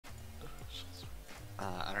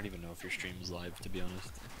I don't even know if your stream's live, to be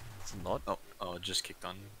honest. It's not. Oh, it just kicked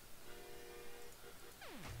on.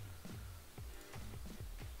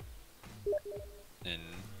 And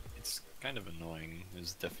it's kind of annoying.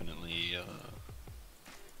 There's definitely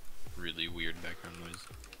really weird background noise.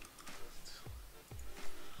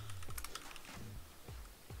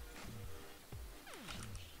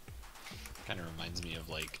 Kind of reminds me of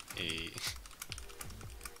like a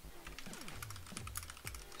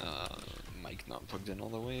mic not plugged in all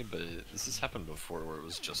the way, but this has happened before where it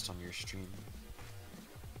was just on your stream.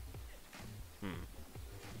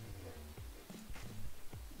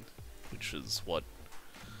 Which is what?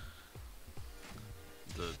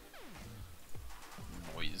 The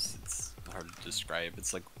noise, it's hard to describe.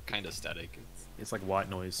 It's like kind of static. It's like white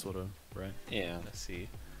noise, sort of, right? Yeah. I see.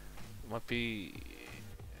 It might be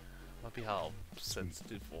how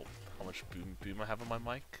sensitive or how much boom I have on my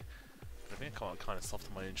mic. But I think I come out kind of soft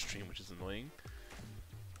on my own stream, which is annoying.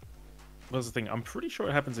 That's the thing. I'm pretty sure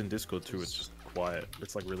it happens in Discord too. It's just quiet.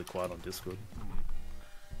 It's like really quiet on Discord.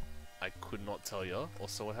 I could not tell you.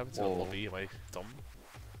 Also, what happens in the lobby? Am I dumb?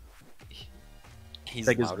 He's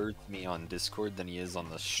louder to me on Discord than he is on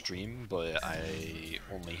the stream, but I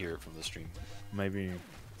only hear it from the stream. Maybe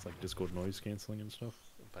it's like Discord noise cancelling and stuff.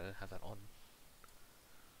 But I don't have that on.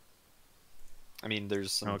 I mean,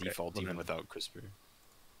 there's some default well even then. without CRISPR.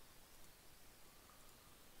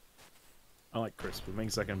 I like crisp. It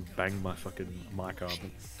means I can bang my fucking mic up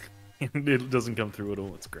and it doesn't come through at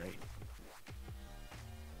all. It's great.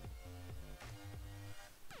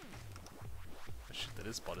 Oh, shit, that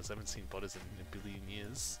is butters. I haven't seen butters in a billion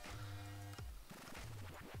years.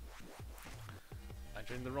 I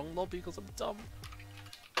joined the wrong lobby because I'm dumb.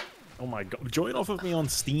 Oh my god. Join off of me on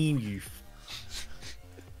Steam, you...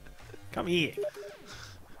 Come here.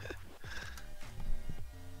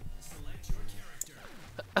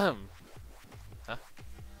 Huh?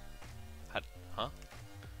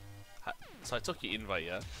 So I took your invite,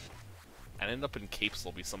 yeah? And ended up in Cape's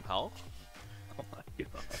lobby somehow. Oh my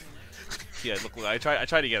god. Yeah, look, I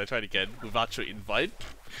tried again without your invite.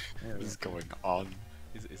 What is going on?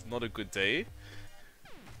 It's not a good day.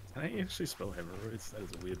 Can I actually spell hemorrhoids? That is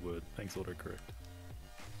a weird word. Thanks, autocorrect.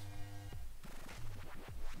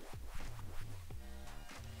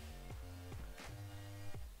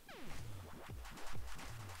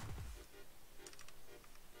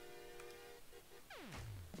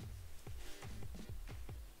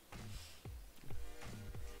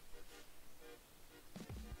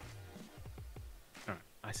 Alright,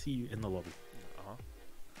 I see you in the lobby. Uh-huh.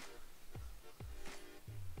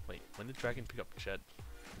 Wait, when did Dragon pick up Jed?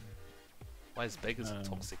 Why is Beggars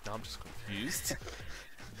toxic? Now I'm just confused.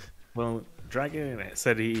 Well, Dragon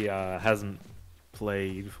said he hasn't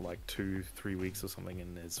played for like 2-3 weeks or something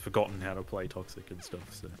and has forgotten how to play Toxic and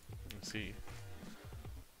stuff, so... Let's see.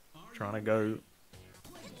 Trying to go...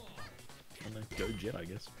 I don't know, go Jet, I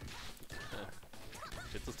guess.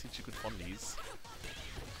 Jed does teach you good fundies.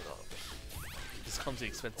 This comes the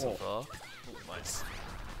expensive, oh, nice.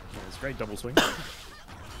 Yeah, it's great double swing.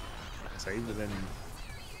 Saved and then...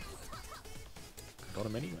 Got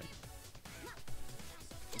him anyway.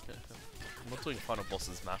 Okay. I'm not doing final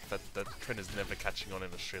bosses map, that trend is never catching on in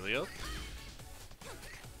Australia.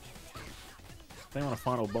 If they want a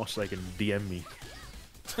final boss, they can DM me.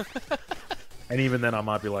 And even then I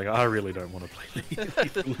might be like, I really don't want to play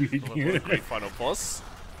What a great final boss.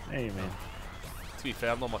 Hey man. To be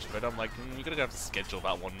fair, I'm not much better. I'm like, you're gonna have to schedule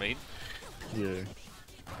that one, mate. Yeah.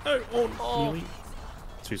 Oh, nearly.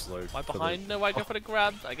 Too slow. Am I behind? No, I go for the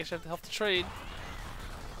grab. I guess you have to help the trade.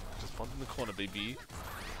 Just bumped in the corner, baby.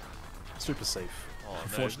 Super safe. Oh,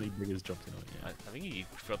 Unfortunately, Biggers jumped in on it, yeah. I think he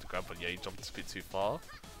failed to grab, but yeah, he jumped a bit too far.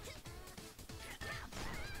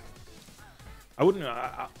 I wouldn't.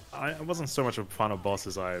 I wasn't so much a final boss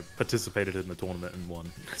as I participated in the tournament and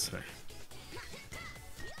won. So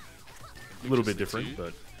a little bit different,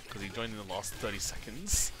 but because he joined in the last 30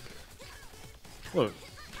 seconds. Look,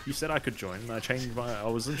 you said I could join, and I changed my. I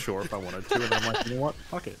wasn't sure if I wanted to, and I'm like, you know what?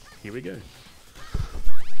 Fuck it. Here we go.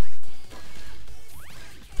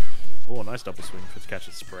 Oh, nice double swing for catch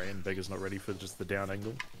a spray, and Beggar's not ready for just the down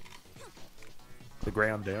angle. The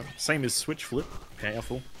ground down. Same as switch flip.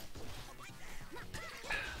 Powerful.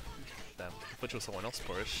 Damn, which was someone else,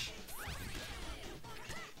 Porish.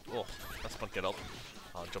 Oh, that's not get up.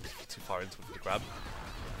 Jumped too far into the grab.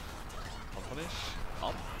 Punish.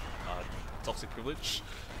 Up. Toxic privilege.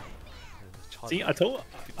 See, I told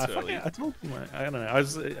you, I don't know.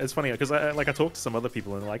 It's funny because I talked to some other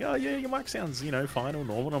people and they're like, oh yeah, your mic sounds, fine or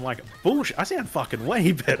normal. And I'm like, bullshit. I sound fucking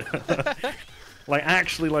way better. Like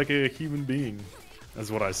actually like a human being,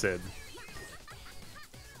 is what I said.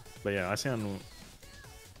 But yeah, I sound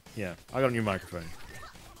Yeah, I got a new microphone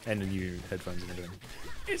and a new headphones and everything.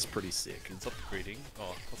 It's pretty sick. It's upgrading.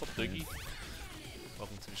 Oh, what's up, Doogie?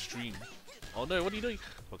 Welcome to the stream. Oh no, what are you doing?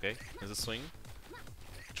 Okay, there's a swing.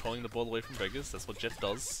 Controlling the ball away from beggars. That's what Jet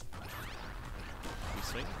does. We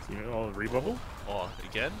swing. Oh, rebubble? Oh,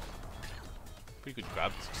 again? Pretty good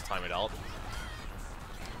grab. Just time it out.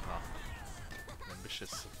 Ah,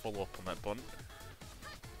 ambitious follow up on that bunt.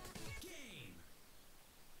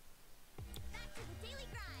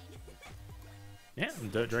 Yeah,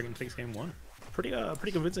 and Dirt Dragon takes game 1.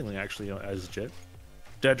 Pretty convincingly actually as Jet.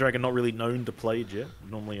 Dirt Dragon not really known to play Jet,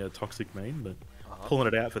 normally a toxic main, but pulling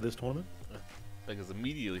it out for this tournament. Beggar's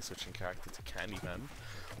immediately switching character to Candyman.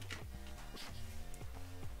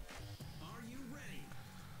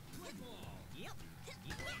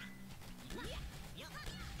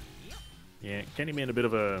 Yeah, Candyman a bit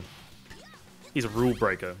of a... He's a rule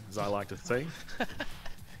breaker, as I like to say.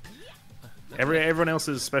 Everyone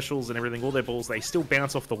else's specials and everything, all their balls, they still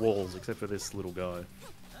bounce off the walls, except for this little guy.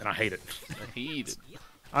 And I hate it. I hate it.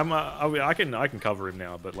 I can cover him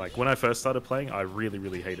now, but like when I first started playing, I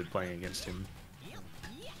really hated playing against him.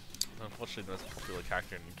 Unfortunately, the most popular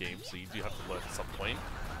character in the game, so you do have to learn at some point.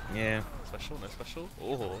 Yeah. Special, no special.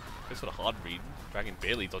 Oh, goes for the hard read. Dragon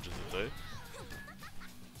barely dodges it though.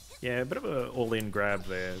 Yeah, a bit of an all-in grab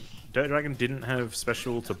there. Dirt Dragon didn't have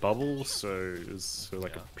special to bubble, so it was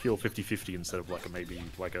like a pure 50-50 instead of like a maybe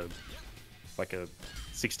like a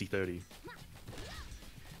 60-30. There's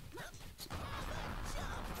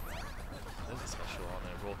a special on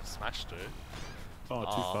a raw smash though. Oh,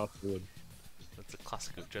 too far forward. That's a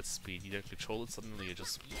classic of Jet speed. You don't control it, suddenly you're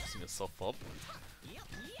just boosting yourself up.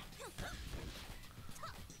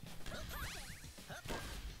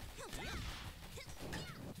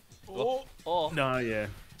 Oh. No, yeah,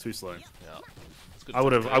 too slow. Yeah. I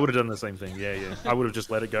would have done the same thing. Yeah. I would have just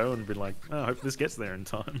let it go and been like, oh, I hope this gets there in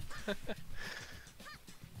time.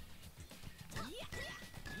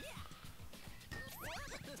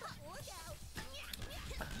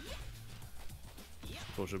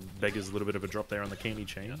 Unfortunately, Beggar's a little bit of a drop there on the candy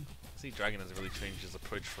chain. Yeah. See, Dragon has really changed his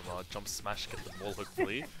approach from jump smash, get the ball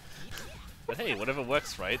hopefully. But hey, whatever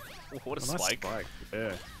works, right? Oh, what a spike. Nice spike.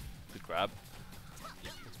 Yeah. Good grab.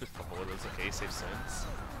 It's a bit forward, it's okay, safe zones.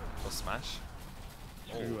 Or smash.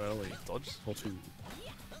 Too early. Dodge. Or too...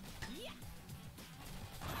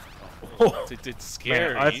 Oh, it's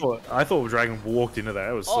scary. Man, I thought Dragon walked into that.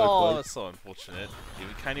 It was so close. That's so unfortunate.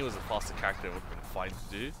 If Candy was a faster character, it would have been fine to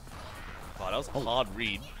do. But that was a hard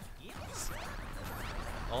read.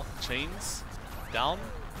 Oh, chains. Down.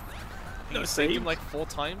 You saved him like 4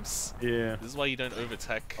 times. Yeah. This is why you don't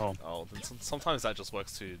overtech. Oh, then sometimes that just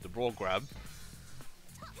works too. The raw grab.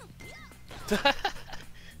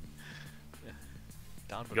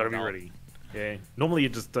 Down, You gotta be ready. Yeah. Normally you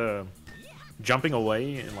just jumping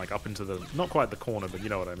away and like up into the not quite the corner, but you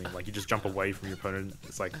know what I mean. Like you just jump away from your opponent.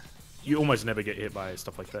 It's like you almost never get hit by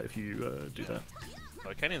stuff like that if you do that.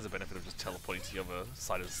 Candy has the benefit of just teleporting to the other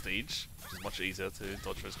side of the stage, which is much easier to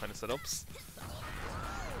dodge those kind of setups.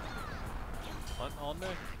 Oh no.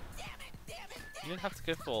 You don't have to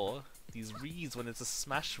go for these reads when it's a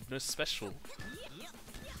smash with no special.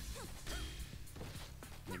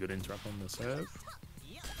 You good interrupt on the serve.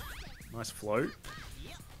 Nice float.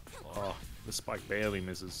 Oh, the spike barely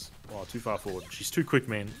misses. Oh, too far forward. She's too quick,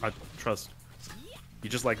 man. I trust. You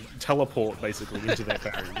just like teleport basically into their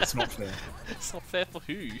parry. It's not fair. It's not fair for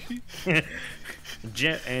who?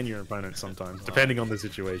 Jet and your opponent sometimes, depending on the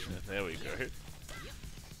situation. There we go.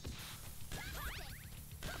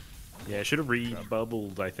 Yeah, should have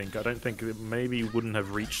re-bubbled, I think. I don't think it maybe wouldn't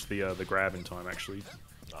have reached the grab in time, actually.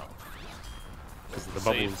 Because the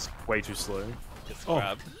bubble is way too slow. Gets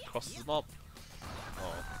grabbed, crosses him up.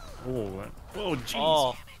 Oh, jeez.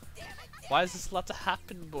 Oh, why is this allowed to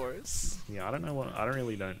happen, Boris? Yeah, I don't know what. I don't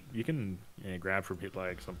really know. You can grab from hit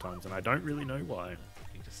lag sometimes, and I don't really know why.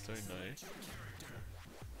 You just don't know.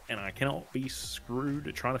 And I cannot be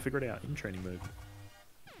screwed trying to figure it out in training mode.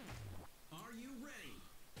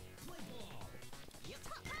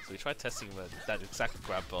 So we tried testing that exact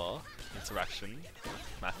grab bar interaction,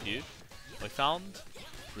 Matthew. We found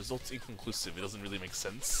results inconclusive. It doesn't really make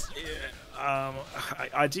sense. Yeah,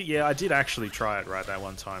 I did. Yeah, I did actually try it right that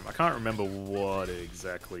one time. I can't remember what it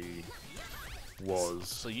exactly was.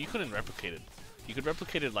 So you couldn't replicate it. You could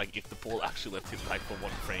replicate it like if the ball actually left hit like for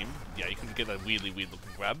 1 frame. Yeah, you can get that weirdly weird looking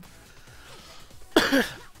grab. The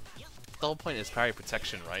whole point is parry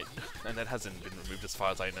protection, right? And that hasn't been removed as far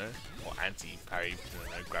as I know. Or anti-parry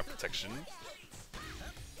grab protection.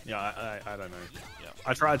 Yeah, I don't know. Yeah.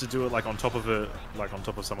 I tried to do it like on top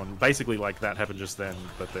of someone. Basically like that happened just then,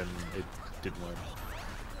 but then it didn't work.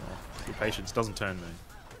 Oh, your patience doesn't turn me.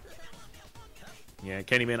 Yeah,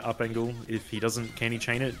 Candyman up angle, if he doesn't candy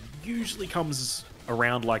chain it, usually comes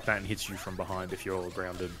around like that and hits you from behind if you're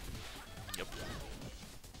grounded. Yep.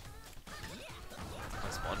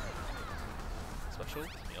 Nice one. Special?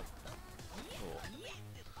 Yep. Oh.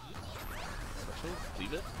 Special?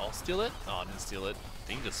 Leave it? I'll steal it? Oh, I didn't steal it.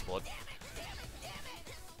 Danger spot.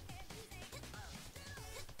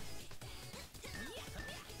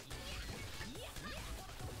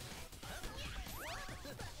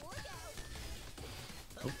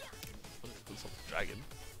 Dragon.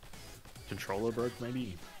 Controller broke,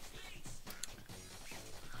 maybe?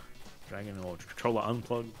 Dragon or controller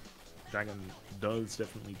unplugged. Dragon does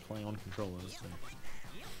definitely play on controllers. So.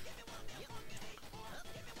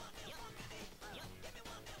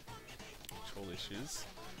 Control issues.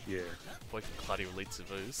 Yeah. Boy, can Cloudy relate to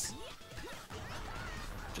those.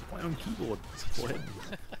 Just play on keyboard. Go ahead.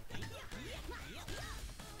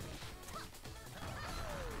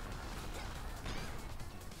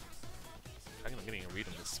 I'm not getting a read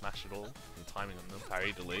on this smash at all. The timing on them.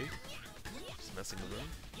 Parry, delay. Just messing with them.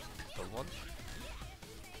 Got one.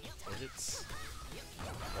 4 hits.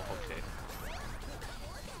 Oh, okay.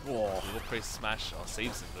 Whoa. Little press smash. Oh,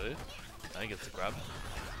 saves him though. Now he gets the grab.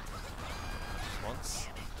 Just once.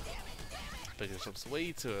 Bigger jumps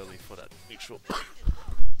way too early for that neutral.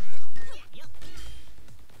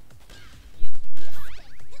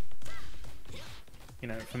 You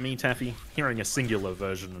know, for me, Taffy, hearing a singular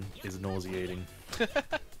version is nauseating.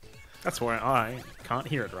 That's why I can't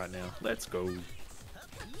hear it right now. Let's go.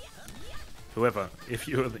 Whoever, if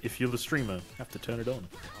you're the streamer, have to turn it on.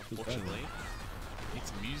 Unfortunately, need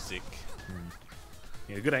some music.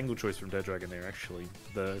 Yeah, good angle choice from Dead Dragon there. Actually,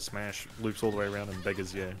 the smash loops all the way around, and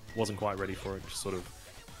Beggars, yeah, wasn't quite ready for it. Just sort of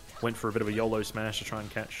went for a bit of a YOLO smash to try and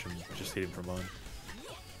catch, and just hit him from behind.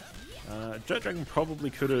 Dead Dragon probably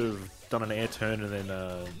could have done an air turn and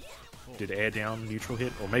then did air down neutral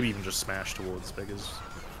hit, or maybe even just smash towards Beggars.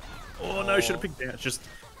 Oh no, should have picked down. Just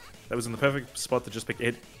that was in the perfect spot to just pick.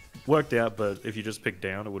 It worked out, but if you just picked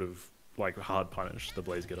down, it would have like hard punished the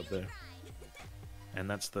Blaze get up there. And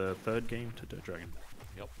that's the third game to Dead Dragon.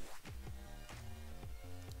 Yep.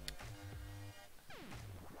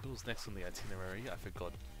 Who was next on the itinerary? I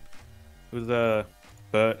forgot. It was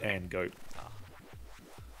Bert and Goat.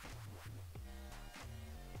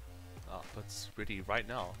 Bert's ready right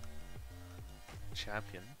now.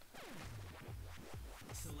 Champion.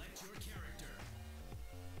 Select your character.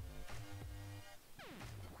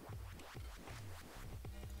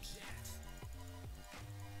 Jet.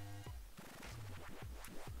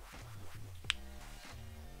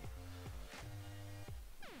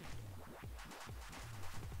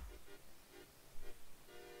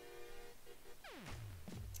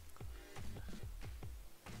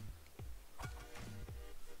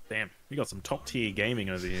 Damn, you got some top tier gaming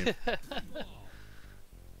over here.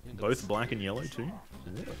 Both black and yellow too.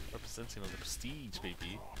 Yeah. Representing on the prestige,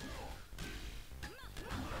 baby.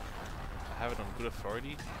 I have it on good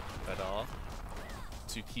authority that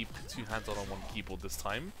to keep 2 hands on one keyboard this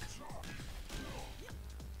time.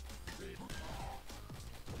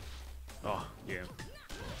 Oh yeah.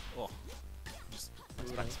 Oh, just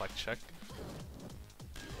nice back spike check.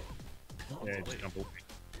 Yeah, Delay. jump.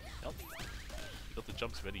 Yep. You got the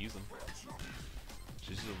jumps ready, use them.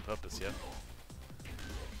 She's using on purpose, yeah.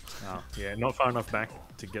 Oh, yeah, not far enough back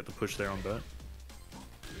to get the push there on Bert.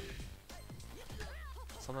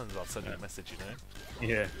 Sometimes I'll send you a message, you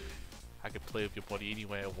know. Yeah. I could play with your body any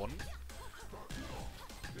way I want.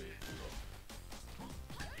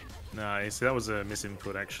 No, see, that was a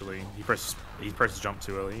misinput actually. He pressed jump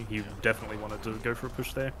too early. He definitely wanted to go for a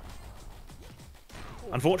push there.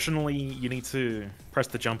 Unfortunately, you need to press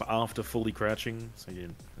the jump after fully crouching. So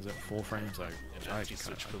you, is that 4 frames? Like,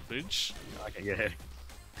 Switch privilege. Okay, yeah.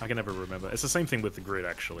 I can never remember. It's the same thing with the grid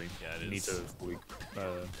actually. Yeah, it you need is. to fully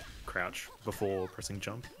crouch before pressing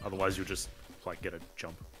jump. Otherwise, you'll just like get a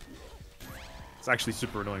jump. It's actually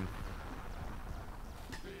super annoying.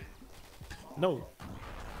 No.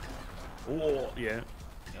 Oh yeah.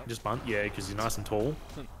 Yep. Just bunt. Yeah, because you're nice and tall.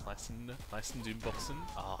 nice and doom boxing.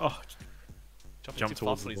 Ah, Oh. jumping too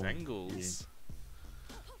towards fast for the these ball. angles.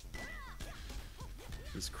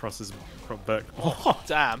 Just crosses back. Oh,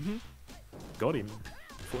 Damn. got him.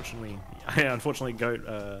 Unfortunately, unfortunately, Goat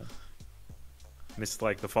missed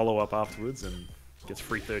like the follow up afterwards and gets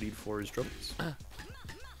free 30 before his drops.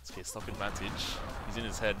 It's okay, stock advantage. He's in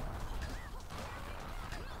his head.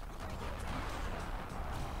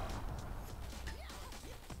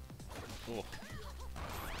 Oh.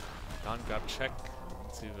 Down grab check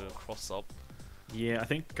to the cross up. Yeah, I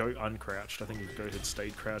think Goat uncrouched. I think if Goat had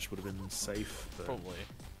stayed crouched, would have been safe. But... Probably.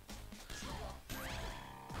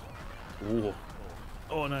 Ooh.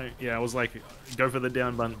 Oh no, yeah, I was like, go for the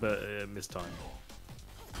down bunt, but missed time.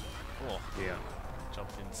 Oh, Yeah. jump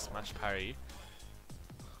in, smash parry.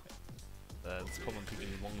 It's common picking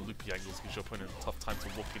long loopy angles gives your opponent a tough time to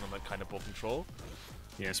walk in on that kind of ball control.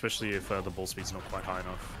 Yeah, especially if the ball speed's not quite high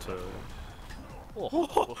enough to...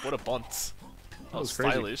 Oh, what a bunt. That was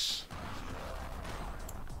crazy. stylish.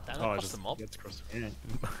 Damn, that crossed him up. Gets crossed. Yeah.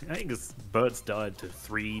 I think this Bird's died to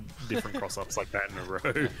 3 different cross-ups like that in a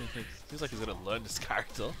row. Seems like he's gonna learn this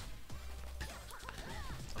character.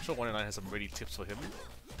 I'm sure 109 has some ready tips for him.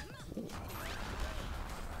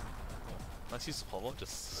 Nice use of hover,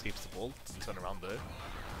 just escapes the ball, doesn't turn around though.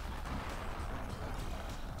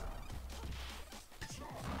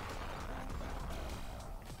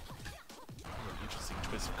 Interesting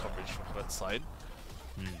choice of coverage from Bert's side.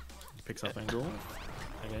 He picks up angle.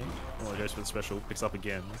 Okay. Oh, it goes for the special, picks up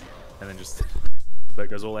again, and then just... Bert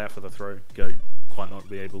goes all out for the throw. Go quite not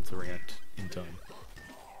be able to react in time.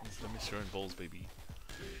 Don't miss your own balls, baby.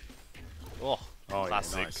 Oh, Oh,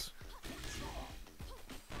 classic. yeah, nice.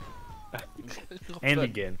 And Bert.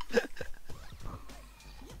 again.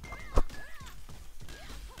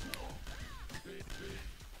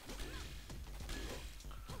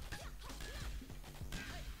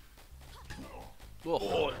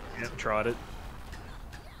 Oh, Yeah, tried it.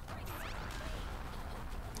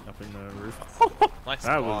 Up in the roof. nice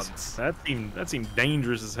That bounce. that seemed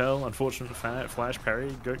dangerous as hell. Unfortunate flash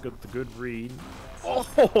parry. Got the good read.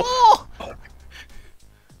 Oh!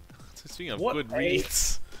 So speaking of What good a-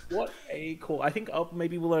 reads, What a call! I think up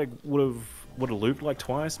maybe would have looped like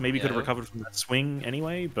twice. Maybe could have Yeah. recovered from that swing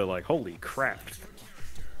anyway. But like, holy crap!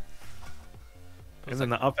 And then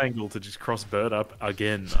the up angle to just cross Bird up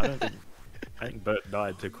again. I think Bert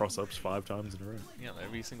died to cross ups 5 times in a row. yeah,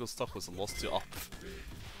 every single stock was a loss to up.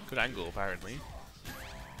 Good angle, apparently.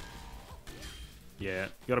 Yeah,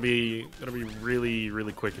 gotta be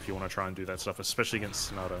really quick if you want to try and do that stuff, especially against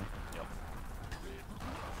Sonata. Yep.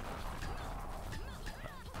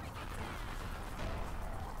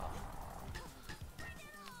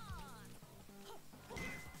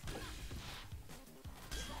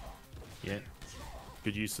 Yeah,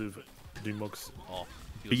 good use of Doombox Oh,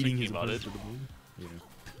 he was beating thinking his about opponent it. to the ball.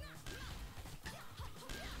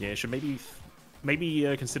 Yeah, should maybe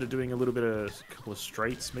consider doing a little bit of couple of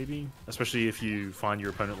straights, maybe, especially if you find your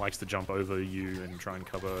opponent likes to jump over you and try and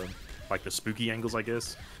cover like the spooky angles, I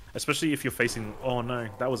guess. Especially if you're facing. Oh no,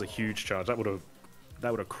 that was a huge charge. That would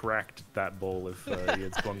have cracked that ball if he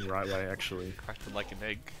had gone the right way. Actually, Cracked it like an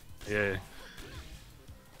egg. yeah.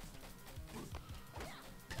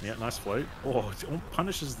 Yeah, nice float. Oh, it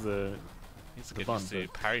punishes the. Needs to The get bun, used to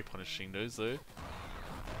but- parry punishing those though.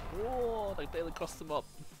 Oh, they barely crossed them up.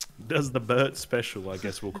 Does the Bert special, I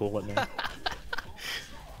guess we'll call it now.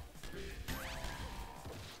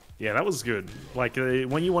 Yeah, that was good. Like,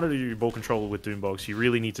 when you want to do ball control with Doombox, you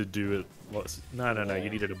really need to do it... No, you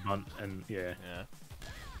needed a bunt, and yeah. Yeah.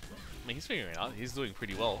 I mean, he's figuring it out. He's doing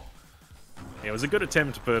pretty well. Yeah, it was a good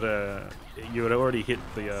attempt, but you had already hit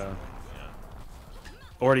the... Yeah.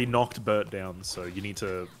 Already knocked Bert down, so you need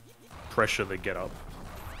to pressure the get up.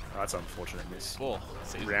 That's unfortunate miss. Oh,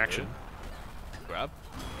 saves it, Reaction. though. Grab.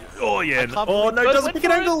 Oh, yeah. can't Oh, believe no, Bert doesn't went pick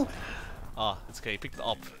an for it. angle! Ah, it's okay. Pick the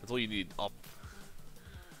up. That's all you need. Up.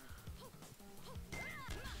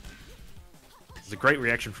 It's a great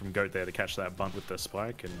reaction from Goat there to catch that bunt with the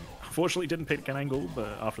spike, and unfortunately didn't pick an angle but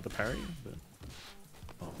after the parry. But...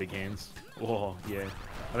 Oh, big hands. Oh, yeah.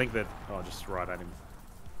 I think that... Oh, just right at him.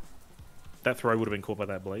 That throw would have been caught by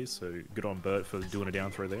that blaze, so good on Bert for doing a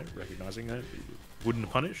down throw there, recognizing that. Wouldn't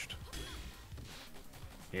have punished.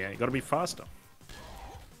 Yeah, you gotta be faster.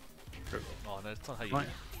 Oh, no, that's not how you... Right.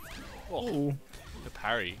 Oh, the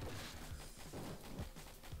parry.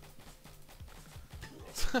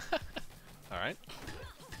 Alright.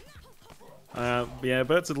 Yeah,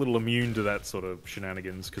 Bert's a little immune to that sort of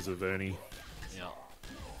shenanigans because of Ernie. Yeah.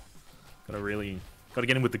 Gotta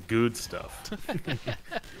get him with the good stuff.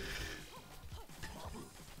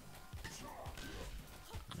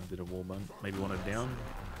 I did a wall bunt. Maybe one it down.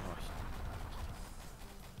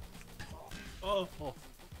 Oh, oh.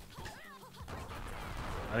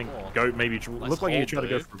 I think Oh. Goat maybe Nice looked like he hold, tried to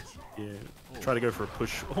go though. for try to go for a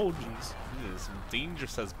push. Oh jeez. Yeah, some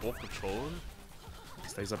dangerous as ball control.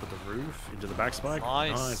 Stays up at the roof into the back spike.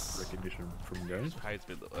 Nice. Recognition from Goat. Parry's a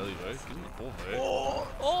bit early though. Give him the ball though.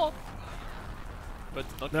 Oh! But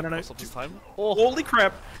not No, no, no. up this time. Oh! Holy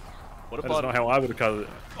crap! What That is about... not how I would have cut it.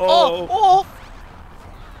 Oh! Oh!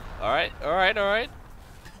 Alright, alright, alright.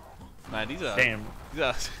 Man, these are... Damn.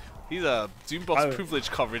 These are Doombox privilege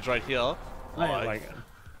coverage right here. Oh, Like,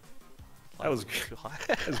 that was God.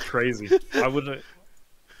 that was crazy. I would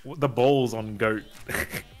the balls on Goat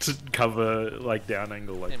to cover like down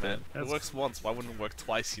angle like Hey that. man, it works once. Why wouldn't it work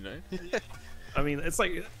twice? You know. I mean, it's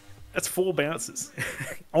like that's 4 bounces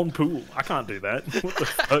on pool. I can't do that. What the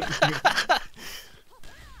fuck?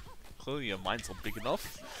 Clearly, your mind's not big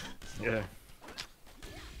enough. Yeah.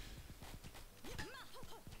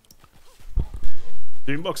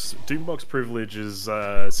 Doombox privilege is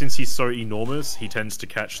since he's so enormous, he tends to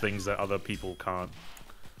catch things that other people can't,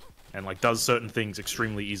 and like does certain things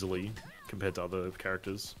extremely easily compared to other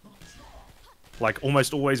characters. Like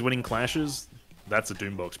almost always winning clashes, that's a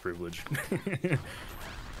Doombox privilege.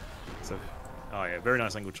 So, oh yeah, very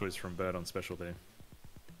nice angle choice from Bird on special there.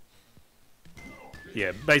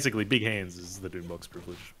 Yeah, basically big hands is the Doombox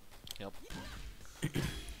privilege. Yep.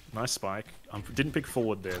 Nice spike. Didn't pick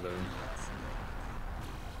forward there though.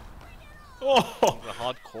 Oh! A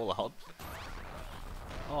hard call out.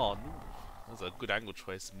 Oh, no. That was a good angle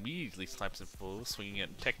choice. Immediately snipes him full, swinging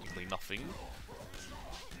it technically nothing.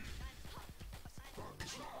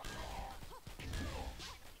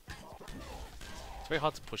 It's very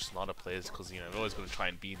hard to push Sonata players because, you know, they're always going to try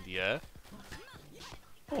and be in the air.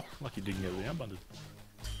 Oh, lucky didn't get the unbundled.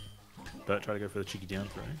 Bert try to go for the cheeky down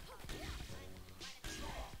throw.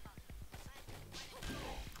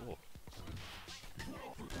 Oh.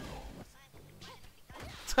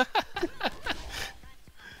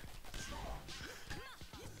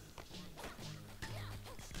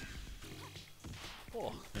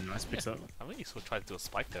 Oh. And nice picks up. I think he sort of tried to do a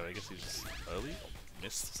spike there. I guess he just early or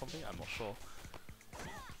missed or something. I'm not sure.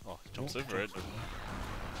 Oh, he jumps over it.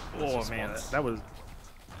 Oh Nice man, response. that was.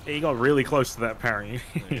 He got really close to that parry.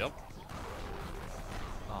 Yep.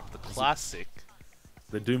 Oh, the classic.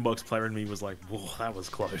 The Doombox player in me was like, whoa, that was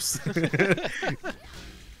close.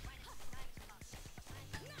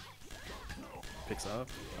 Picks up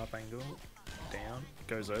angle, down,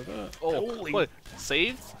 goes over. Oh, Holy- what?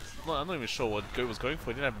 Saved? No, I'm not even sure what Goat was going for.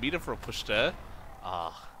 He didn't have meter for a push there.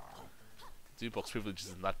 Ah. Doombox privilege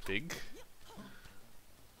isn't that big.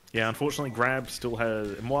 Yeah, unfortunately, Grab still has.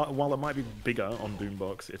 And while it might be bigger on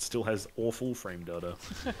Doombox, it still has awful frame data.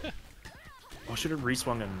 I should have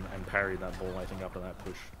reswung and parried that ball, I think, after that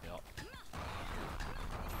push. Yep.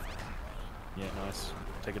 Yeah, nice.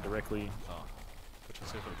 Take it directly. Oh. Which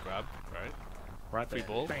was here for the grab, right? Right there. Free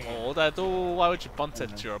ball. Bang. Oh, that. Oh, why would you bunt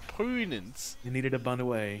it to your opponent? You needed a bunt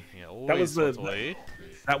away. Yeah, That was always the- bunt away.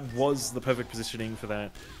 That was the perfect positioning for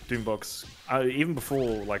that Doombox. Even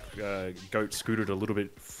before, like, Goat scooted a little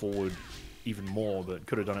bit forward even more, but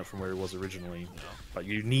could have done it from where he was originally. Yeah. But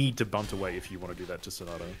you need to bunt away if you want to do that to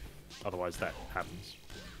Sonata. Otherwise, that happens.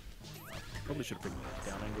 Probably should have picked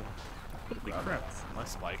down angle. Holy crap.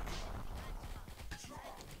 Nice spike.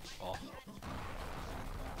 Oh.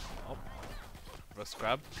 Oh. Reverse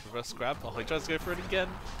grab. Reverse grab. Oh, he tries to go for it again.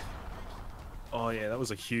 Oh yeah, that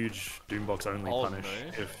was a huge Doombox only Oh, punish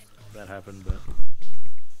no. if that happened, but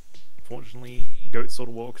fortunately, Goat sort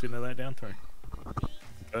of walks into that down throw.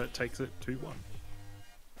 Bert takes it 2-1.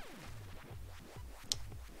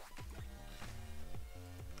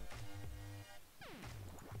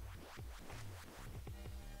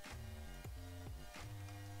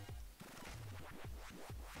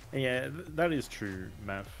 Yeah, that is true,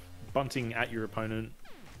 Mav. Bunting at your opponent,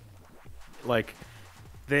 like,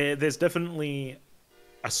 there's definitely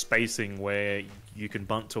a spacing where you can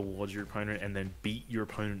bunt towards your opponent and then beat your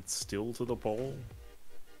opponent still to the ball.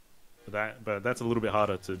 But that's a little bit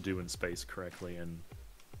harder to do in space correctly, and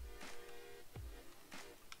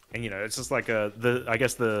you know, it's just like I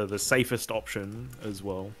guess the safest option as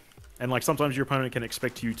well. And like sometimes your opponent can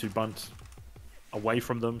expect you to bunt away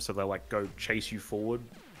from them, so they'll like go chase you forward,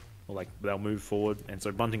 or like they'll move forward, and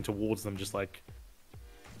so bunting towards them just like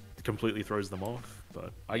completely throws them off.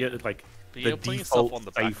 But I get it, like But the you're putting yourself default on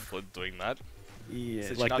the back safe- foot doing that. Yeah, So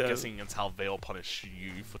like you're not the, guessing against how they'll punish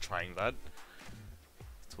you for trying that.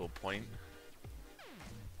 To a point.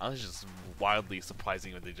 I was just wildly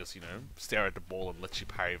surprising when they just, you know, stare at the ball and let you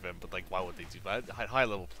parry them, but like, why would they do that? High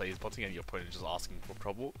level plays, bunting at your opponent, just asking for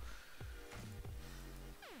trouble.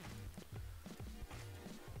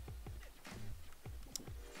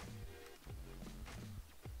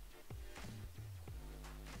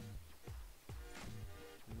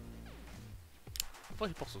 I thought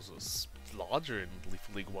Hitbox was larger in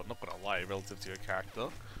League 1, not gonna lie, relative to your character.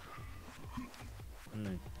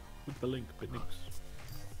 with the link, but Nix.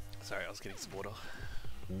 Sorry, I was getting some water.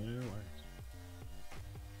 No worries.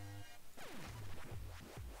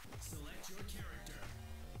 Select your character.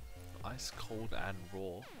 Ice Cold and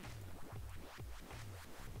Raw.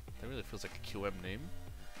 That really feels like a QM name.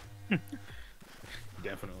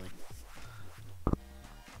 Definitely.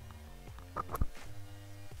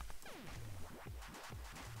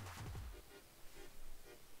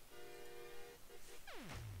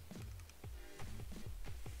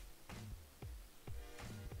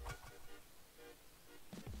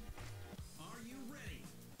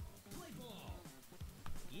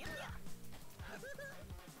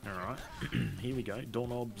 Alright, here we go.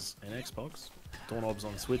 Doorknobs and Xbox. Doorknobs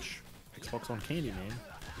on Switch, Xbox on Candyman.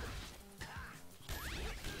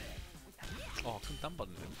 Oh, I couldn't dump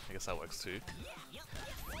button him. I guess that works too.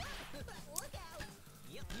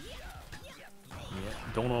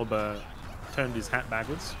 Yeah, Doorknob turned his hat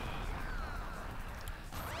backwards.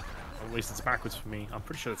 Or at least it's backwards for me. I'm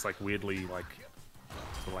pretty sure it's like weirdly like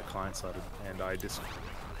sort of like client-sided, and I just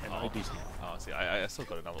Oh, see, I still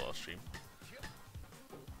got another last stream.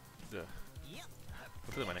 Yeah.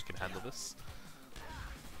 Hopefully my neck can handle this.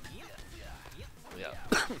 Yeah.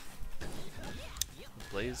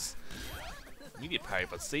 Blaze. Immediate parry,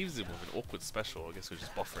 but saves him with an awkward special. I guess we're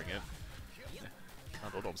just buffering it. Yeah. Now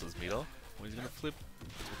Dodom's his meter. When he's gonna flip,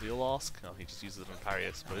 that's what they'll ask. Oh, he just uses it on parry,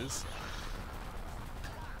 I suppose.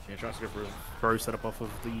 Yeah, tries to go for a throw setup off of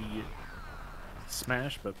the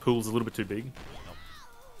smash, but pool's a little bit too big. Nope.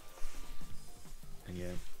 And yeah,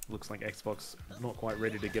 looks like Xbox not quite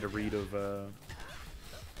ready to get a read of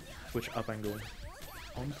Switch up angle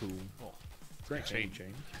on pool. Oh, Great chain.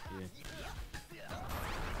 chain. Yeah.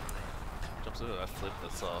 Jumps over that flip.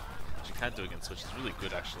 That's what you can do against Switch. Is really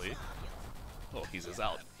good actually. Oh, he's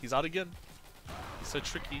out. He's out again. He's so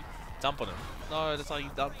tricky. Dump on him. No, that's not you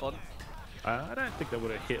dump on. I don't think that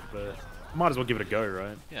would have hit, but might as well give it a go,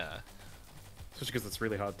 right? Yeah. Especially because it's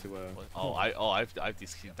really hard to. I've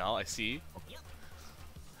these keys now. I see.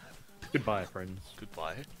 Goodbye, friends.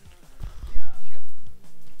 Goodbye.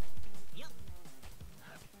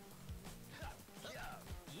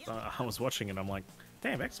 I was watching and I'm like,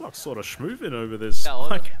 damn, Xbox sort of schmooving over this Yeah, well,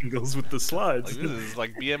 spike angles with the slides. Like, this is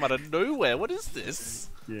like BM out of nowhere. What is this?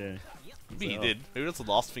 Yeah. Maybe he did. Maybe that's the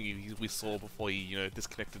last thing we saw before he,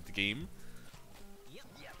 disconnected the game.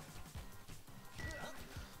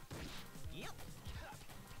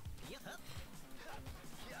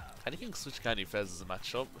 How do you think Switch Candy fares as a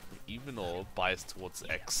matchup? Even or biased towards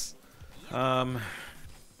X? I'm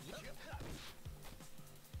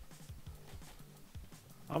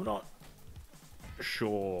not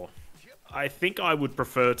sure. I think I would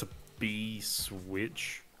prefer to be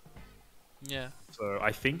Switch. Yeah. So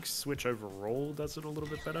I think Switch overall does it a little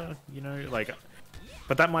bit better, like,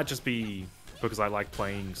 but that might just be because I like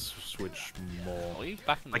playing Switch more. Are you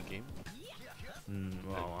back in the game?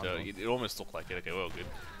 Well, It almost looked like it. Okay, well, good.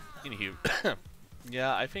 Anywho,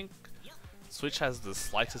 yeah, I think Switch has the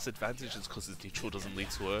slightest advantage just because its neutral doesn't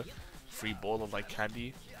lead to a free ball like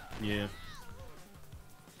Candy. yeah.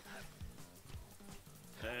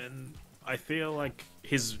 And I feel like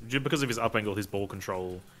because of his up angle, his ball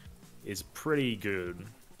control is pretty good.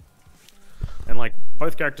 And like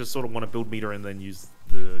both characters sort of want to build meter and then use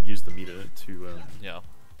the meter to Yeah.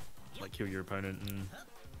 like kill your opponent,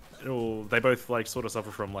 and they both like sort of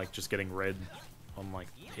suffer from like just getting red on like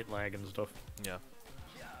hit lag and stuff. Yeah.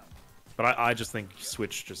 But I just think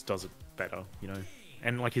Switch just does it better,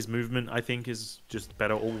 and like his movement I think is just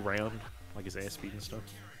better all round, like his airspeed and stuff.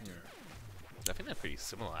 I think they're pretty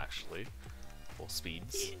similar actually, for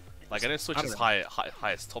speeds. Like I know Switch is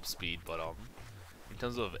highest top speed, but in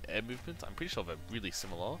terms of air movement, I'm pretty sure they're really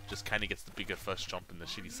similar. Just kind of gets the bigger first jump and the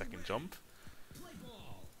shitty second jump.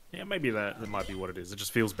 Yeah, maybe that might be what it is. It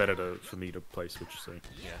just feels better for me to play Switch. So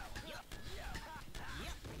Yeah.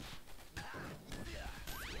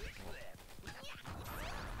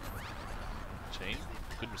 Chain,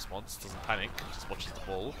 good response. Doesn't panic. Just watches the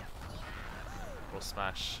ball. Or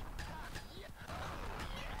smash.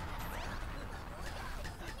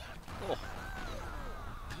 Oh.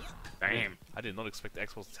 damn. I did not expect the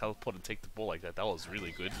Xbox to teleport and take the ball like that. That was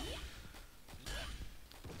really good.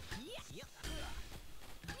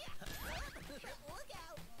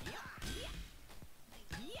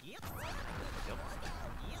 Yep.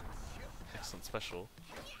 Excellent special.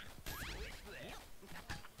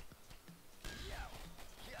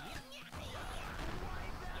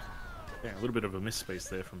 Yeah, a little bit of a misspace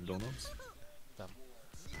there from Donuts. Look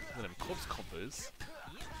at them corpse combos.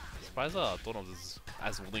 Surprised Donuts is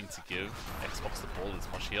as willing to give Xbox the ball as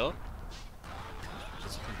much here.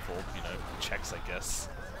 Just looking for, checks, I guess.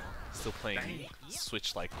 Still playing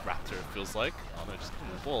Switch like Raptor, it feels like. Oh no, just give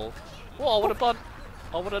him the ball. Whoa, what a bunt!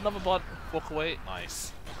 Oh, what another bunt! Walk away.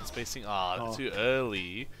 Nice. Spacing. Too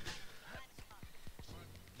early.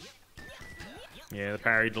 Yeah, the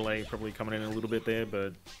parry delay probably coming in a little bit there,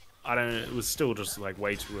 but it was still just like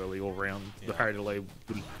way too early all round. Yeah. The parry delay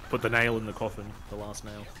would put the nail in the coffin, the last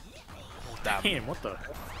nail. Oh, damn. What the?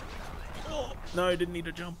 Oh, no, didn't need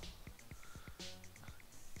to jump.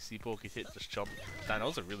 See ball get hit, just jump. Damn, that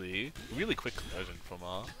was a really, really quick conversion from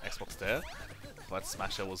Xbox there. But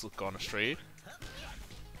Smasher was gone astray.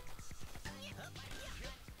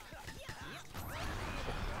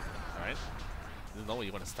 Alright. There's no way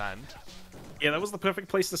you want to stand. Yeah, that was the perfect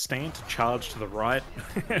place to stand to charge to the right.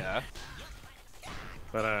 Yeah.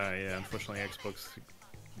 But yeah, unfortunately Xbox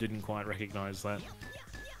didn't quite recognize that.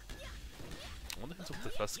 I wonder who took the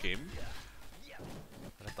first game.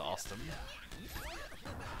 I'd have to ask them.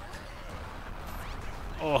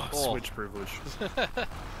 Oh, Oh. switch privilege.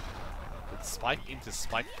 With spike into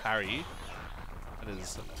spike parry. That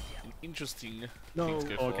is an interesting thing to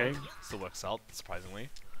go for. Okay. Still works out, surprisingly.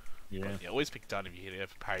 Yeah. Yeah, always pick down if you hit it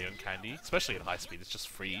for parry on candy, especially at high speed. It's just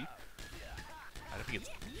free. I don't think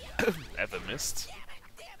it's ever missed.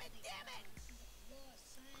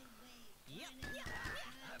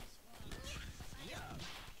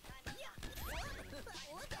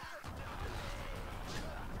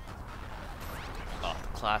 Oh, the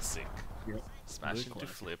classic. Yep. Smash Very into classic.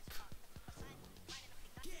 flip.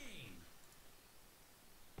 Game.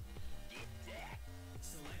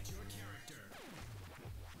 Select your character.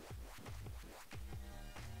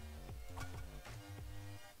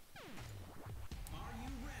 Are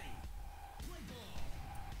you ready? Play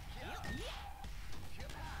ball.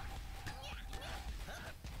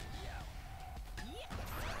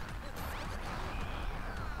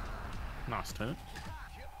 Nice turn.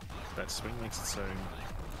 That swing makes it so.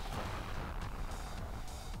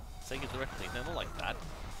 Saying it directly, no, not like that.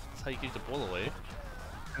 That's how you get the ball away.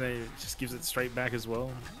 And then it just gives it straight back as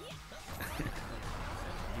well.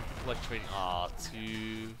 Like trading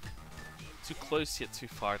too close yet too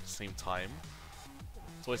far at the same time.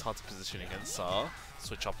 It's always hard to position against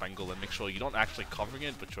switch up angle and make sure you're not actually covering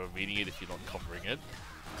it, but you're reading it if you're not covering it.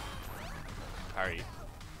 Parry.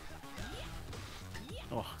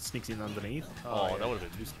 Oh, sneaks in underneath. Oh, yeah. that would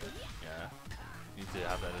have been yeah. You need to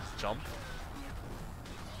have that as a jump.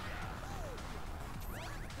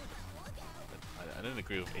 I don't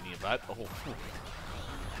agree with any of that. Oh, phew.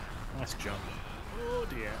 Nice jump. Oh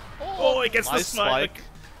dear. Oh, it gets the nice spike.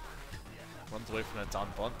 Runs away from that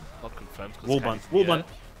down bunt. Not confirmed. 'cause Wall it's bunt. candied Wall in the air.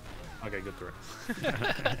 bunt. Okay, good throw.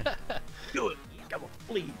 Do it. Come on,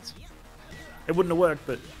 please. It wouldn't have worked,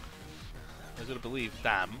 but I gotta believe.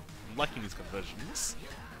 Damn, I'm liking these conversions.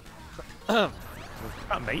 can't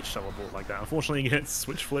mage teleport like that. Unfortunately, it gets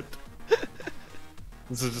switch flipped.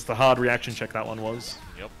 This is just a hard reaction check that one was.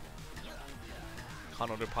 Yep.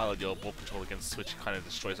 Can't autopilot your ball control against Switch, kind of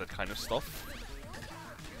destroys that kind of stuff.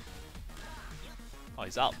 Oh,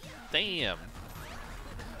 he's out. Damn!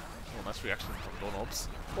 Oh, nice reaction from Doorknobs.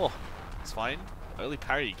 Oh, it's fine. Early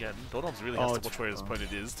parry again. Doorknobs really has to watch where his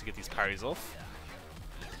opponent is to get these parries off.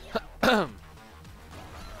 Good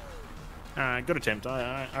attempt.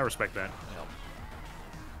 I respect that. Yep.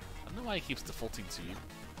 I don't know why he keeps defaulting to, you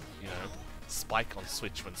know, spike on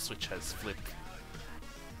Switch when Switch has flip.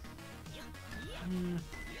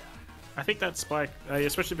 I think that spike,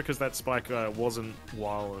 especially because that spike wasn't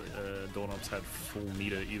while Doorknobs had full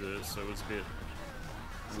meter either, so it was a bit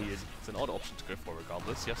weird. It's an odd option to go for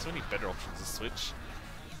regardless. You have so many better options to Switch.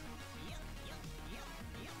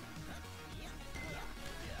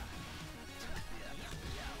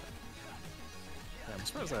 Yeah, I'm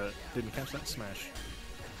surprised I didn't catch that smash.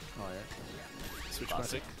 Oh yeah. Switch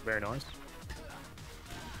Classic. classic. Very nice.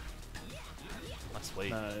 Nice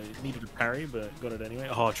wave. Needed a parry, but got it anyway.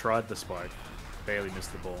 Oh, I tried the spike. Barely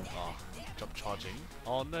missed the ball. Oh, jump charging.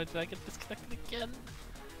 Oh no, did I get disconnected again?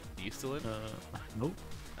 Are you still in? Nope.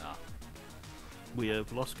 Ah, We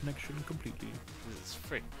have lost connection completely. this is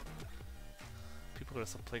frick. People gotta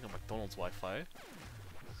stop playing on McDonald's Wi-Fi.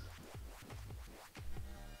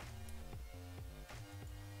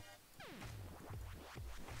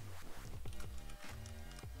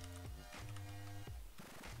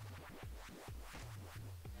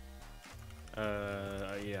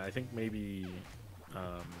 Yeah, I think maybe,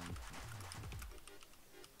 I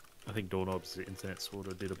think Doorknob's internet sort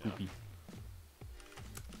of did a poopy.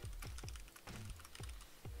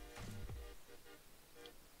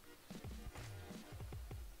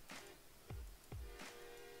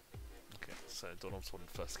 Okay, so Doorknobs won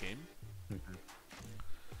the first game.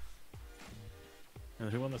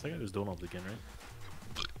 And who won the second? It was Doorknobs again,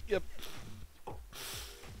 right? Yep.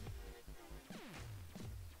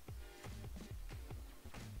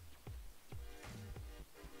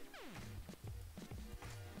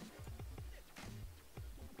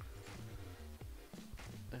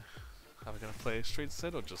 Are we gonna play a straight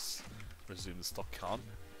set or just resume the stock count?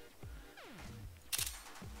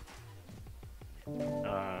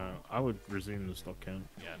 I would resume the stock count.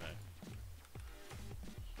 Yeah, no.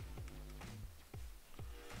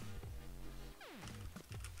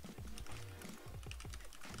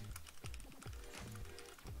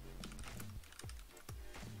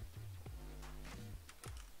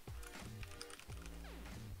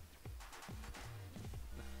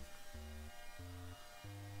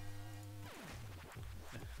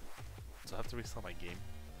 to restart my game?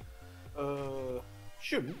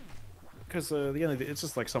 Shouldn't. Because it's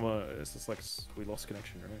just like we lost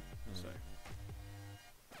connection, right? So.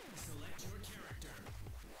 Select your character.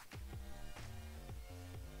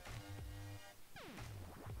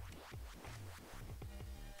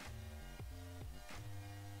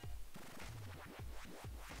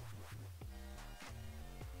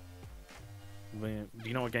 Man, do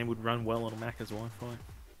you know what game would run well on a Mac as Wi-Fi?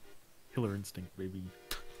 Killer Instinct, baby.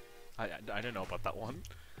 I don't know about that one.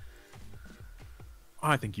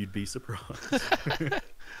 I think you'd be surprised.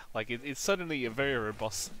 Like, it's certainly a very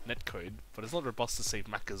robust netcode, but it's not robust to save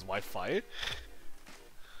Macca's Wi-Fi.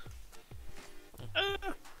 I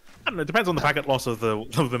don't know. It depends on the packet loss of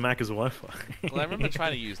the Mac as Wi-Fi. Well, I remember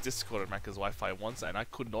trying to use Discord on Macca's Wi-Fi once, and I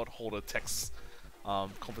could not hold a text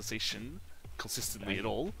conversation consistently at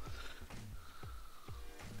all.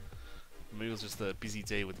 Maybe it was just a busy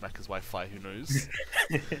day with Macca's Wi-Fi, who knows?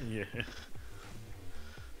 Yeah.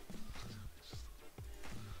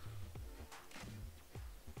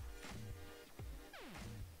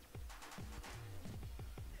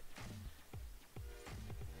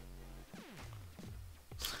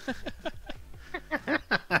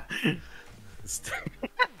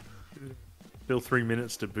 Still 3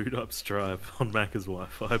 minutes to boot up Stripe on Macca's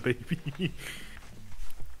Wi-Fi, baby.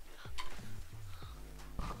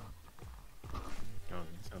 Oh,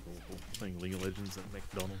 that sounds awful. Playing League of Legends at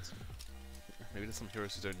McDonald's. Maybe there's some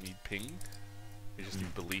heroes who don't need ping. They just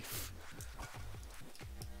need belief.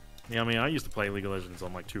 Yeah, I mean, I used to play League of Legends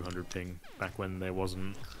on like 200 ping back when there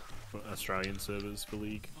wasn't Australian servers for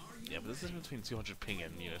League. Yeah, but there's a difference between 200 ping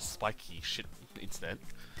and, spiky shit internet.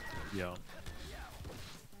 Yeah.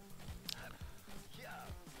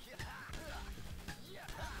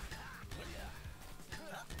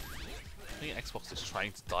 I think Xbox is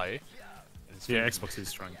trying to die. Yeah, Xbox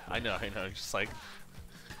is trying. I know, just like...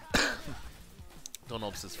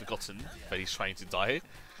 Donobs has forgotten that he's trying to die.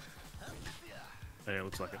 Yeah, it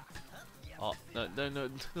looks like it. Oh,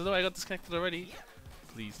 no, I got disconnected already.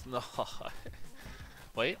 Please, no.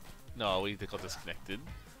 Wait, no, they got disconnected.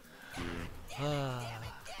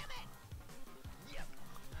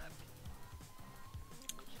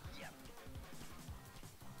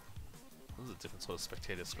 This is a different sort of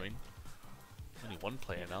spectator screen. Only one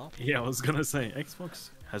player now. Yeah, I was gonna say, Xbox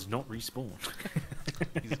has not respawned.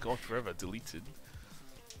 He's gone forever, deleted.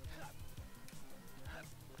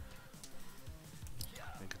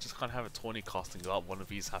 I just can't have a tourney casting without one of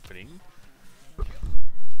these happening.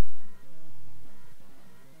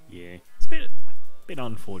 Yeah, it's a bit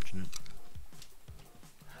unfortunate.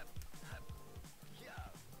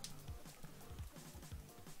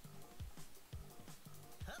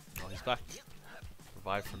 Oh, he's back.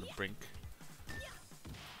 Revived from the brink.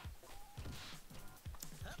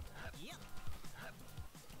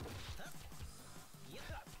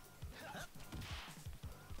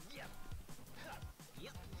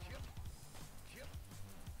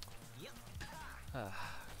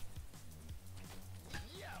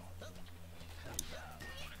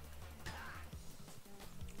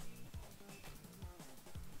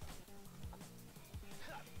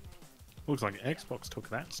 Looks like Xbox took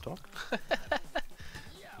that stock.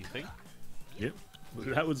 You think? Yep,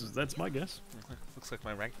 that's my guess. Looks like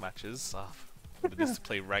my ranked matches. What it is to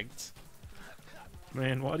play ranked.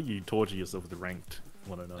 Man, why do you torture yourself with the ranked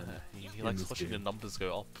 109? He likes watching the numbers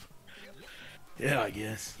go up. Yeah, I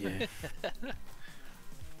guess. Yeah.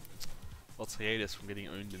 Lots of hiatus from getting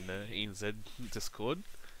owned in the ANZ Discord.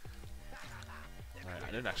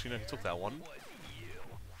 I don't actually know who took that one.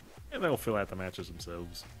 Yeah, they'll fill out the matches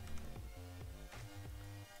themselves.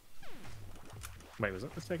 Wait, was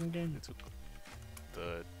that the second game? It took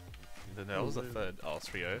third. No, that was the third. Oh,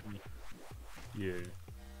 3-0. Yeah.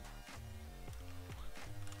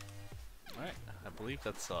 Alright, I believe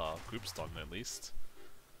that's group's done at least.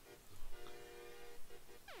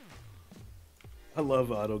 I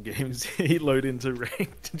love idle games. You load into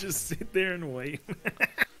ranked and just sit there and wait.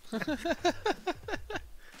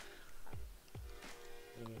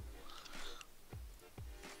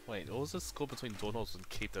 Wait, what was the score between Doorknobs and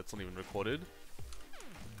Cape that's not even recorded?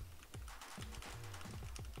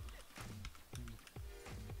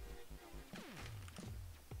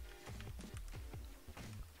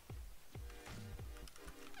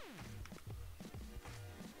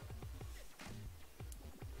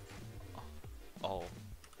 Oh.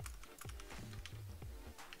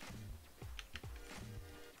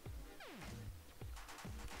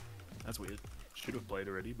 That's weird. Should have played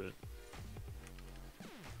already, but...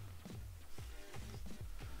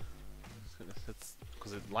 It's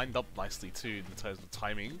because it lined up nicely too in terms of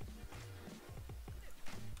timing.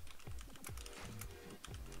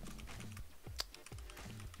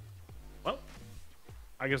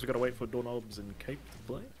 I guess we gotta wait for Doorknobs and Cape to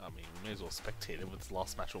play. I mean, we may as well spectate it with the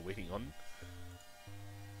last match we're waiting on.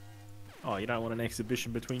 Oh, you don't want an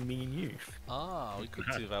exhibition between me and you? Ah, we could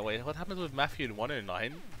do that. Wait, what happens with Matthew in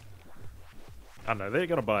 109? I don't know, they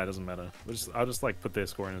got a bye, it doesn't matter. I'll just like put their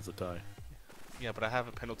score in as a tie. Yeah, but I have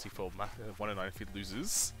a penalty for 109 if he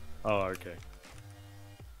loses. Oh, okay.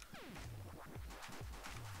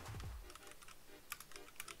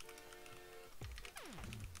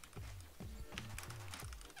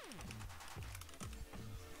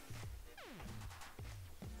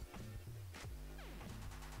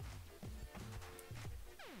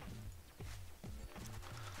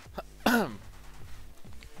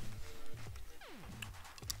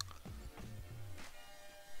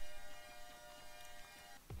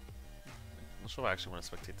 I'm not sure if I actually want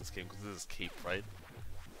to spectate this game because this is Cape, right?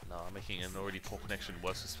 No, making an already poor connection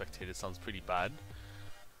worse with spectated sounds pretty bad.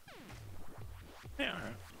 Yeah,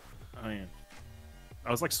 alright.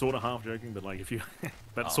 I was like sort of half joking, but like if you,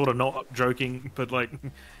 that's Oh. sort of not joking, but like,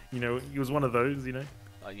 you know, he was one of those, you know.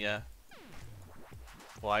 Yeah.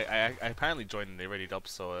 Well, I apparently joined and they readied up,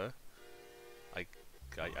 so I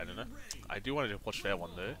don't know. I do want to watch their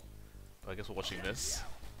one though, but I guess we're watching this.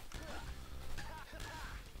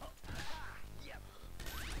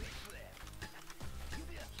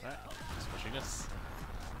 Right, just watching this.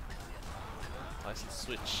 Nice and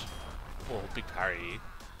switch. Oh, big parry.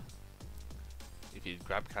 If he'd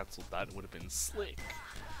grab cancelled that, it would have been slick.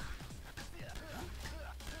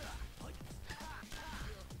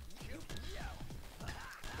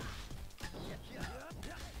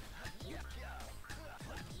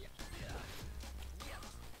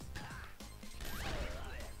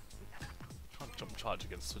 Can't jump charge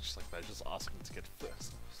against switch like that, just asking to get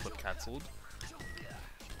first flip cancelled.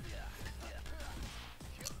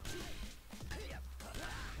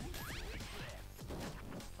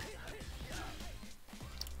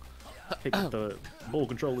 Keep the ball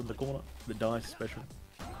control in the corner, the dice special.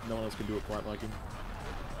 No one else can do it quite like him.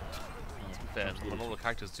 Fair, when all the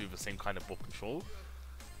characters do the same kind of ball control,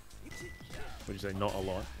 Would you say not a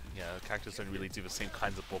lot? yeah, the characters don't really do the same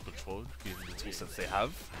kinds of ball control using the toolsets they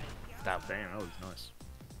have. Damn, Damn, that was nice.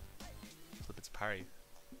 flip its parry.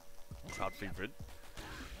 Crowd favorite.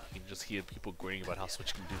 You can just hear people agreeing about how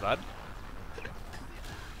Switch can do that.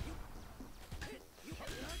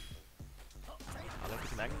 I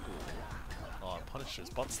like an angle. Oh, Punisher's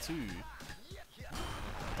bots too.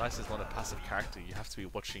 Dice is not a passive character, you have to be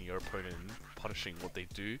watching your opponent and punishing what they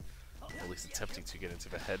do, or at least attempting to get into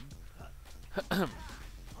the head.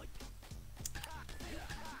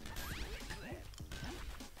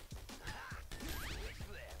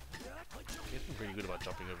 He's been pretty good about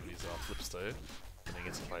jumping over these flips though, when they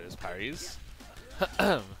get hit by those parries.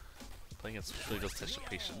 Playing against Switch really does test your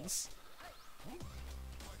patience.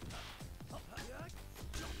 A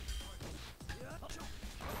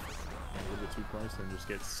little bit too close and just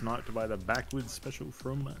get sniped by the backwards special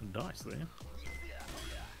from Dice there.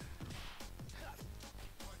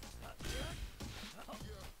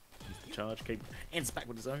 Use the charge, keep hands back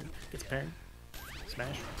with his own, gets parry.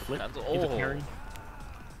 Smash, flip, Cancel- into oh. parry.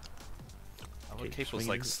 I Okay, like Cape was swinging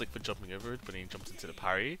like it. slick for jumping over it, but then he jumped into the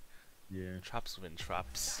parry. Yeah. Traps within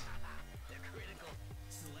traps.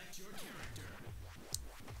 Select your character.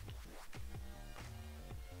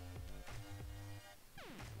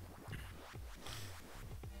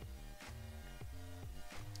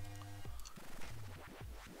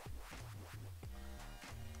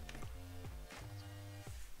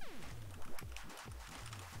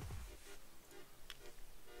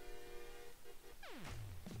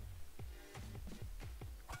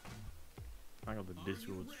 I got the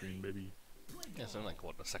Discord stream, baby. Yeah, so I'm like,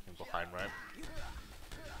 what, a second behind, right?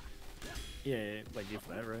 Yeah, like if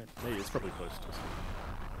that, right? Maybe it's probably close to something.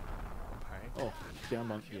 Parry. Oh, down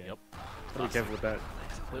monk, yeah. Yep. Gotta be careful with that.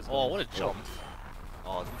 Flip. Oh, what a jump!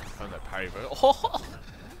 Oh, I didn't confirm that parry, bro. Oh!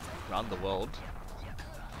 Around the world.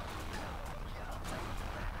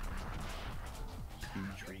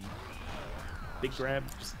 Huge read. Big grab,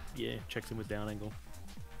 just, yeah, checks in with down angle.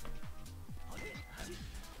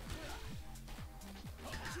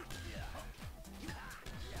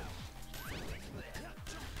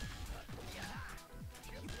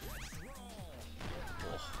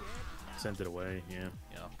 Oh, Sent it away, yeah.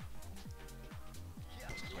 yeah.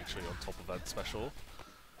 Just make sure you're on top of that special.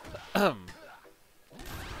 Oh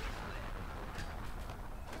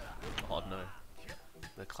no.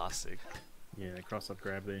 The classic. Yeah, cross-up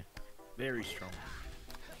grab there. Very strong.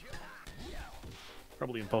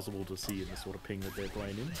 Probably impossible to see in the sort of ping that they're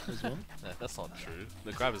playing in as well. Yeah, that's not true.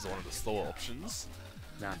 The grab is one of the slower options.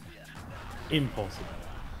 Nah. Impossible.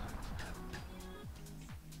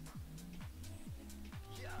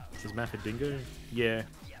 Is Math a dingo? Yeah.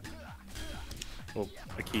 Or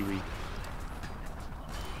a kiwi.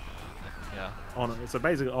 Yeah. So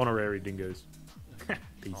basically honorary dingoes.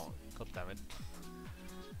 Peace. Oh, god damn it.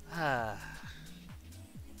 Ah.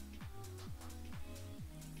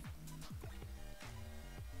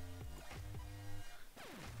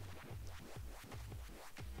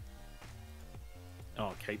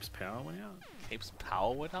 Oh, Cape's power went out? Cape's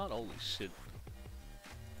power went out? Holy shit.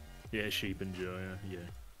 Yeah, Sheep and Joe, yeah.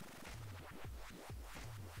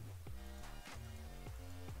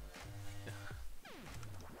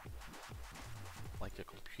 Like your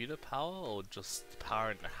computer power or just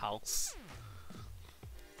power in the house?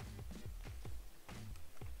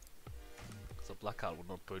 Because a blackout would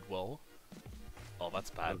not bode well. Oh,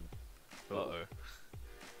 that's bad. Uh-oh.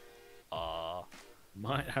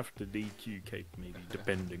 Might have to DQ Cape, maybe,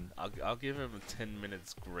 depending. I'll give him 10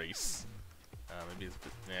 minutes grace. Maybe it's a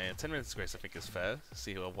bit, yeah, 10 minutes grace I think is fair.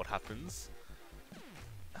 See what happens.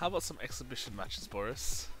 How about some exhibition matches,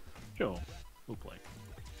 Boris? Sure, we'll play.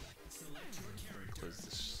 Select your character. What is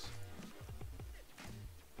this?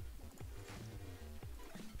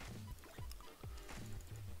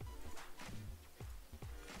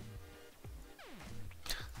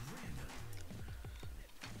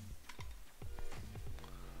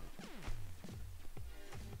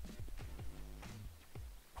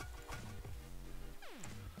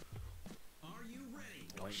 Are you ready?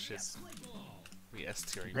 Oh shit. Play ball. We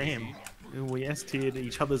S-tiering. Damn, we S-tiered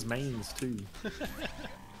each other's mains too.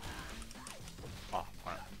 Oh,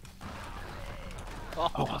 alright.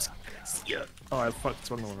 Oh, yeah. Oh, I fucked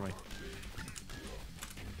swung the one way.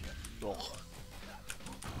 Oh.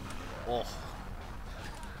 Oh.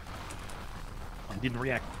 I didn't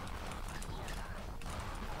react.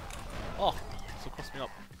 Oh, so crossed me up.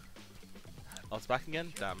 Oh, it's back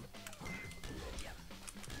again? Damn.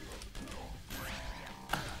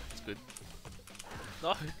 It's good.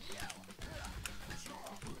 No!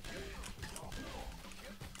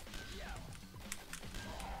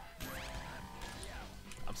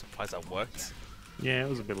 I'm surprised that worked. Yeah, it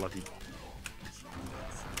was a bit lucky.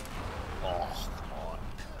 Oh, come on.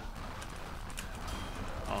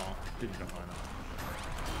 Oh, didn't go high enough.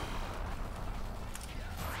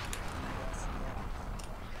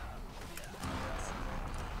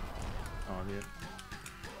 Oh, yeah.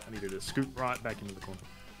 I needed to scoot right back into the corner.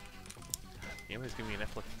 You always give me an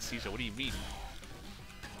epileptic seizure. What do you mean?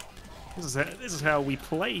 This is how we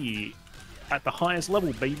play at the highest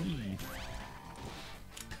level, baby.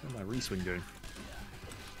 Where'd my re-swing go?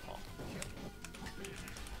 Oh.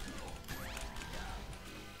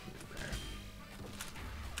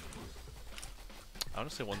 I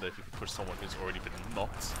honestly wonder if you could push someone who's already been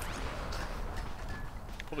knocked.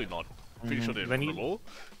 Probably not. Pretty sure they're Then you- vulnerable.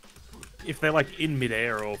 If they're like in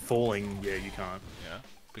midair or falling, yeah, you can't. Yeah.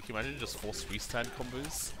 But can you imagine just force restand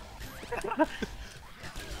combos?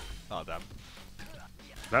 Oh damn.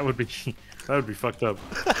 That would be fucked up.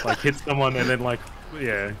 Like hit someone and then like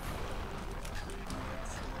yeah.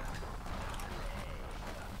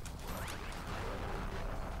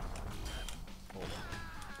 Oh.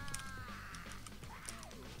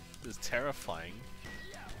 This is terrifying.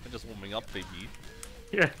 I'm just warming up, baby.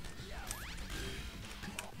 Yeah.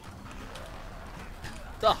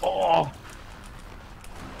 Ah. Oh.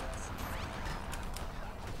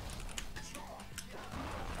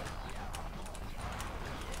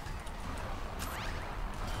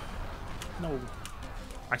 No.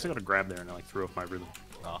 I actually got a grab there and I like threw off my rhythm.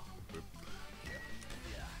 Oh, rip.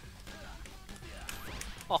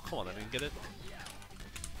 Oh, come on, I didn't get it.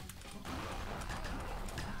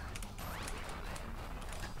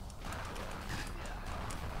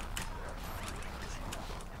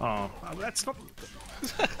 Oh, that's not.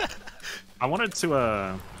 I wanted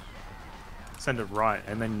to send it right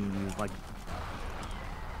and then like.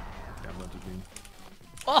 Yeah, I'm going to do.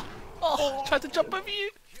 Oh! Oh! Tried to jump over you!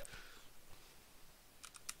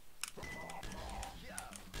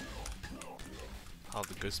 How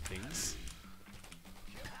the ghost pings.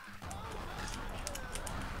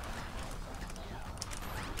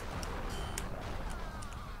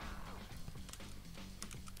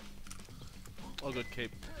 Oh, good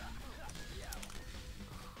cape.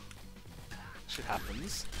 Shit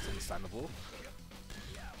happens. It's understandable.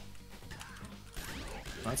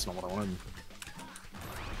 That's not what I wanted.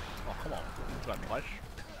 Oh, come on. It's about twice.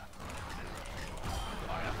 Oh,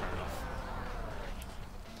 yeah, fair enough.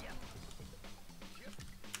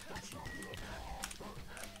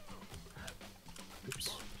 Oops.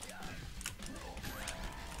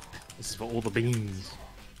 This is for all the beans.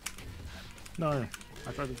 No,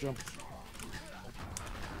 I tried to jump.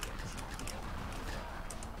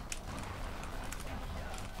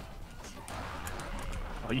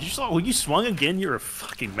 you swung again? You're a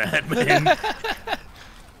fucking madman. Let's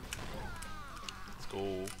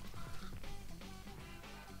go.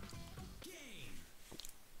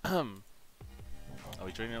 Are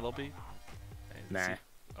we joining a lobby? Nah.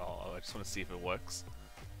 Oh, I just want to see if it works.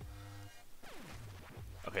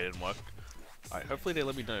 Okay, it didn't work. Alright, hopefully they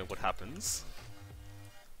let me know what happens.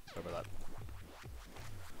 Sorry about that.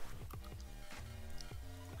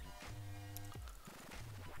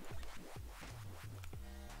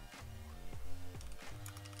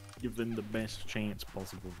 Give them the best chance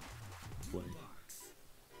possible to play.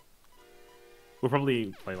 We'll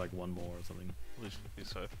probably play like one more or something. At least I think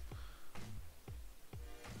so.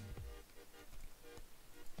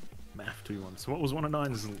 Math 2-1. So what was 1 of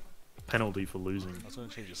 9's penalty for losing? I was going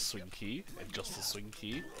to change the swing key, and just the swing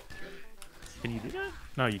key. Can you do that?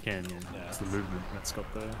 No, you can, yeah. Yeah. It's the movement that's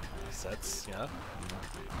got the... Sets, yeah.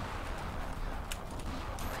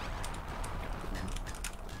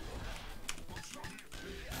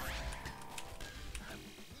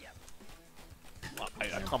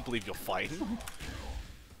 I can't believe you're fighting.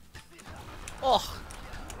 Oh!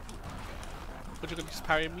 But you're gonna just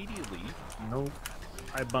parry immediately. Nope.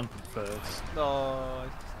 I bumped it first. No, I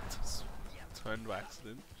just turned by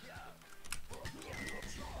accident.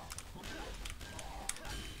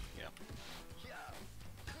 Yeah.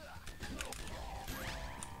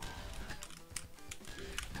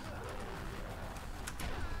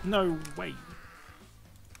 No way.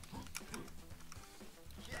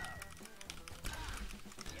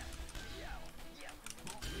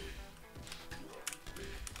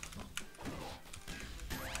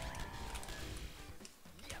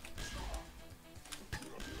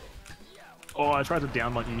 Oh, I tried to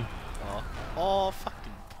down monkey. Oh, oh,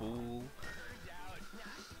 fucking pool.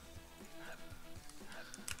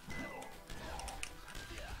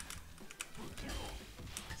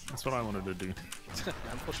 That's what I wanted to do.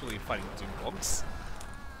 Unfortunately, fighting Dingos.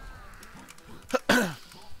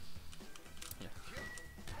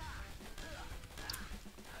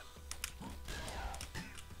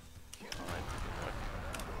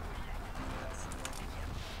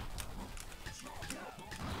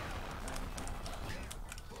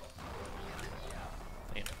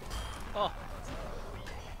 Oh,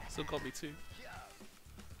 still got me too.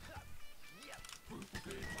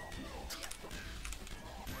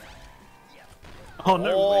 Oh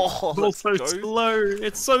no! Oh, Way. It's so let's go. slow.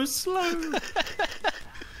 It's so slow.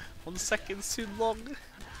 1 second's too long.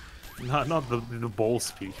 Not the ball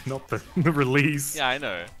speed, not the release. Yeah, I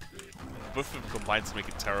know. Both of them combined to make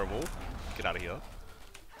it terrible. Get out of here.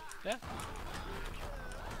 Yeah.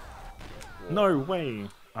 No way.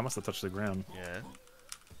 I must have touched the ground. Yeah.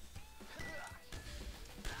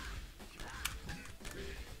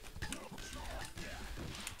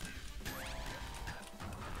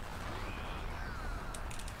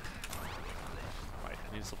 Right,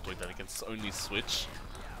 I need to stop doing that against only Switch.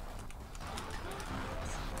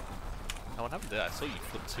 Oh, what happened there? I saw you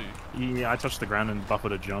flip too. Yeah, I touched the ground and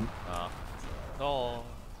buffered a jump. Ah. Oh.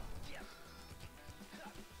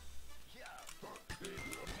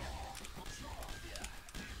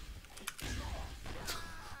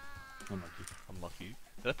 Unlucky. Unlucky.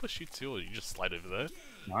 Did I push you too, or did you just slide over there?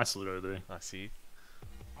 Nice little over there. I see.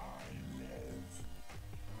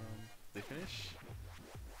 They finish?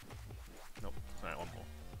 Nope. Alright, one more.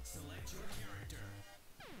 Select your character.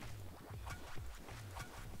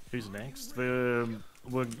 Who's next? We're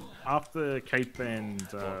after Cape and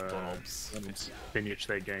Donalds. finish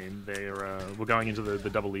their game. We're going into the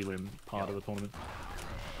double elim part of the tournament.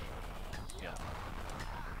 Yeah.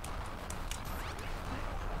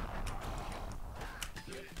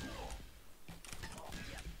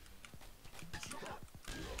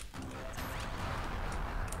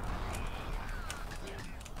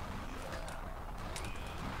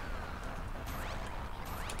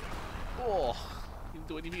 Oh, you didn't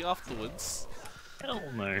do anything afterwards. Hell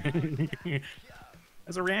no.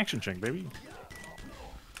 There's a reaction check, baby.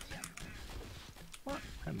 What?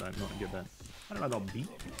 How did I not get that? How did I not beat?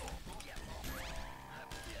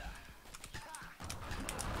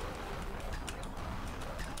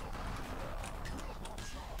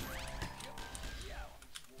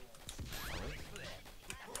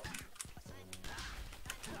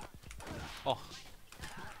 Oh,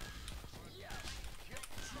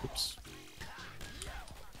 Oops.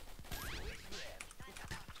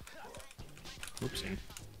 Whoopsie.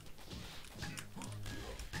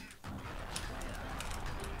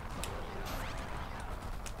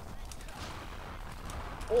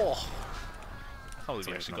 oh! I can't believe you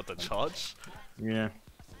Sorry, actually not got that fun. charge. Yeah.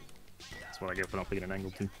 That's what I get for not picking an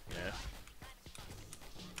angle too. Yeah.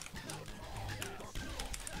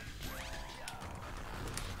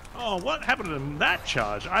 Oh, what happened to that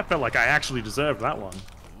charge? I felt like I actually deserved that one.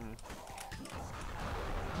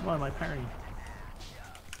 Why am I parrying?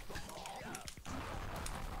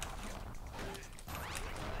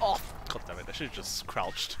 Oh, god damn it! I should have just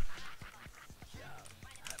crouched.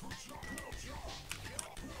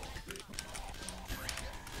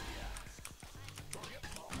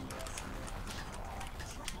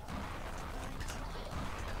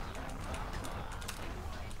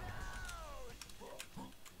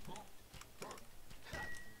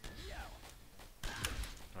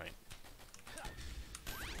 Right.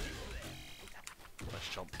 Nice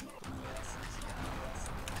jump.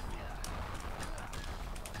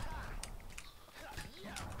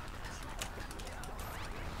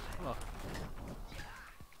 Oh.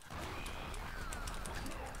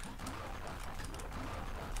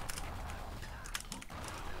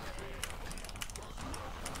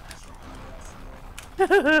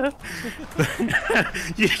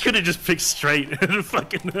 You could have just picked straight and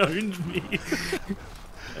fucking owned me.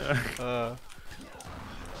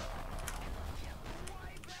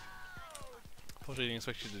 Probably didn't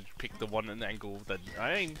expect you to pick the one an angle that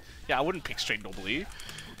yeah, I wouldn't pick straight normally.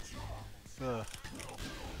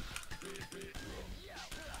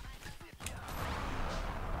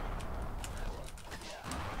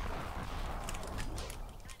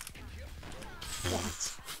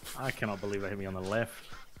 I cannot believe they hit me on the left.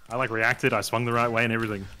 I like reacted, I swung the right way and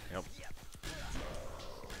everything. Yep.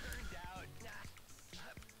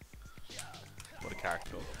 What a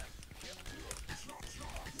character.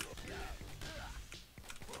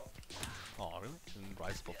 Oh, really? Didn't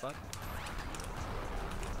rise above that?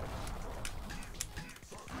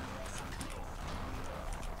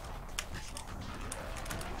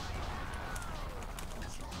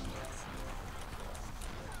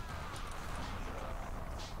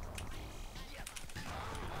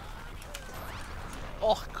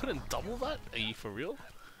 Oh, I couldn't double that? Are you for real?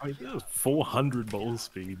 I mean, it was 400 ball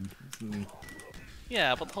speed.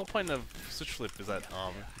 Yeah, but the whole point of switch flip is that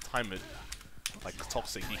time it like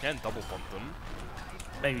toxic. You can double bump them.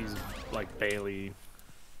 Maybe he's like barely.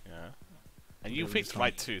 Yeah. And you picked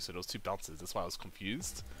right too, so there was two bounces. That's why I was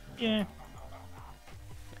confused. Yeah.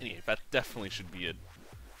 Anyway, that definitely should be it.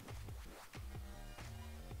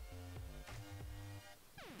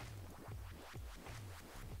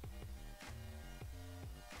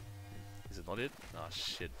 Is it not it? Ah,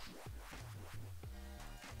 shit.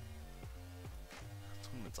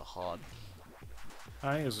 Tournaments are hard.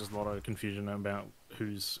 I think there's just a lot of confusion about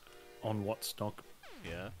who's on what stock.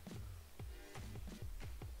 Yeah.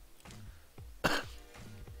 Yeah,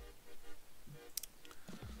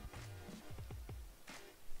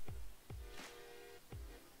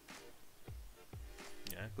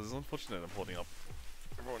 because it's unfortunate I'm holding up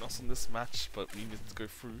everyone else in this match, but we need to go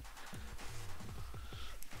through.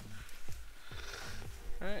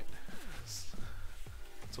 Alright.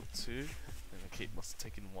 Took two, and Kate must have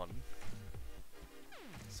taken one.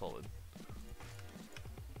 Solid.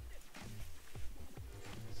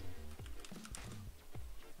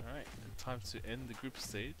 Alright, time to end the group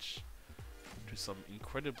stage. Do some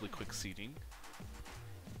incredibly quick seeding.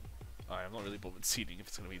 I'm not really bothered seeding if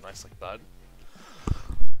it's gonna be nice like that.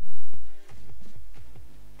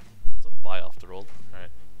 It's a buy after all.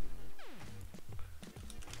 Alright.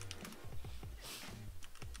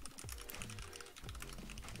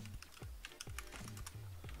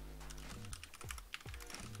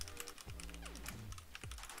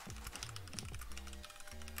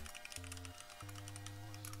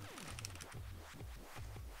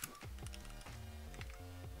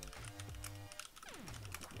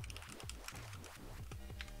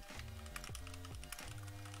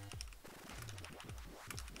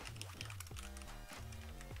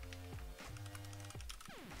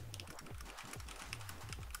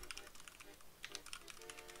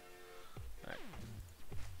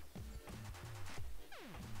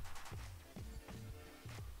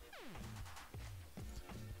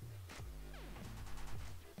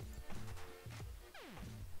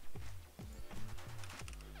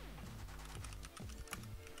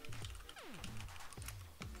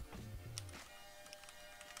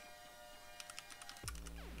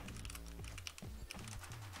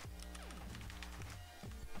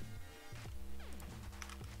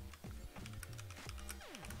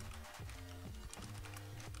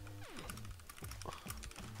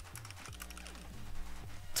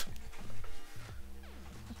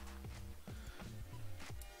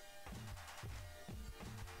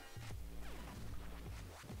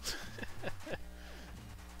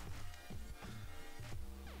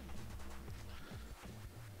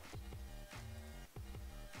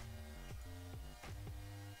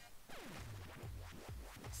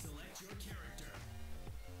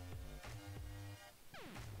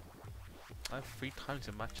 I have 3 times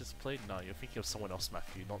in matches played? No, you're thinking of someone else,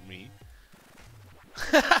 Matthew, not me.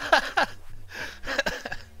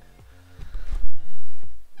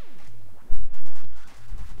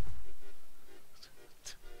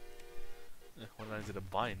 When I was in a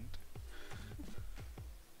bind.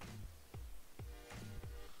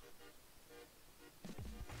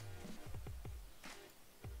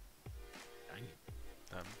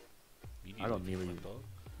 I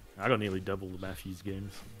got nearly double the Matthews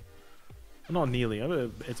games. Not nearly.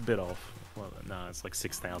 It's a bit off. Well, no, it's like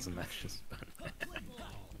 6,000 matches.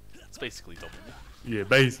 It's basically double. Yeah,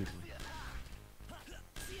 basically.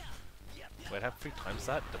 Wait, I have 3 times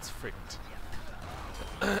that? That's fricked.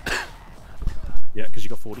 Yeah, because you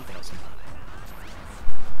got 40,000.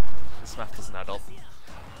 This math doesn't add up.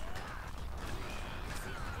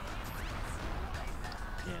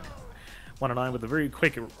 Yeah. 109 with a very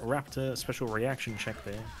quick Raptor special reaction check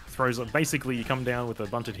there. Throws up. Basically, you come down with a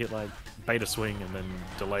bunted hit like beta swing and then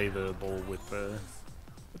delay the ball with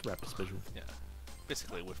Raptor special. Yeah.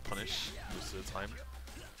 Basically with punish most of the time.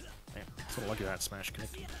 Yeah, sort of lucky that smash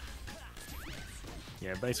connected.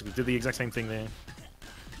 Yeah, basically did the exact same thing there.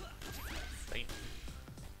 Damn.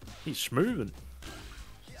 He's smoothing.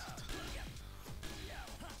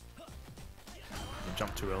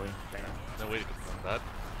 Jump too early. Damn. No way to confirm that.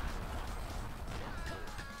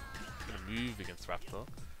 Gonna move against Raptor.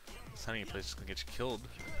 Standing in place is gonna get you killed.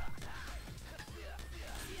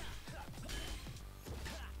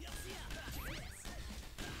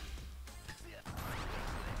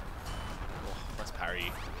 Oh, nice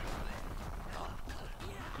parry.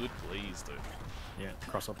 Good blaze though. Yeah,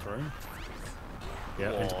 cross up throw.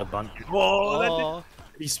 Yeah, Oh. into the bunt. Oh,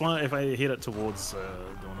 He swung. If I hit it towards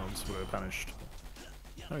Doorknobs, would have punished.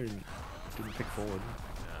 No, didn't pick forward.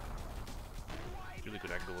 really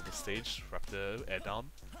good angle on the stage. Raptor air down.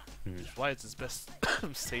 Hmm. Which is why it's his best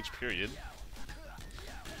stage period.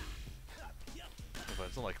 But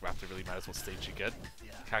it's not like Raptor really matters what stage you get.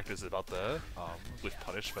 The character is about the with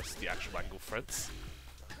punish versus the actual angle threats.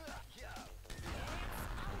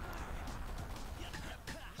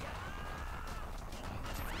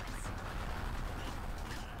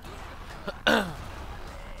 That's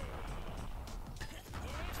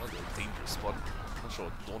a dangerous spot. Not sure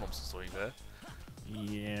what Doorknobs is doing there.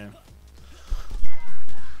 Yeah.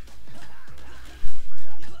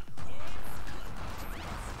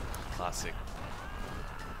 Classic.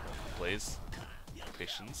 Blaze.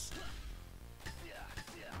 Patience.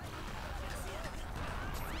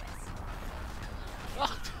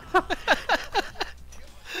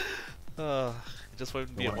 It just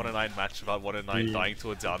won't be a 1-9 match about 1-9 dying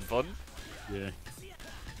to a down bun. Yeah.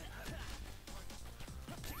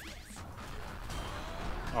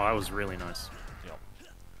 Oh, that was really nice. Yep.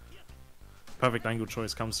 Perfect angle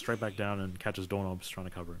choice, comes straight back down and catches Doorknobs trying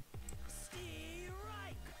to cover it.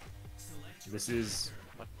 This is...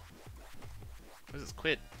 What is this?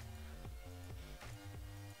 Quit.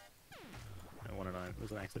 1-9. It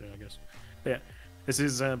was an accident, I guess. But yeah, this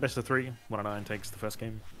is best of 3. 1-9 takes the first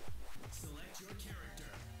game. Select your character.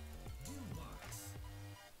 Dingos.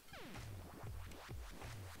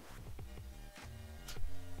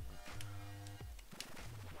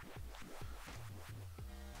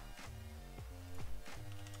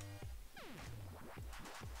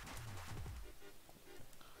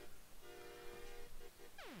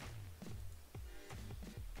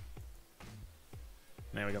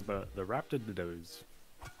 Now we got the Raptor Didos.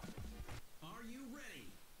 Are you ready?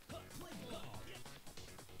 Play ball.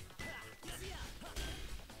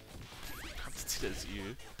 It's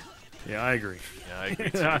you. Yeah, I agree. Yeah, I agree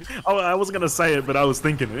too. I wasn't going to say it, but I was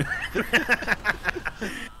thinking it.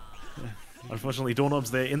 Unfortunately,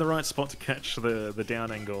 Doorknobs there in the right spot to catch the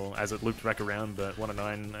down angle as it looped back around, but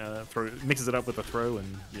 1-9 mixes it up with a throw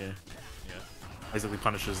and yeah, Yeah. basically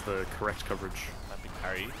punishes the correct coverage. That big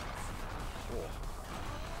parry. Oh.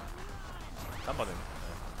 That button.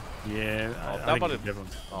 Yeah, Oh, I that think button.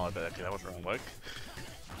 everyone's- Oh, okay, that wouldn't work.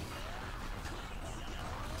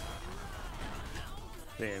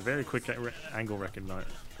 Yeah, very quick angle recognition.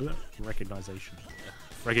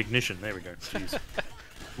 Recognition. There we go. Jeez.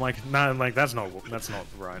 Like no, like that's not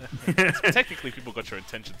right. Technically, people got your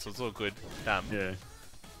attention, so it's all good. Damn. Yeah.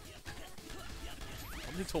 I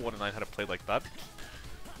only told 1-9 how to play like that.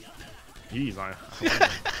 Jeez,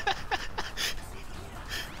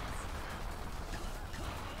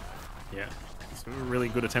 yeah, it's a really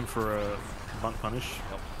good attempt for a bunt punish.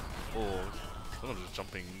 Yep. Oh, someone just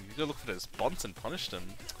jumping. You gotta look for those bunts and punish them.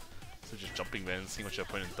 So just jumping there and seeing what your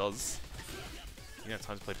opponent does. You don't have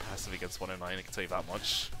time to play passive against 1-9, I can tell you that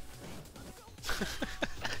much.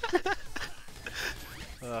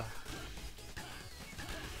 I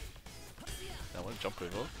want to jump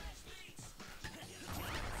over.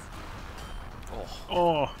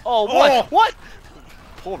 Oh, Oh, what? What?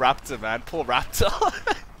 Poor Raptor, man. Poor Raptor.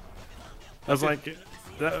 I was like,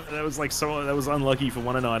 that was like so that was unlucky for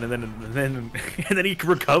 109, and then he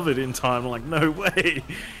recovered in time. I'm like, no way,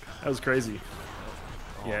 that was crazy.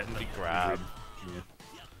 Oh, Yeah, big grab. Yeah.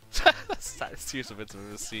 That's the serious events I've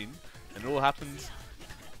ever seen. And it all happens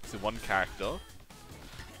to one character.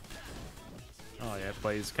 Oh yeah,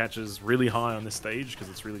 plays catches really high on this stage because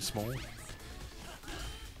it's really small.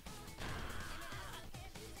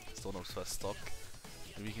 Still no first stock.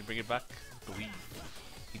 Maybe he can bring it back. Believe.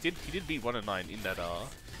 He did beat 109 in that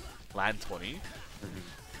land 20.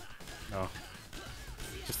 Oh,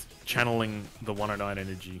 just channeling the 109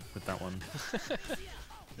 energy with that one.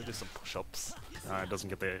 Do some push-ups. It doesn't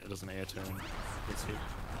get there. It doesn't air turn. Gets hit.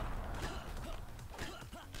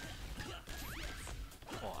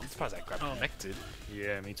 Oh, I'm surprised that grab connected.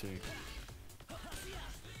 Yeah, me too.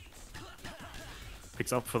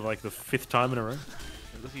 Picks up for like the 5th time in a row.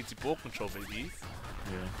 Look at ball control, baby.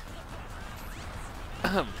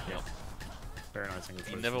 Yeah. Yeah. Very nice.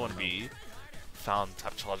 You never want to be found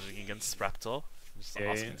tap charging against Raptor. Just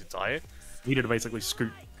asking to die. Needed to basically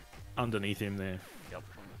scoot underneath him there. Yep.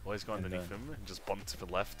 Always go underneath him and just bump to the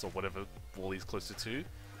left or whatever wall he's closer to.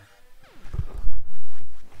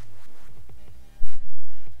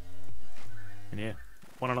 And yeah,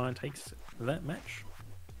 109 takes that match.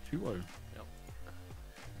 2-0. Yep.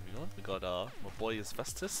 Moving on, we got my boy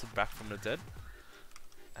Asbestos back from the dead.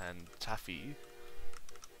 And Taffy.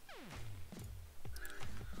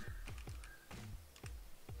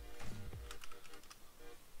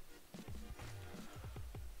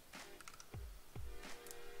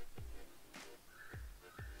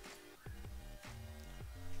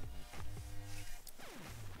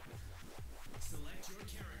 Select your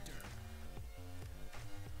character.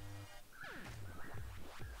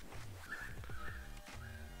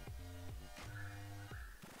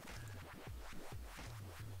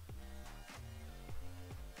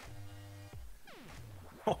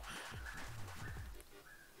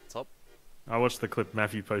 Top. I watched the clip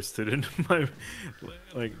Matthew posted, and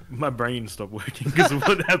my brain stopped working because of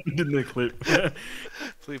what happened in the clip.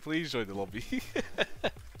 Please join the lobby.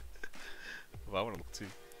 Well, I want to look too.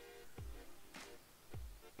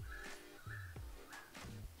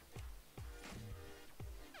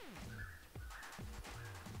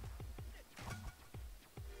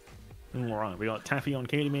 Alright, we got Taffy on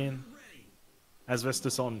Candyman,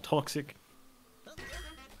 Asbestos on Toxic.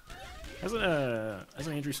 Hasn't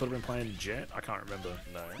Andrew sort of been playing Jet? I can't remember.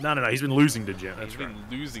 No, he's been losing to Jet. That's He's been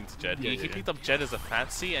losing to Jet. Yeah, He picked up Jet as a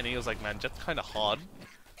fancy, and he was like, "Man, Jet's kind of hard."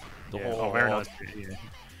 Oh, very nice. Yeah.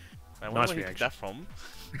 I wonder Nice where he picked that from.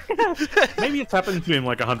 Maybe it's happened to him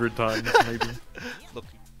like 100 times. Maybe. Look,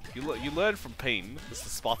 you learn from pain. This is the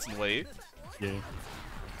Spartan way. Yeah.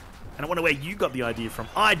 And I wonder where you got the idea from.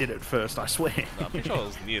 I did it first, I swear. No, I'm pretty sure it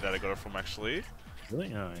was near that I got it from actually.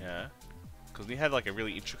 Really? Oh, Yeah. Because we had like a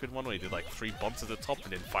really intricate one where he did like 3 bumps at the top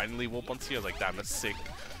and then finally warp onto you. I was like, damn, that's sick.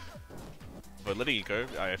 But letting it go,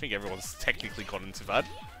 I think everyone's technically got into that.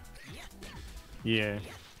 Yeah.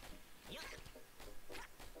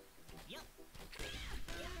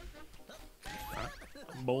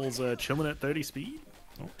 Ball's chilling at 30 speed.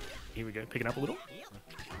 Oh, here we go, picking up a little.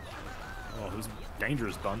 Oh, it was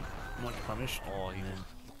dangerous bunt. Not punished. Oh, he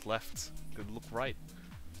looked left. Good look right.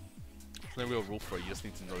 There's no real rule for it, you just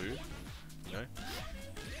need to know, you know?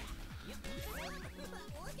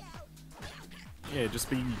 Yeah,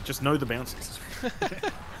 just know the bounces. I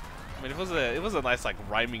mean, if it was a nice like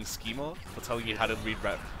rhyming schema for telling you how to read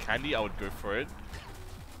rap candy, I would go for it.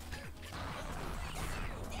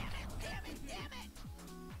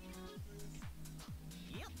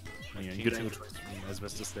 Yeah, good angle choice from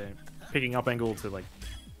Asbestos there. Picking up angle to like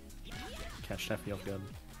catch Taffy off guard.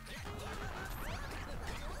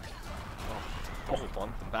 Oh, double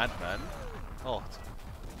bond, the madman. Oh,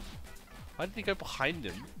 why did he go behind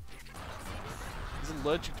him? He's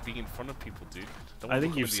allergic to being in front of people, dude. Don't I want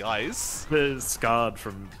think to look him in the eyes. Scarred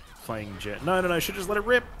from playing Jet. No, should just let it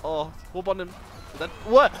rip. Oh, whoop on him. That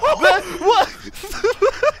what? What?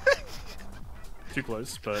 Too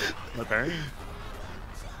close, but no parry.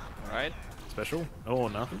 Alright. Special. Oh,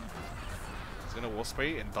 nothing. He's gonna war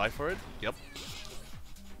spray and die for it. Yep.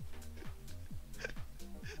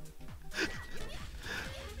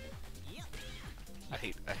 I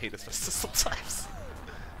hate Asbestos sometimes.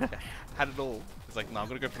 Had it all. It's like, nah, I'm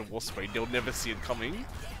gonna go for the war spray. They'll never see it coming.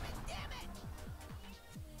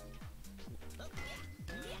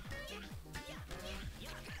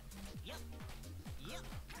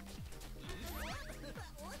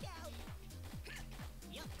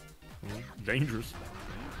 Dangerous.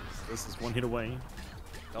 This is one hit away.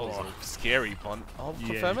 That was a scary punt. Oh, Yeah.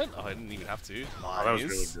 confirm it? Oh, I didn't even have to. Oh, that was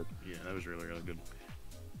really Nice. good. Yeah, that was really, really good.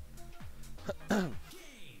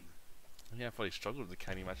 Yeah, I thought he struggled with the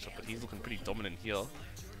Candy matchup, but he's looking pretty dominant here.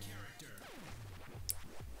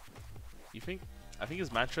 You think? I think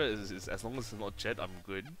his mantra is as long as it's not Jet, I'm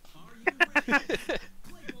good.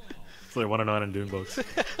 So 109 in Doombox.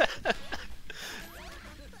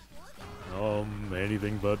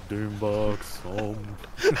 Anything but Doombox.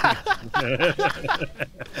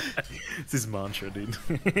 It's his mantra, dude.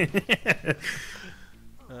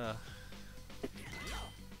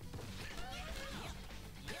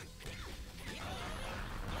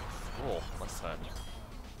 Oh, what's that?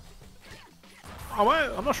 Oh,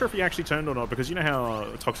 I'm not sure if he actually turned or not, because you know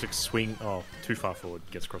how Toxic swing... Oh, too far forward,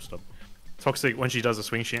 gets crossed up. Toxic, when she does a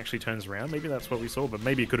swing, she actually turns around. Maybe that's what we saw, but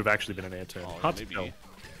maybe it could have actually been an air turn. Oh, Hard maybe. to tell.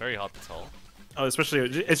 Very hard to tell. Oh, especially,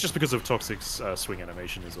 it's just because of Toxic's swing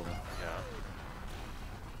animation is all. Yeah.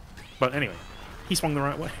 But anyway, he swung the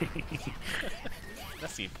right way.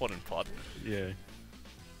 That's the important part. Yeah.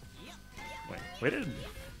 Wait, where did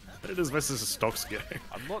his versus stocks go?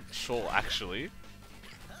 I'm not sure, actually.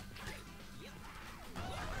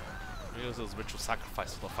 Maybe it was ritual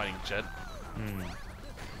sacrifice for fighting Jet.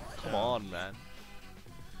 Come on, man.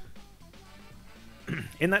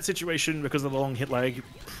 In that situation, because of the long hit lag,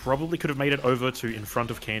 probably could have made it over to in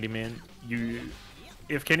front of Candyman.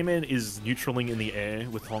 If Candyman is neutraling in the air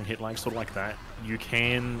with long hit lag, sort of like that, you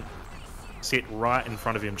can sit right in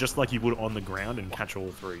front of him, just like you would on the ground, and catch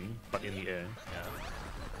all three, but in the air. Yeah.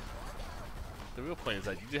 The real point is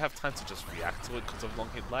that you do have time to just react to it because of long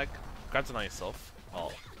hit lag. Grab it on yourself.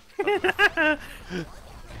 Oh.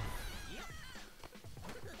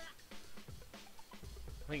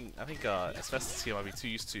 I think Asbestos here might be too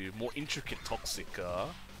used to more intricate Toxic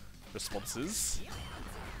responses.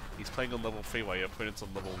 He's playing on level 3 while your opponent's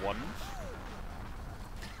on level 1.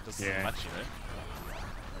 Doesn't match, you know?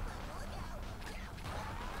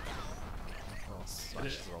 Oh,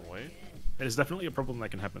 smashes the wrong way. It is definitely a problem that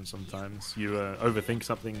can happen sometimes. You overthink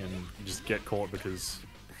something and you just get caught because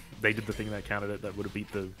they did the thing that counted it that would have beat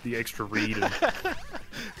the extra read and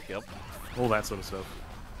Yep. all that sort of stuff.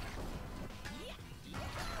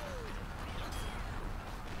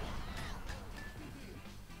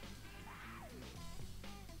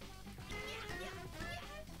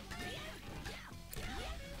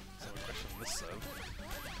 So we question this serve.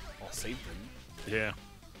 Oh, saved him. Yeah.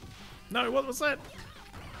 No, what was that?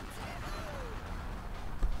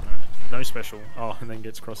 No special. Oh, and then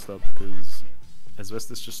gets crossed up because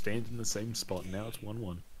Asbestos just stands in the same spot. Now it's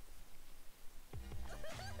 1-1.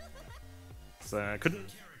 So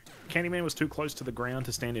couldn't. Candyman was too close to the ground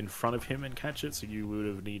to stand in front of him and catch it, so you would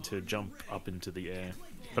have need to jump up into the air.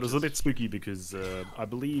 But it was a bit spooky because I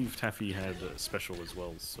believe Taffy had a special as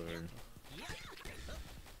well, so.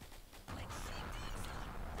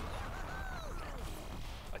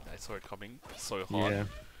 I saw it coming so hard. Yeah.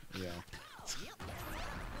 Yeah.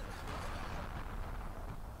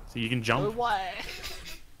 So you can jump. Why?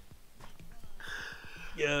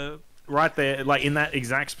 Yeah. Right there, like in that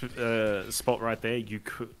exact spot right there, you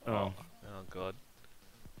could. Oh god.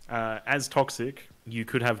 As Toxic, you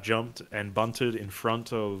could have jumped and bunted in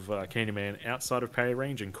front of Candyman outside of parry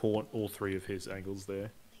range and caught all three of his angles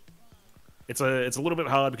there. It's a little bit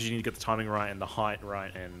hard because you need to get the timing right and the height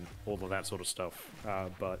right and all of that sort of stuff.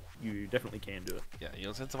 But you definitely can do it. Yeah,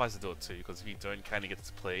 you're incentivized to do it too, because if you don't kind of get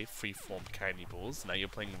to play free-form candy balls, now you're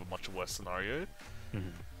playing with a much worse scenario.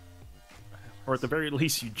 Or at the very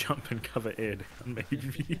least, you jump and cover air down,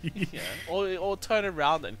 maybe. Yeah, or turn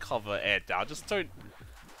around and cover air down. Just don't.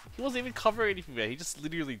 He wasn't even covering anything there. He just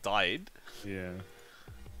literally died. Yeah.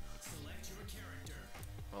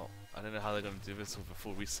 Well, I don't know how they're gonna do this with a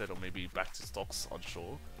full reset or maybe back to stocks.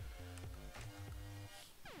 Unsure.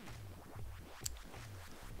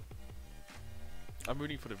 I'm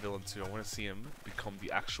rooting for the villain too. I want to see him become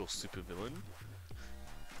the actual super villain.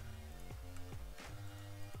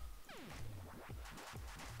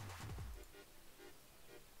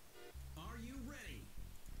 Are you ready?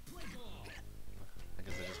 Play ball. I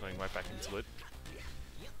guess they're just going right back into it.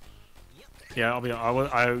 Yeah,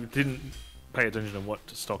 I didn't pay attention to what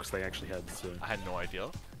stocks they actually had, so. I had no idea.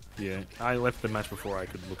 Yeah, I left the match before I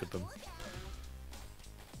could look at them.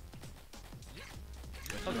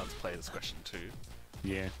 I thought that's player discretion too.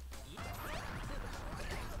 Yeah.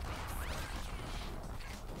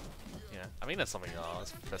 Yeah, I mean that's something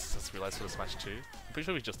let's realize for this match too. I'm pretty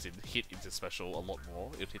sure we just did hit into special a lot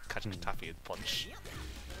more. It hit catch Taffy and punch.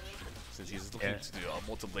 Since he's looking to do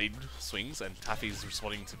multi blade swings and Taffy's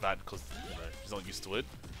responding to that because you know, he's not used to it.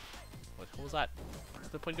 Wait, what was that?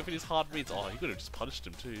 The point of his hard reads. Oh, you could have just punished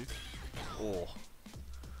him too. Oh.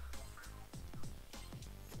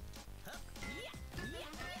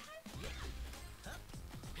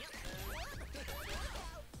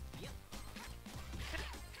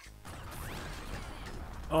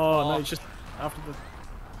 Oh no, it's just after the.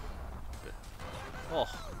 Oh.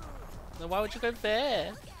 Then why would you go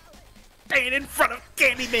there? Staying in front of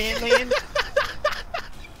Candyman, man.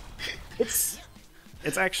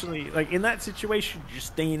 It's actually like in that situation, you're just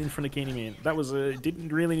staying in front of Candyman. That was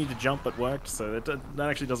didn't really need to jump, but worked. So that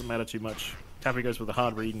actually doesn't matter too much. Taffy goes with a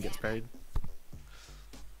hard read and gets parried.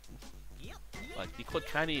 Like you caught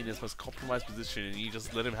Candy in his most compromised position, and you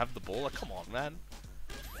just let him have the ball. Like, come on, man.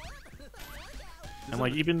 And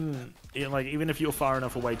like even if you're far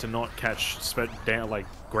enough away to not catch down like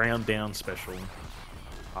ground down special,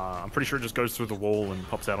 I'm pretty sure it just goes through the wall and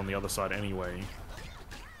pops out on the other side anyway.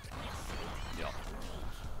 Yeah.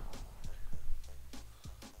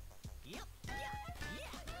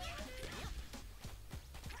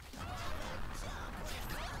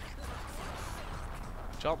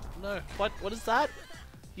 Jump? No. What is that?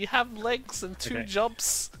 You have legs and two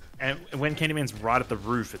jumps. And when Candyman's right at the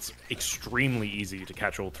roof, it's extremely easy to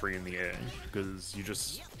catch all three in the air because you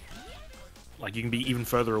just like you can be even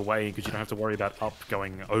further away because you don't have to worry about up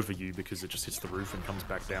going over you because it just hits the roof and comes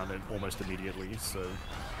back down almost immediately. So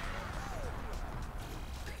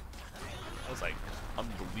That was like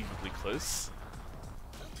unbelievably close.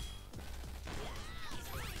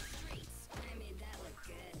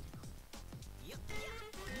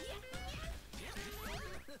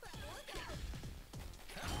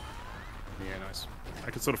 yeah, nice.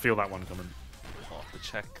 I could sort of feel that one coming. Oh, the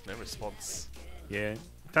check, no response. Yeah,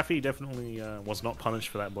 Taffy definitely was not punished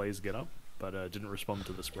for that blaze get up, but didn't respond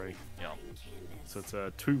to the spray. Yeah. So it's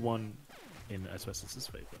a 2-1 in Asbestos'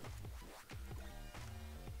 favour.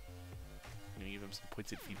 I'm gonna give him some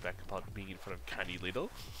pointed feedback about being in front of Candy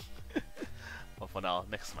Little. Well, for now,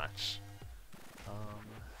 next match.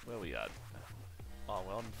 Where are we at? Oh,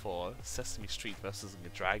 we're on for Sesame Street versus a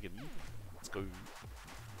Dragon. Let's go.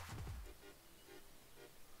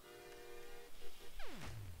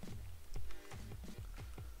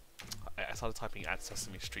 I started typing at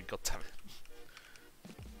Sesame Street, goddammit.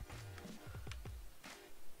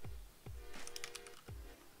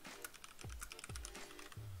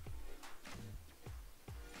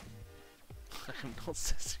 I'm not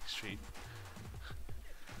Sesame Street.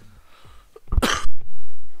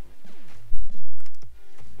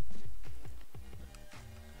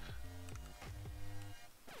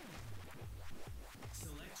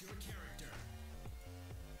 Select your character.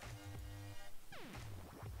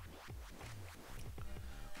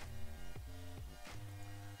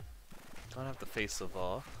 Can't have the face of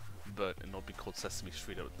Bert and not be called Sesame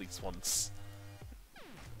Street at least once.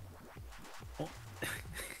 Oh.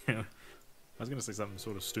 I was gonna say something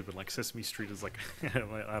sort of stupid, like Sesame Street is like,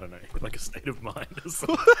 I don't know, like a state of mind or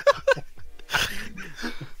something.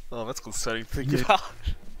 Oh, that's concerning to think about.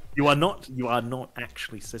 You are not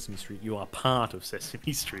actually Sesame Street. You are part of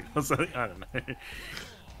Sesame Street or something. I don't know.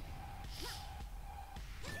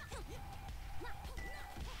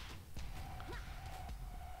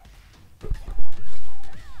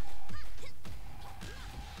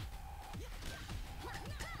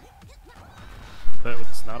 But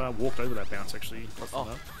Snada walked over that bounce actually.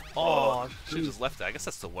 Oh, should've just left it. I guess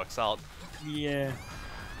that still works out. Yeah.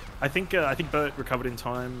 I think Bert recovered in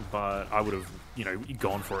time, but I would have,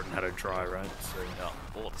 gone for it and had a try, right? So Yeah.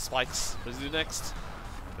 Oh, the spikes. What does he do next?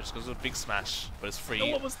 It just goes with a big smash, but it's free.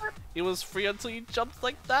 Oh, what was that? It was free until you jumped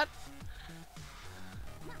like that.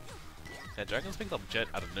 Yeah, Dragon's picked up Jet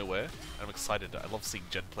out of nowhere. I'm excited. I love seeing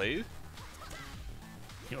Jet play.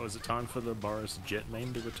 Is it time for the Boris Jet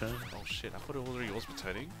main to return? Oh shit, I thought it already was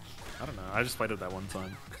returning. I don't know. I just played it that one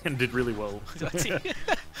time and did really well.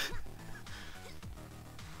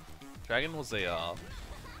 Dragon was a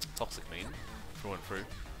toxic main through and through.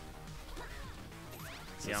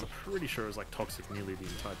 So Yeah, I'm pretty sure it was like toxic nearly the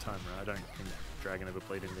entire time, right? I don't think Dragon ever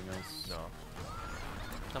played anything else. No.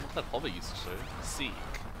 Look at that hover usage though. Seek.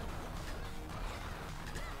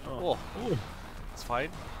 Oh. It's fine.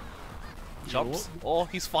 Jumps. Oh,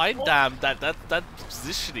 he's fine. Oh. Damn, that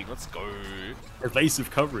positioning. Let's go. Evasive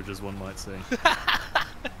coverage, as one might say.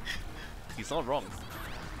 He's not wrong.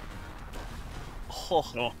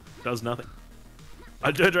 Oh, does nothing.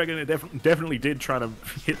 Dragon definitely did try to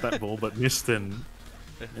hit that ball, but missed and.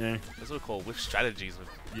 Yeah. That's what we call whiff strategies with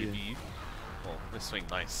PvE. Oh, this swing,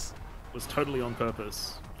 nice. Was totally on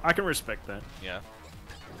purpose. I can respect that. Yeah.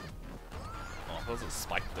 Oh, that wasn't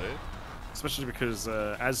spiked though. Especially because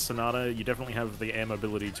as Sonata, you definitely have the air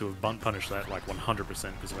mobility to have bunt punished that like 100%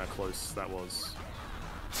 because of how close that was.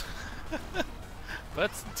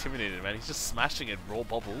 Bert's intimidated, man. He's just smashing at raw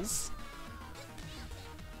bubbles.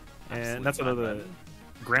 And Absolute that's another madman.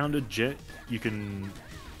 grounded jet. You can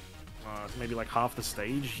maybe like half the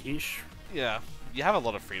stage-ish. Yeah, you have a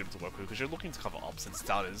lot of freedom to work with because you're looking to cover up since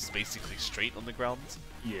down is basically straight on the ground.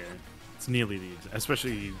 Yeah, it's nearly the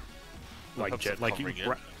especially like hopes jet of like covering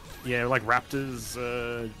it. yeah, like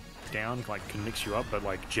Raptors down like can mix you up, but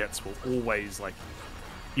like jets will always like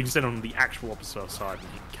you can stand on the actual opposite side and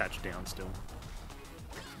you can catch down still.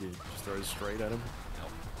 Yeah, just throws straight at him.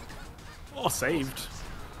 Oh, saved.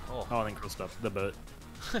 Oh, Oh, then crossed up the butt.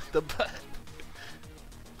 the butt.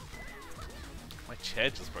 My chair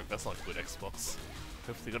just broke. That's not good, Xbox.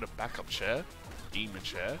 Hopefully, got a backup chair, gamer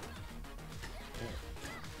chair.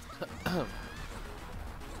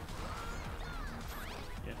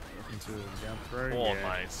 Yeah, into a down throw. Oh, yeah.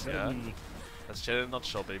 nice, That'll yeah. be- That's chair in a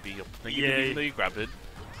nutshell, baby. You're playing Yeah. it even though you grab it.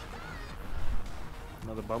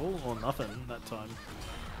 Another bubble or nothing that time.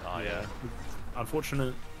 Oh yeah.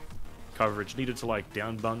 Unfortunate coverage. Needed to like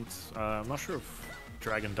down bunt. I'm not sure if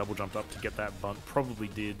Dragon double jumped up to get that bunt. Probably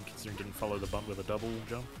did, considering didn't follow the bunt with a double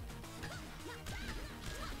jump.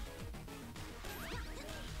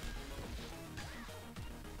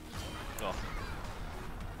 Oh,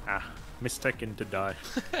 Ah, mistaken to die.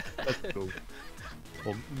 That's cool.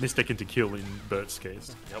 Or mistaken to kill in Bert's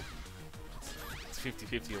case. yep. It's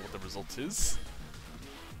 50-50 on what the result is.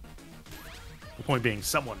 The point being,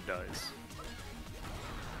 someone dies.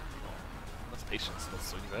 That's patience, not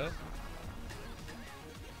swing there.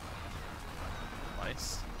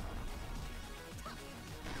 Nice.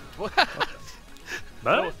 What?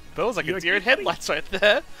 But That was like You a okay, deer in buddy? headlights right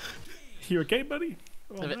there. you okay, buddy?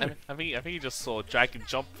 Oh, I, no. I think he just saw Dragon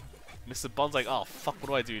jump. Mr. Bond's like, oh fuck, what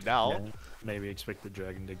do I do now? Yeah, maybe expect the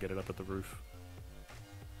dragon to get it up at the roof.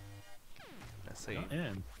 Can I say,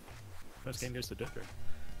 And first game goes to Dirk. can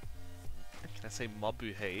I say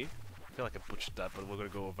Mabu Hey? I feel like I butchered that, but we're gonna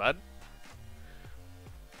go with that.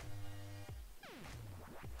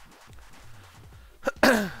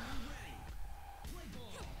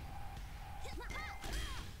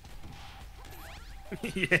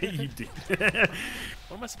 Yeah, you did.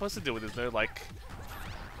 What am I supposed to do with this? No like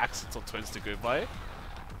accents or tones to go by.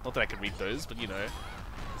 Not that I can read those, but you know,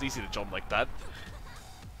 it's easy to jump like that.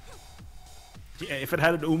 Yeah, if it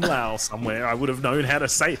had an umlaut somewhere, I would have known how to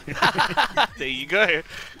say it. There you go.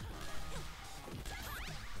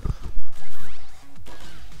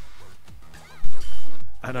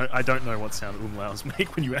 I don't know what sound umlauts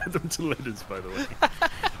make when you add them to letters, by the way.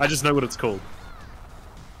 I just know what it's called.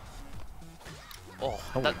 Oh,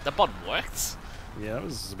 Oh. that button worked. Yeah, that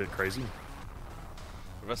was a bit crazy.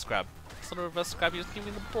 Reverse grab. It's not a reverse grab, you just give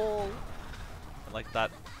me the ball. I like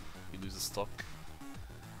that. You lose the stock.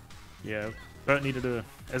 Yeah, Bert needed a.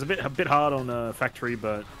 It was a bit hard on Factory,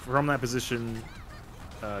 but from that position,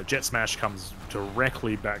 Jet Smash comes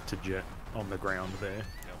directly back to Jet on the ground there. Yep.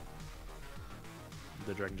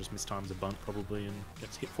 The Dragon just mistimes a bunt probably and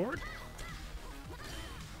gets hit for it.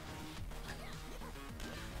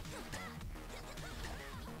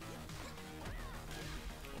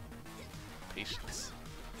 Patience.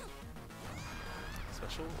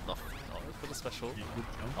 Special? Nothing. No, for the special. Yeah, good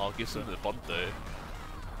jump. I'll give some to the bond though.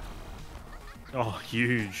 Oh,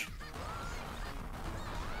 huge.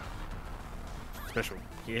 Special.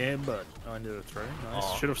 Yeah, but under the throw. Nice.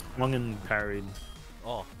 Aw. Should have swung and parried.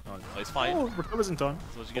 Oh, Oh, oh he's fine. Oh, recovers in time.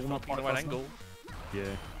 That's what you get Ball for not picking the quite right fast angle.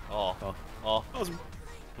 Yeah. Oh, Oh. oh. That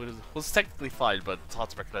was Was technically fine, but it's hard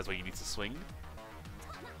to recognize where you need to swing.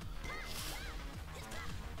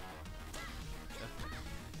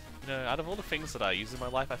 You know, out of all the things that I use in my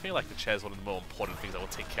life, I feel like the chair is one of the more important things I will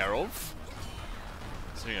take care of.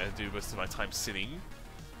 So I do most of my time sitting.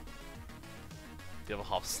 The other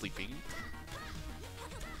half sleeping.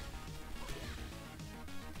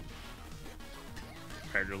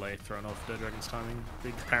 parry delay thrown off the Dragon's timing.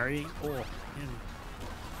 Big parry. Oh, man.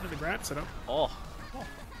 Look at the grab setup. Oh.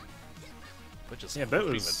 But just Yeah, that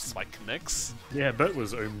hoping was- that spike connects. Yeah, Bert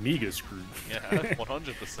was Omega screwed. Yeah,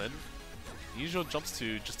 100%. Usual jumps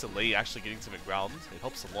to just delay actually getting to the ground. It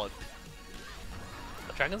helps a lot.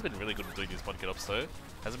 The Dragon's been really good at doing these bond get-ups though.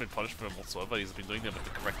 Hasn't been punished for them whatsoever. He's been doing them at the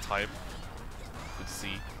correct time. Good to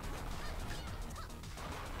see.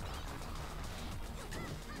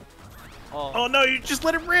 Oh, Oh no, you just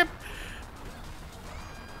let it rip!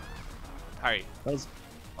 Harry. That was...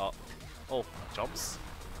 Oh, oh, jumps.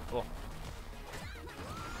 Oh.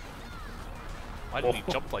 Why did he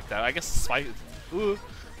Oh. jump like that? I guess spike. Ooh.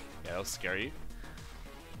 Yeah, that was scary.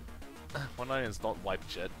 1-9 is not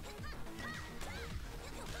wiped yet.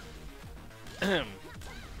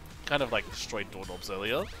 kind of like destroyed doorknobs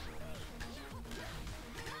earlier.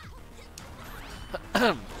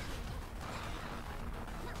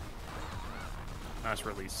 Nice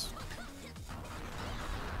release.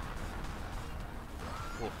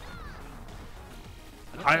 Oh.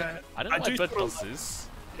 I I don't know why do Bird sort of does this.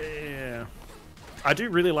 Yeah. I do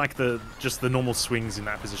really like just the normal swings in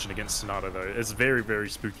that position against Sonata though. It's very, very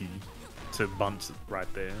spooky to bunt right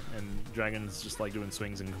there, and Dragon's just like doing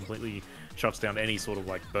swings and completely shuts down any sort of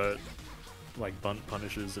like bunt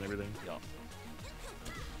punishes and everything. Yeah.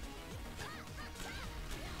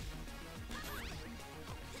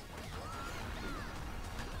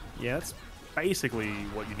 Yeah, that's basically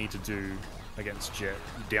what you need to do against Jet.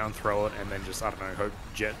 You down throw it and then just, I don't know, hope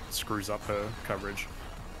Jet screws up her coverage.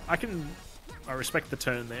 I respect the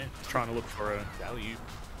turn there, trying to look for Value.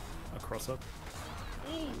 a cross up.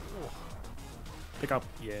 Pick up,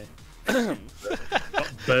 yeah. Got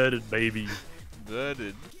birded, baby.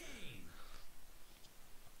 Birded.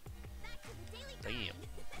 Damn.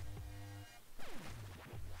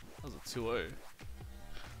 That was a 2-0.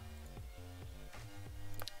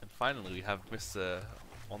 And finally we have Mr.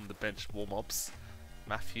 on the bench warm-ups,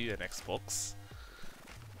 Matthew and Xbox.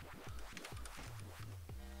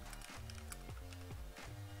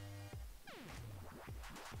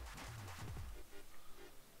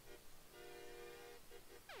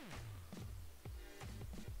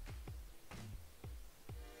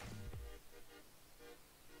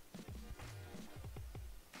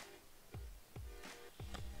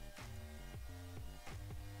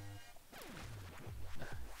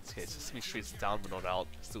 Okay, so Sesame Street's down but not out.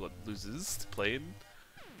 Still got losers to play in.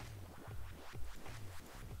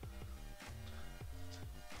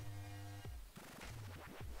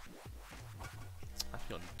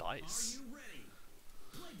 Matthew on dice. You ready?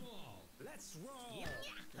 Play ball. Let's roll.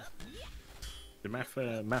 Did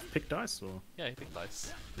Math pick dice or? Yeah, he picked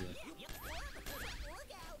dice. Yeah.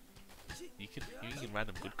 You can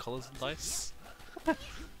random good colors in dice.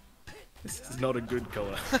 This is not a good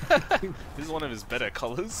color. This is one of his better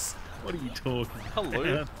colors. What are you talking?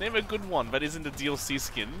 Hello, name a good one that isn't a DLC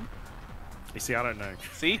skin. You see, I don't know.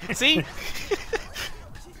 See? See? That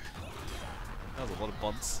was a lot of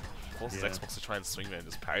bunts. Forces Yeah. Xbox to try and swing there and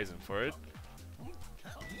just parries him for it. Oh,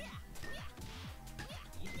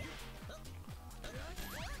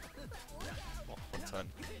 one turn.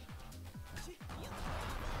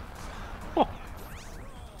 Oh.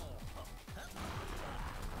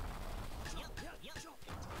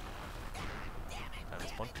 And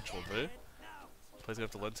it's bunt control though. Players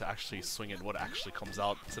have to learn to actually swing it what actually comes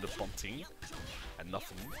out instead of bunting and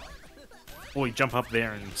nothing. Or you jump up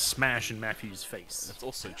there and smash in Matthew's face. That's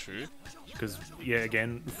also true. Because yeah,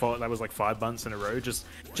 again, that was like 5 bunts in a row. Just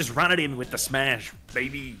run it in with the smash,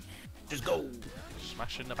 baby. Just go.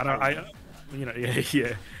 Smash in the You know, yeah,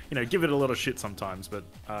 yeah. You know, give it a lot of shit sometimes, but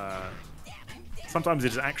sometimes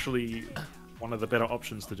it's actually one of the better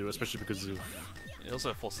options to do, especially because of. It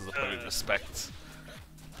also forces the player to respect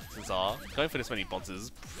Cesar. Going for this many bunts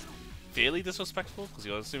is fairly disrespectful because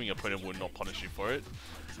you're assuming your opponent would not punish you for it.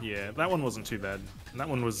 Yeah, that one wasn't too bad. And that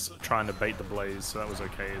one was trying to bait the blaze, so that was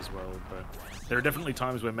okay as well. But there are definitely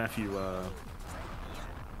times where Matthew. Oh,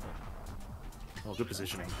 good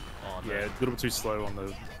positioning. Oh, no. Yeah, a little bit too slow on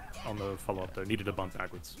the follow up though. Needed a bunt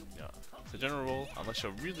backwards. Yeah. So general rule, unless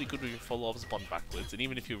you're really good with your follow-ups, bunt backwards. And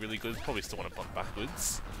even if you're really good, probably still want to bunt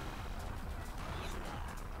backwards.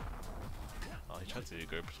 Oh, he tried to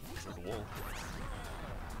go through the wall.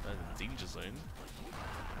 That's a danger zone.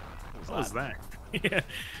 What was that? Yeah.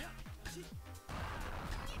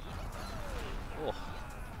 Oh,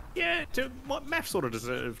 Yeah, Math sort of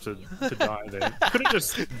deserved to die there. Could have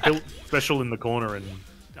just built special in the corner and,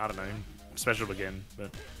 I don't know, special again.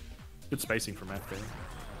 But good spacing from Math there.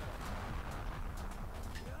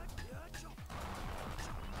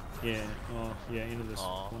 Yeah, oh, yeah, into this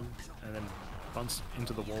Aw. one. And then bunts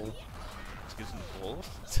into the wall. just gives him the ball.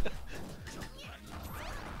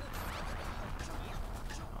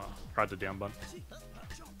 Oh, tried to down bunt.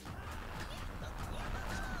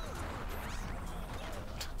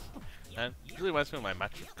 And it really reminds me of my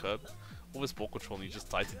match with Curb. All this ball control and you just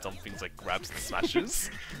die to dumb things like grabs and smashes.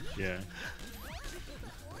 Yeah.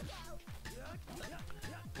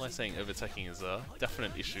 I'm not saying overtaking is a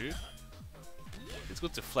definite issue. It's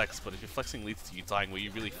good to flex, but if your flexing leads to you dying, were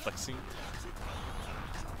you really flexing?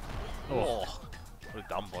 Oh, what a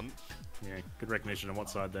dumb one. Yeah, good recognition on what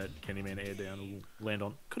side that Candyman air down will land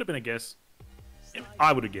on. Could have been a guess.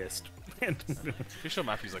 I would have guessed. Pretty sure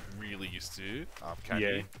Matthew's like really used to Candy.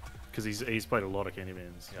 Yeah, because he's played a lot of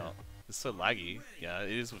Candymans. Yeah. It's so laggy. Yeah,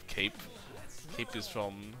 it is with Cape. Cape is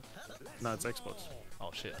from... No, it's Xbox. Oh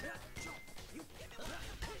shit.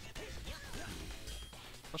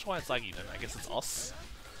 Not sure why it's laggy then. I guess it's us.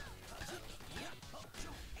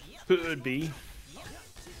 Could be.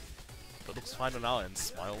 But it looks fine on our end.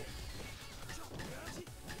 Smile.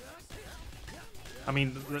 I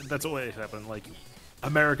mean, that's always happened. Like,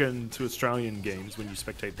 American to Australian games, when you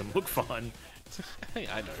spectate them, look fine. Hey,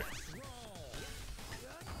 I know.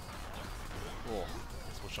 Oh,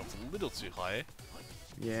 this one jumped a little too high.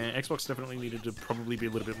 Yeah, Xbox definitely needed to probably be a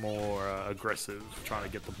little bit more aggressive, trying to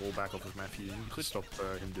get the ball back off of Matthew. Could stop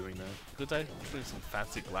him doing that. Could they doing some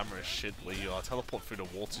fancy glamorous shit where you teleport through the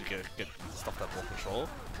wall to get stuff that ball control?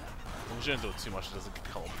 As long as you don't do it too much, it doesn't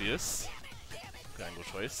become obvious. Good angle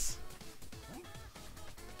choice.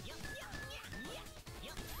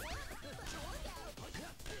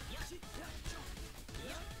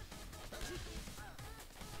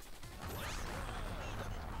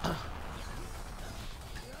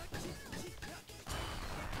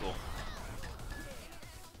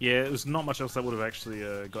 Yeah, it was not much else that would have actually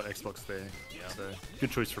got Xbox there. Yeah. So, good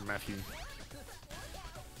choice from Matthew.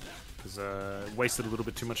 Because wasted a little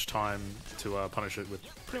bit too much time to punish it with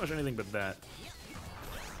pretty much anything but that.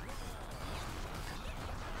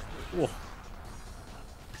 Whoa.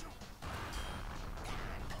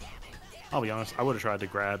 I'll be honest, I would have tried to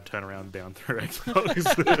grab, turn around, down through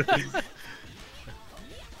Xbox.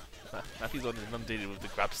 Matthew's not inundated with the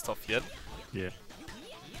grab stuff yet. Yeah.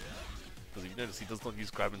 Because if you notice, he does not use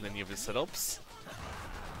grab in any of his setups.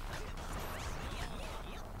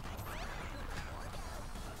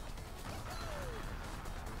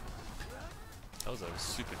 That was a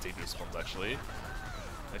super dangerous response, actually.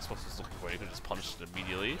 Xbox was looking where he could just punish it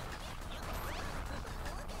immediately.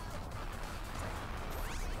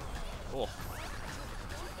 Oh.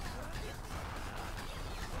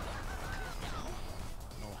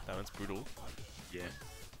 Oh, that one's brutal. Yeah.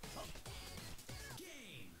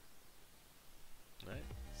 Right.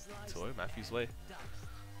 2-0, Matthew's way.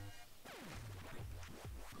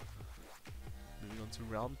 Moving on to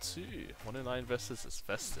round 2. 109 versus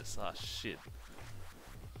Asbestos. Ah, shit.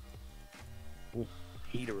 Ooh,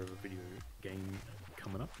 heater of a video game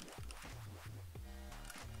coming up.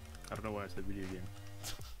 I don't know why I said video game.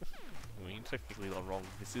 I mean, technically not wrong.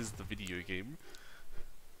 This is the video game.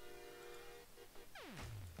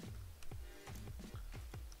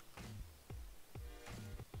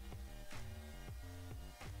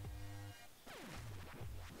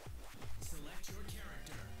 Select your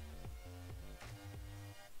character.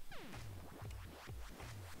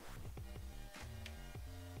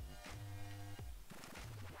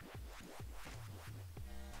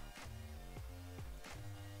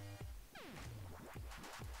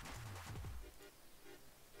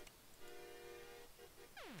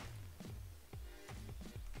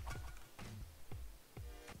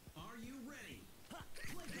 Are you ready?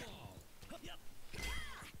 Play ball.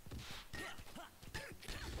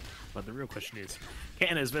 But the real question is,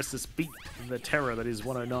 can Asbestos beat the terror that is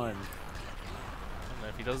 109? I don't know,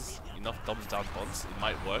 if he does enough double down bonds, it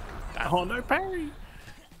might work. Damn. Oh no, parry!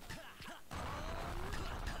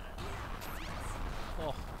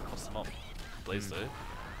 Oh, cost him up. Blaze though.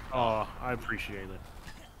 Oh, I appreciate it.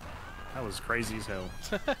 That was crazy as hell.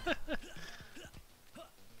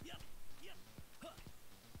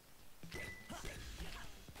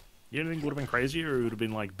 You don't think it would have been crazier, or it would have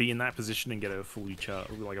been like be in that position and get a fully charge,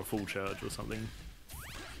 like a full charge or something?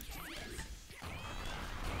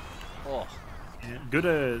 Oh, Yeah. Good.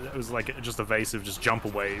 It was like just evasive, just jump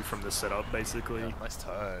away from the setup, basically. yeah, nice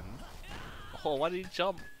turn. Oh, why did he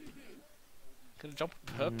jump? Gonna jump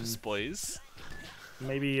on purpose, boys.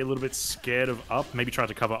 Maybe a little bit scared of up. Maybe tried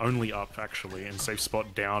to cover only up actually, and safe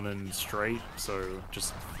spot down and straight. So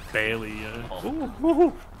just barely. Oh. Ooh,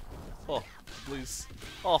 ooh. Oh, please.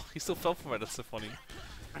 Oh, he still fell from it. That's so funny.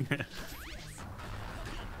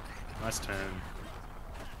 Nice turn.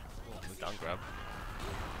 Oh, the down grab.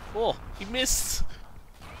 Oh, he missed.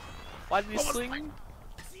 Why did he swing?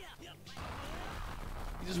 He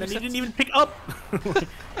just And then he reset- didn't even pick up.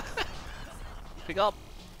 pick up.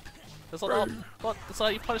 That's not up. What? That's not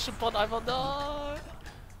how you punish a bot, Ivan. No.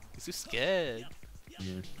 He's too scared.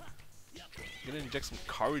 Yeah. I'm gonna inject some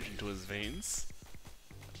courage into his veins.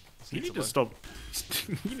 You need to stop.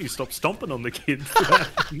 You need to stop stomping on the kid.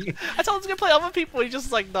 I told him to go play other people. He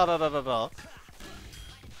just like no.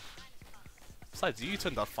 Besides, you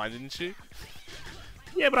turned out fine, didn't you?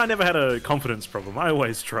 Yeah, but I never had a confidence problem. I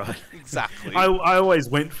always tried. Exactly. I always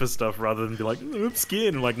went for stuff rather than be like, oops,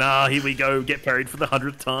 skin. I'm like, nah, here we go, get parried for the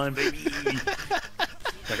 100th time, baby.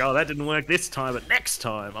 Like, oh, that didn't work this time, but next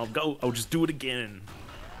time I'll just do it again.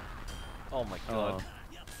 Oh my god.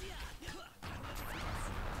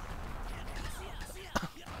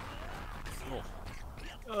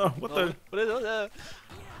 Oh, what the? What is it?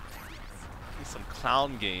 Some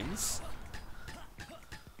clown games.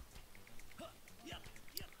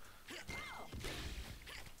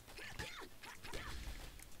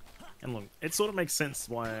 And look, it sort of makes sense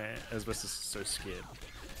why Asbestos is so scared.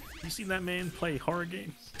 You seen that man play horror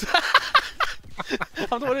games?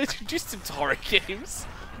 I'm the one who introduced him to horror games.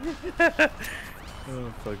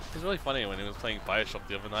 Oh, fuck. It was really funny when he was playing Bioshock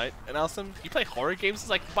the other night, and I asked him, "You play horror games?"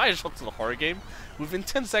 He's like, "Bioshock's not a horror game." Within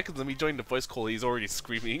 10 seconds of me joining the voice call, he's already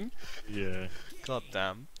screaming. Yeah. God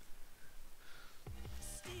damn.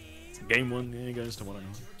 Game 1, yeah, goes to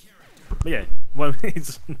 109. But yeah, well,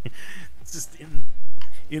 it's just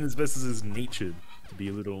in Asbestos' nature to be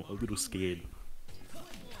a little scared.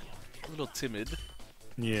 A little timid.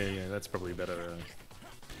 Yeah, that's probably a better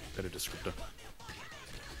descriptor.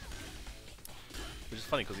 Which is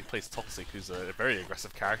funny because he plays Toxic, who's a very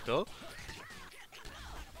aggressive character.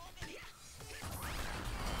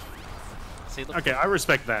 See, look. Okay, I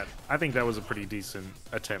respect that. I think that was a pretty decent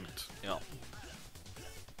attempt. Yeah.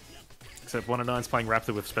 Except 109's playing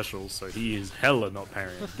Raptor with specials, so he is hella not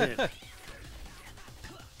parrying. Yeah.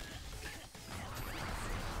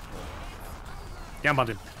 Down bunt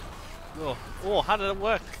him. Oh, how did it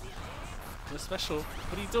work? The special.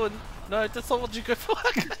 What are you doing? No, that's not what you go for.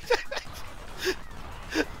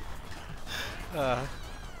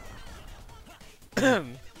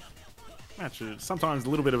 Actually, sometimes a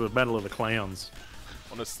little bit of a battle of the clowns.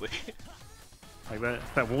 Honestly. Like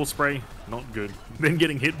that wall spray, not good. Then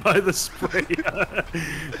getting hit by the spray,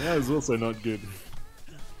 that was also not good.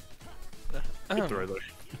 Good throw though.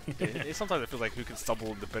 Sometimes I feel like who can stumble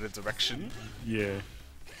in the better direction. Yeah.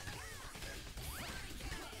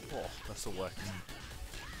 Oh, that still worked.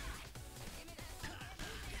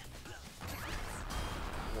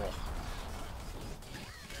 Oh.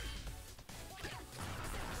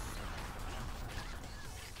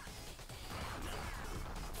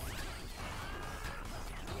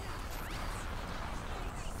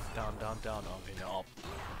 Down, okay, now up.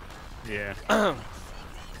 Yeah.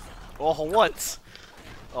 Oh, what?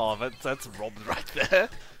 Oh, that's robbed right there.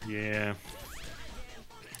 Yeah.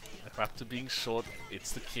 Raptor being short,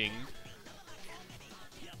 it's the king.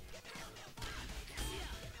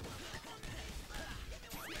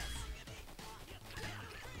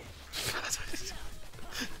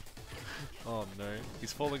 Oh no,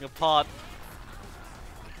 he's falling apart.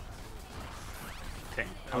 Okay.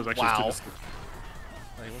 I was actually Wow. still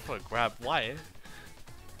Oh, he went for a grab. Why?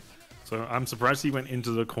 So I'm surprised he went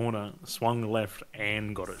into the corner, swung left,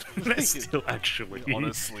 and got it. Still, actually.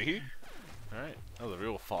 Honestly. Alright, that was a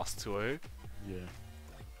real fast 2-0. Yeah.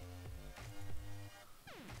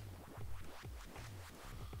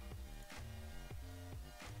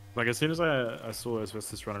 Like, as soon as I saw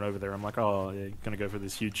Asbestos running over there, I'm like, oh, yeah, gonna go for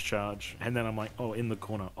this huge charge. And then I'm like, oh, in the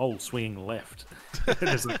corner. Oh, swinging left.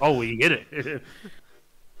 It's like, oh, he hit it.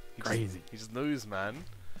 Crazy. He just knows, man.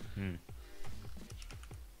 Hmm.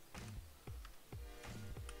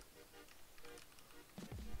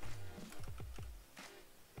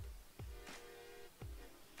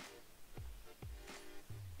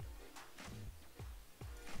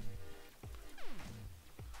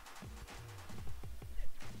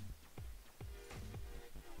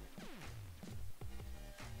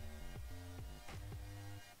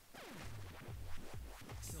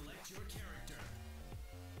 Select your character.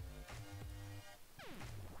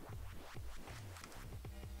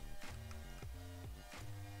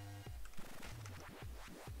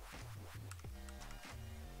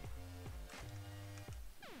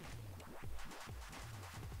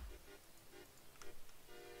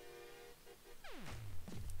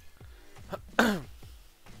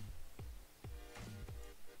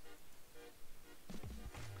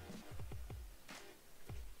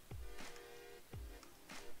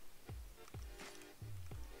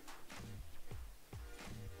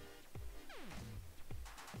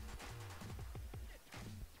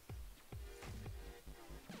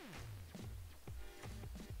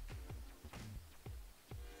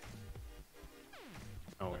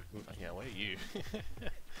 Oh, Yeah, where are you?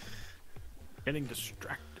 getting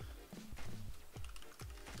distracted.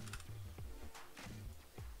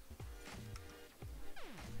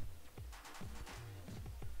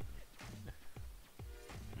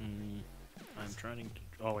 I'm trying to...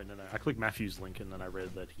 Oh, wait, no. I clicked Matthew's link and then I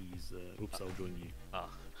read that he's... Oops, I'll join you. Ah.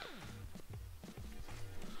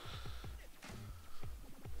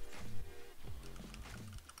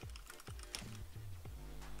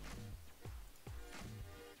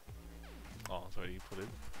 Oh, sorry, you put it.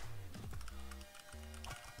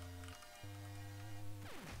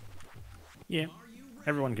 Yeah. Are you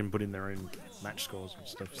everyone can put in their own match scores and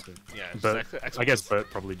stuff. So. Yeah, But Xbox I guess Bert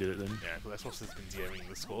probably did it then. Yeah, but Xbox has been DMing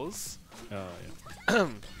the scores. Oh yeah.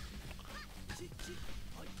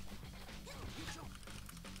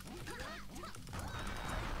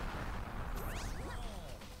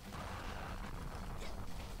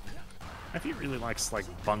 Matthew really likes like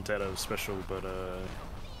bunt out of special, but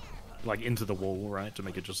like into the wall, right, to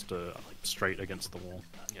make it just straight against the wall.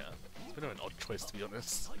 Yeah, it's a bit of an odd choice to be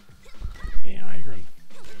honest. Yeah, I agree.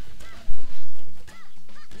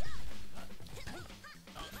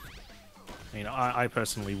 You know, I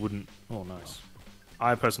personally wouldn't. Oh, nice.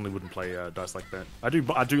 I personally wouldn't play dice like that. I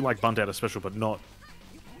do like bunt out of special, but not,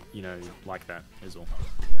 you know, like that is all.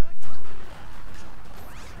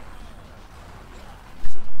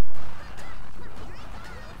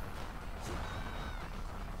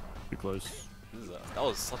 Too close. That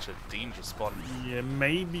was such a dangerous spot. Yeah,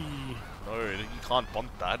 maybe. No, you can't bunt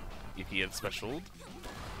that if he had specialed.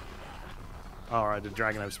 Alright, did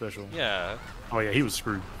Dragon have special? Yeah. Oh yeah, he was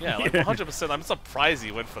screwed. Yeah, like 100%. I'm surprised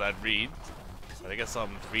he went for that read. But I guess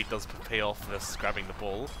read does pay off for just grabbing the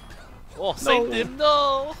ball. Oh, saved him!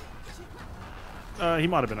 No. He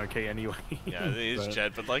might have been okay anyway. Yeah, it is but...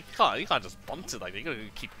 Jed, but like you can't just bunt it. Like you gotta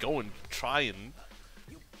keep going, try and.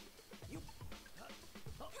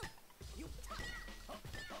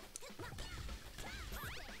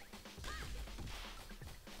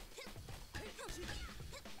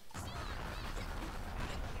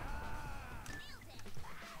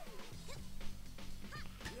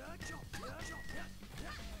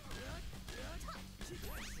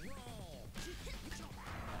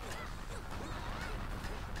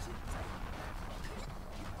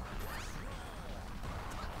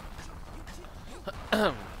 I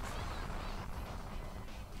don't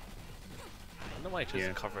know why he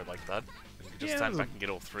doesn't cover it like that. You can just stand back and get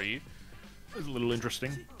all three. It was a little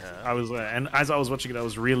interesting. Yeah. I was, and as I was watching it, I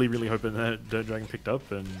was really, really hoping that Dirt Dragon picked up,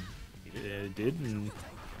 and it did, and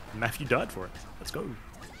Matthew died for it. Let's go.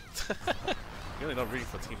 You're really not rooting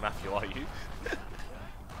for Team Matthew, are you?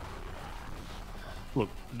 Look,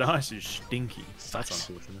 dice is stinky. That's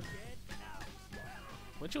unfortunate.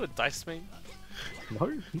 Weren't you a dice main?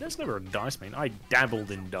 No, there's never a dice main. I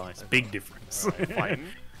dabbled in dice. Big difference. Right, fine.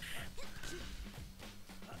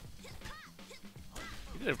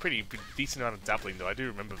 You did a pretty decent amount of dabbling, though. I do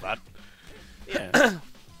remember that. Yeah.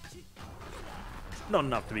 Not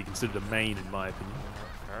enough to be considered a main, in my opinion.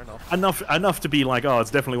 Fair enough. Enough to be like, oh,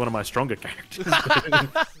 it's definitely one of my stronger characters.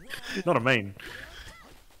 Not a main.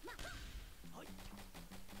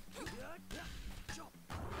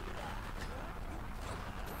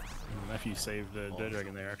 Matthew saved Dirt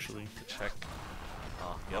Dragon there, actually. Check.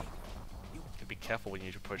 Ah, yep. Gotta be careful when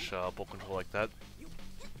you approach ball control like that.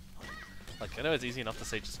 Like, I know it's easy enough to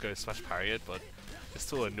say just go smash parry it, but there's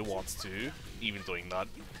still a nuance to even doing that.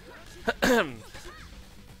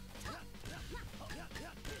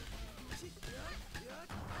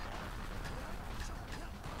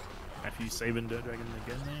 Matthew saving Dirt Dragon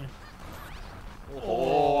again there.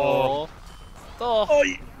 Oh,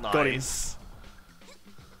 Nice.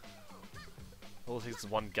 All it takes is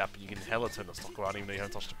one gap, and you can hella turn the stock around even though you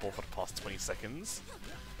haven't touched the ball for the past 20 seconds.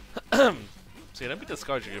 So yeah, don't be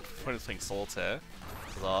discouraged if your opponent's playing solitaire.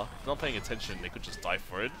 Because if not paying attention, they could just die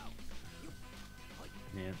for it.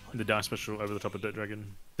 Yeah, the dice special over the top of Dirt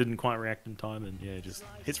Dragon didn't quite react in time, and yeah, just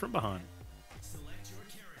hits from behind. Select your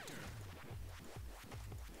character.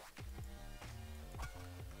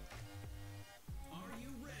 Are you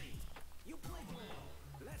ready? You play ball.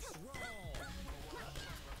 Let's roll.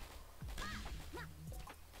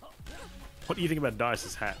 What do you think about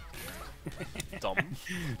Dice's hat? Dumb.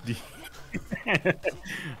 I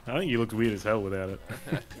think he looked weird as hell without it.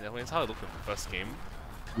 Yeah, I mean, it's how it looked in the first game.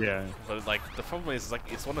 Yeah. But like, the problem is, like,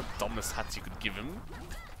 it's one of the dumbest hats you could give him.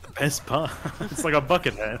 The best part. It's like a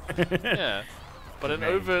bucket hat. Yeah. But an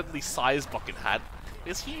overtly sized bucket hat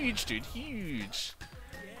is huge, dude. Huge.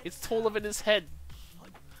 It's taller than his head.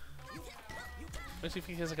 Especially if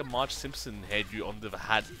he has like a Marge Simpson head under the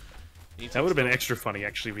hat. That would have been extra funny,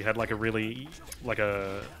 actually, if we had like a really, like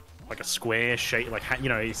a square shape, like hat, you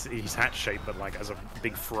know, his hat shape, but like as a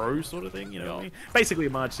big fro sort of thing, you know what I mean? Basically a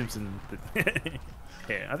Marge Simpson.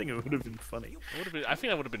 Yeah, I think it would have been funny. It would have been, I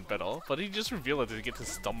think that would have been better, but he just revealed it to get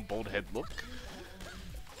this dumb bald head look.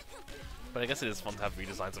 But I guess it is fun to have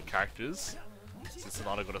redesigns of characters. Since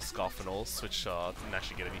Sonata got a scarf and all, Switch didn't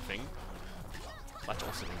actually get anything. Latch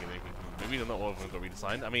also didn't get anything. Maybe not all of them got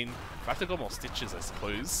redesigned. I mean, Raptor got more stitches, I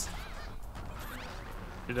suppose.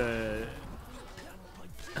 Did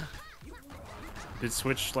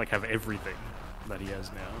Switch like have everything that he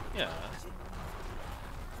has now? Yeah.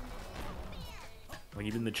 Like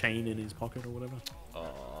even the chain in his pocket or whatever?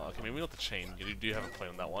 Okay, maybe not the chain. You do have a play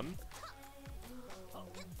on that one.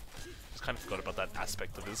 Just kind of forgot about that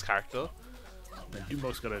aspect of his character. And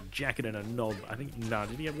Dingos got a jacket and a knob. I think, nah,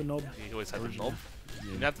 did he have the knob? He always had the originally? knob. He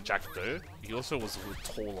didn't have the jacket though. He also was a little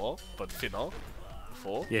taller, but thinner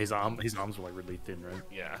before. Yeah, his arms were like really thin, right?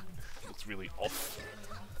 Yeah, it's really off.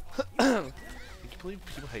 Can you believe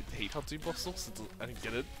people hate how Dingos looks? I don't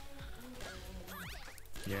get it.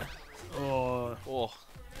 Yeah. Oh, Oh,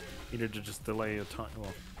 needed to just delay a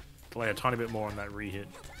tiny bit more on that re-hit.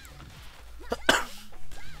 oh,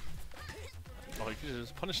 you could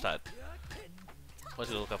just punish that. Why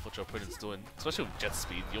should you look at what your opponent's doing? Especially with jet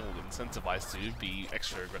speed, you're incentivized to be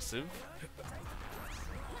extra aggressive.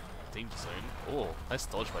 Danger zone. Oh, nice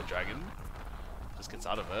dodge by Dragon. Just gets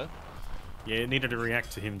out of her. Yeah, it needed to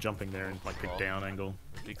react to him jumping there and like the down angle.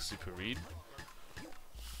 Big super read.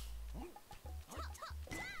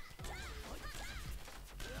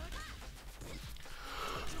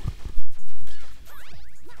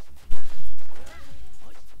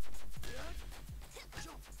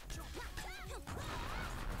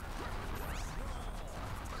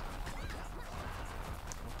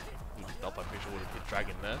 Up, I'm pretty sure would have hit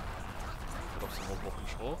Dragon there. Put up some more ball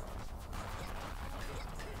control.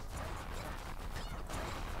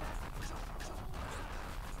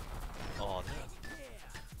 Oh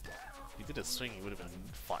no. If he did a swing, he would have been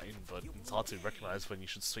fine, but it's hard to recognize when you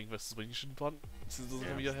should swing versus when you should punt, since it doesn't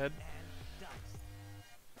come in your head.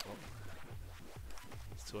 Oh.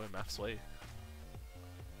 It's 2-0 Math's way.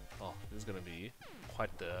 Oh, this is gonna be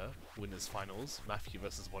quite the winners finals. Matthew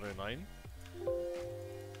versus 109.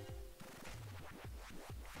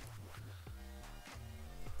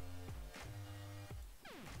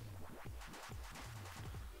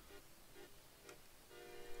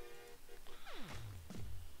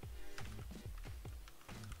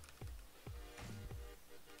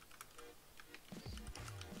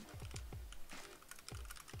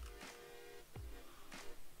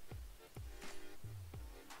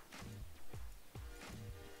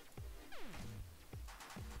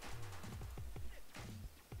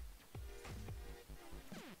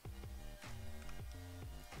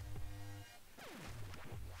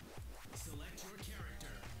 Select your character.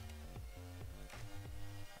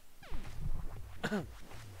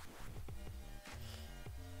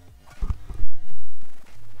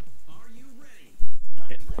 Are you ready?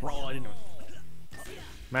 Yeah, bro, I didn't know.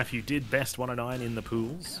 Matthew did best 109 in the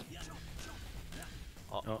pools.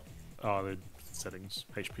 Oh, Oh, the settings,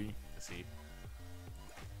 HP. let's see.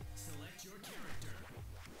 Select your character.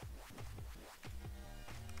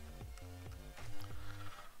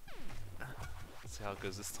 Let's see how it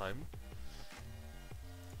goes this time.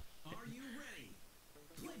 Are you ready?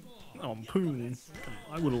 Play ball. Oh, pool.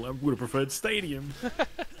 I would have preferred stadium.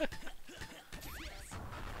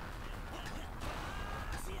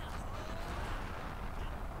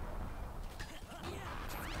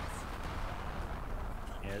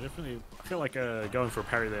 Yeah, definitely. I feel like going for a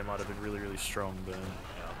parry there might have been really, really strong, but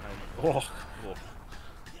oh, Oh.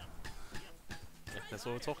 Yeah, that's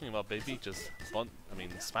what we're talking about, baby. Just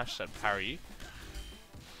smash that parry.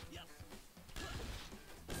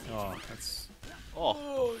 oh, that's. Oh,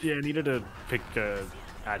 Oh, yeah, needed to pick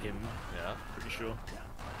at him. yeah. Pretty sure.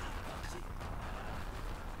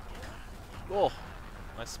 Oh,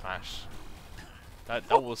 nice smash. That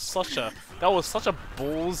was such a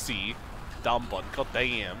ballsy down button. God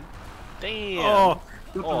damn. Damn. Oh,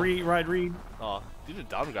 with the Oh. right read. Oh, did a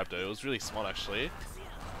down grab though. It was really smart actually.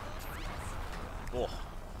 Oh.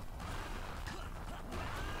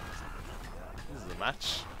 This is a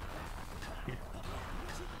match.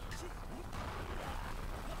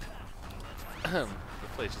 The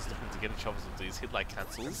player's just looking to get in trouble with these hit like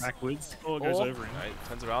cancels. Backwards. Oh, it goes over him. Right,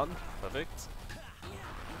 turns around. Perfect.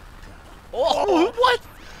 Oh, what?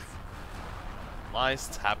 Nice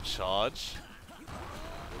tap charge.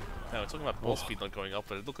 Now we're talking about ball speed not going up,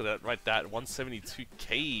 but look at that, right? That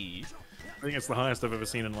 172k. I think it's the highest I've ever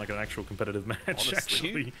seen in like an actual competitive match. Honestly?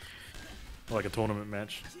 Actually, like a tournament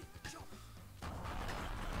match.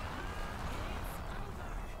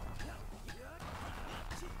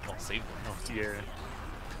 Oh, save one. Oh, yeah.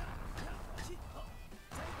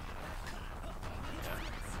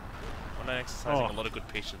 When I'm exercising Oh. a lot of good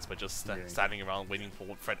patience by just Yeah. standing around waiting for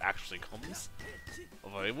what threat actually comes.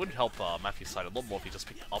 Although it would help Matthew's side a lot more if he just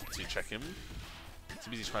picked up to check him. Too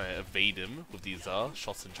busy trying to evade him with these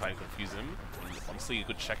shots and try and confuse him. And honestly, a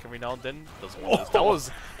good check every now and then does wonders.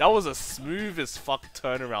 That was a smooth as fuck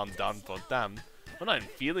turnaround down, but damn, we're not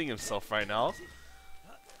feeling himself right now.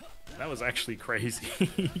 That was actually crazy.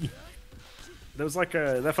 There was like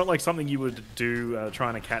that felt like something you would do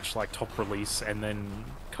trying to catch like top release and then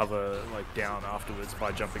cover like down afterwards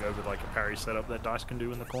by jumping over like a parry setup that Dice can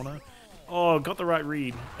do in the corner. Oh, got the right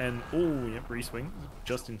read and oh, yep, re-swing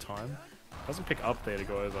just in time. Doesn't pick up there to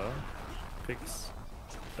go over. Picks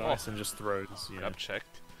Dice and just throws. Yeah. Grab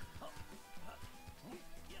checked.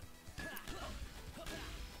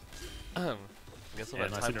 I guess all Yeah,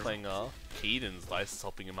 that nice time inter- playing Kaiden's Dice is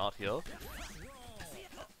helping him out here.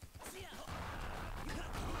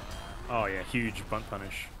 Oh yeah, huge bunt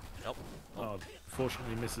punish. Yep. Oh,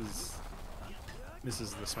 fortunately misses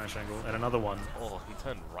the smash angle and another one. Oh, he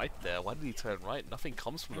turned right there. Why did he turn right? Nothing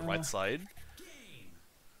comes from the right side.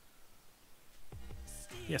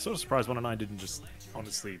 Yeah, sort of surprised 109 didn't just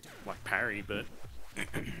honestly like parry, but I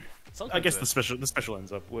Sometimes guess the special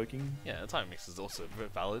ends up working. Yeah, the time mix is also very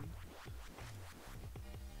valid.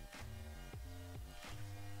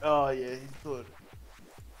 Oh yeah, he thought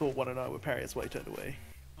 109 would parry, that's why he turned away.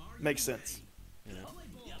 Makes sense. Yeah.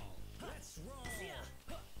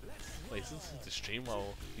 Wait, is this the stream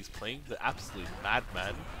while he's playing? The absolute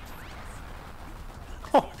madman.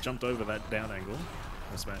 Oh, jumped over that down angle,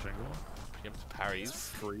 or smash angle. Preempt parries.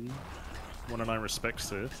 Free. 109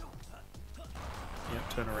 respects it. Yep,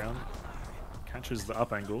 turn around. Catches the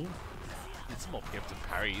up angle. Need some more preemptive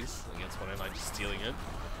parries against 109 just stealing it.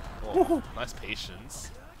 Oh, nice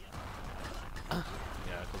patience. Yeah,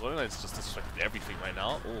 because 109's just disrespected everything right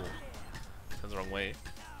now. Oh, turns the wrong way.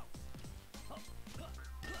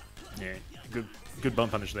 Yeah, good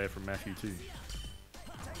bump punish there from Matthew too.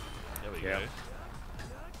 There we Yeah.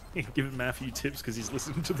 go. Give Matthew tips because he's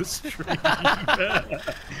listening to the stream.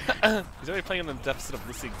 He's already playing on the deficit of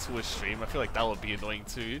listening to a stream. I feel like that would be annoying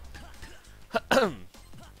too.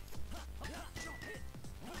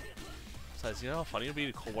 Besides, you know how funny it would be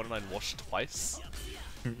to call 109 wash twice?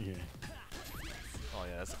 Yeah. Oh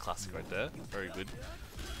yeah, that's a classic right there. Very good.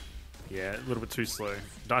 Yeah, a little bit too slow.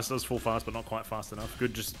 Dice does fall fast, but not quite fast enough.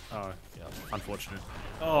 Good, just Yeah. unfortunate.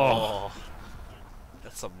 Oh,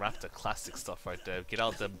 that's some Raptor classic stuff right there. Get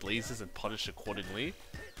out them blazes and punish accordingly.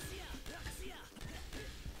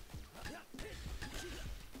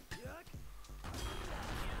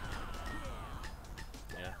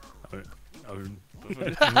 Yeah. Own. Both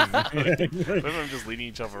of them just leading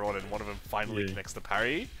each other on, and one of them finally connects the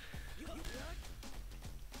parry.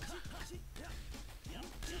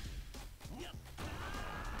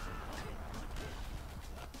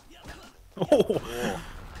 Oh.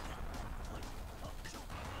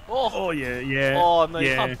 Oh, Yeah, yeah. oh no, you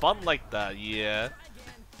yeah. can't bunt like that. Yeah.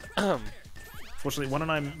 Fortunately,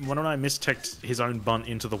 109 misticked his own bunt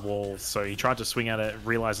into the wall, so he tried to swing at it,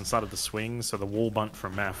 realized and started the swing, so the wall bunt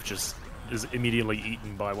from Math just is immediately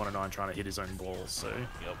eaten by 109 trying to hit his own ball, so...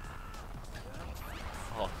 Yep.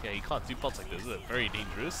 Oh yeah, you can't do bunts like this. This is very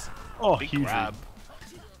dangerous. Oh, Big huge grab.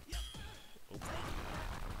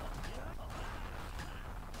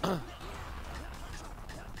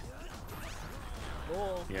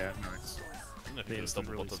 Oh. Yeah, nice. I don't know if he The was instant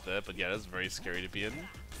double release. bunted there, but yeah, that's very scary to be in.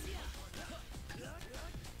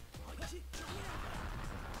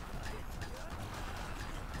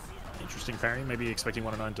 Interesting parry, maybe expecting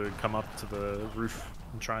 109 to come up to the roof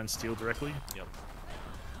and try and steal directly. Yep.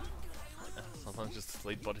 Sometimes just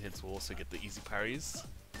late button hits will also get the easy parries.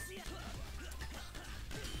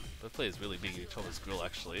 Both players really being each other's grill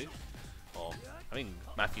actually. Oh, I think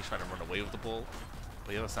Matthew's trying to run away with the ball,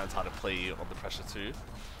 but he understands how to play on the pressure too.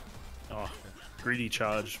 Oh, greedy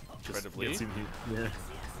charge. Just Incredibly. gets in here. Yeah.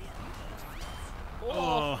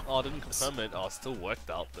 Oh, didn't confirm it. Oh, still worked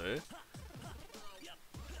out though.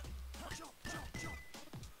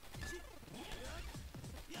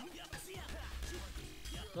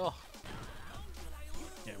 Oh,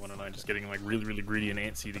 Yeah, 109 just getting like really greedy and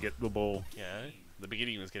antsy to get the ball. yeah. The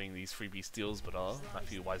beginning was getting these freebie steals, but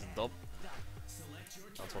Matthew wisened up.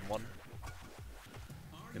 That's 1-1.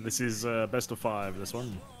 And this is best of 5, this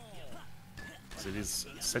one. So it is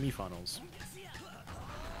semi-finals.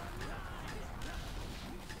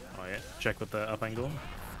 Oh yeah, check with the up angle.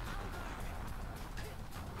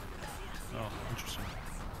 Oh, interesting.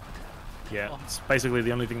 Yeah, it's basically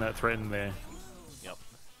the only thing that threatened there. Yep.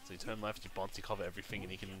 So you turn left, you bounce, you cover everything,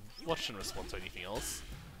 and you can watch and respond to anything else.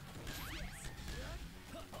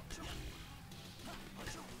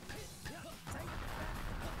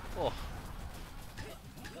 Oh.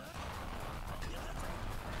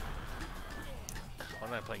 Why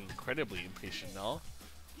am I playing incredibly impatient now?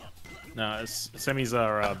 No, semis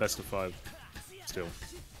are best of 5 still.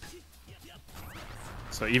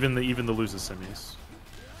 So even the losers semis.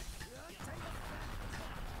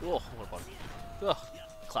 Oh, what a bun. Ugh,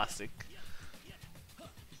 classic.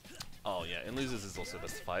 Oh yeah, and losers is also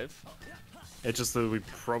best of 5. It's just that we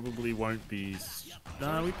probably won't be.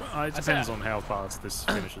 No, it depends on how fast this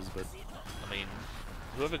finishes, but I mean,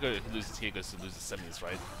 whoever loses here goes to lose the semis,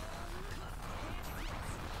 right?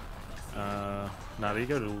 no, they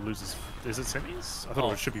go to losers. Is it semis? I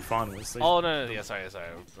thought it should be finals. Oh no, yeah, sorry.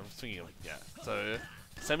 I'm thinking of So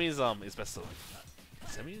semis is best of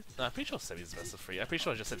semis. No, I'm pretty sure semis is best of 3. I'm pretty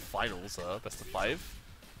sure I just said finals are best of 5.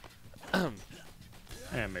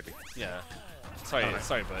 Yeah, maybe. Yeah. Sorry,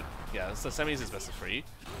 but yeah. So semis is best of 3.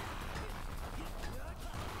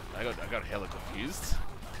 I got hella confused.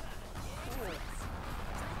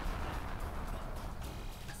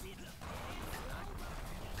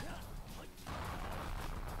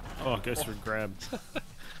 Oh, goes for a grab. Not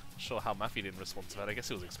sure how Maffy didn't respond to that. I guess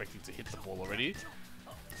he was expecting to hit the ball already.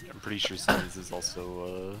 I'm pretty sure semis is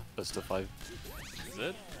also best of 5. Is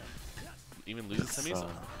it? Even losers semis?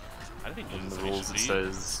 I don't think In losers the semis rules should it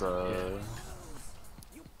be. says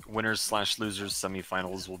winners/losers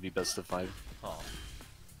semifinals will be best of 5. Oh,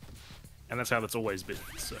 And that's how it's always been.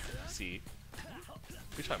 So. see.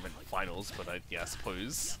 Pretty sure I meant finals, but I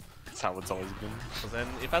suppose. That's how it's always been. Because then,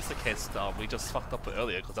 if that's the case, we just fucked up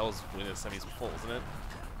earlier, because that was winners semis before, wasn't it?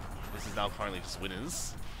 This is now currently just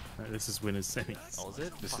winners. No, this is winners semis. Oh, is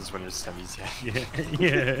it? This is winners semis, yeah. Yeah,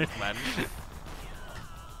 yeah. Man.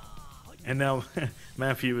 And now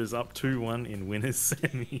Matthew is up 2-1 in winners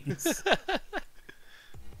semis. Select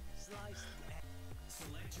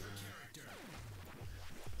your character.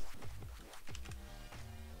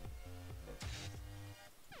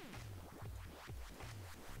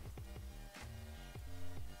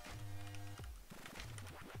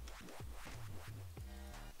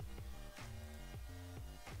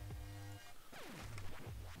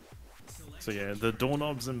 So yeah, the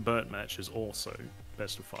Doorknobs and Burt match is also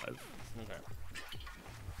best of 5. Okay.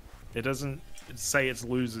 It doesn't say it's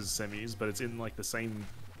losers semis, but it's in like the same.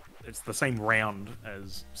 It's the same round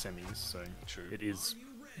as semis, so True. it is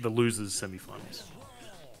the losers semifinals.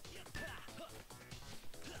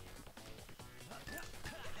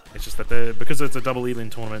 It's just that because it's a double Elin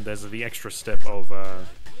tournament, there's the extra step of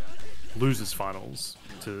losers finals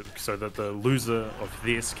so that the loser of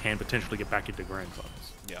this can potentially get back into grand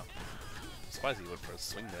finals. Yeah. Surprised he went for a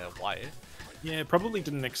swing there. Why? Yeah, probably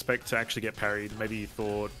didn't expect to actually get parried. Maybe he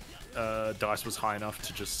thought dice was high enough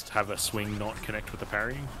to just have a swing not connect with the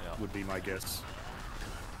parry, would be my guess.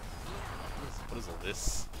 What is all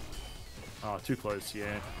this? Oh, too close,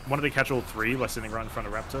 yeah. Wanted to catch all 3 by sitting right in front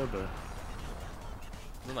of Raptor, but... It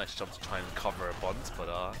was a nice jump to try and cover a bond, but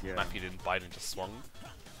Yeah. Mappy didn't bite and just swung.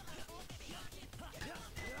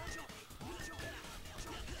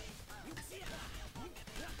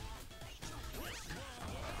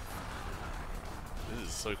 This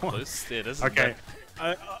is so close. Yeah, this is Okay.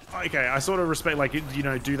 Okay, I sort of respect, like, you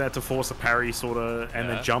know, do that to force a parry, sort of, and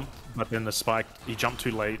Yeah. then jump, but then the spike, he jumped too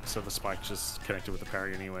late, so the spike just connected with the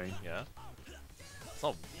parry anyway. Yeah. It's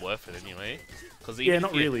not worth it anyway. Cause Yeah,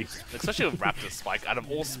 not really. Especially with Raptor Spike, out of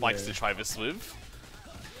all spikes to try this with.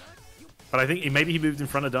 But I think maybe he moved in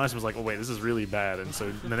front of dice and was like, oh wait, this is really bad, and so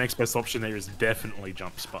the next best option there is definitely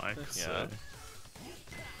jump spike. Yeah. So.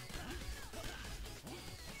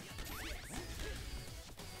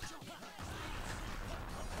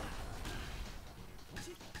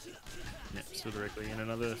 Yep, still directly in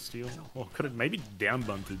another steal. Or could have maybe down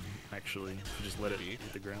bunted, actually, if you just let it hit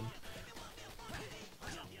the ground.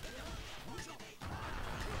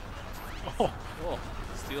 Oh! Oh,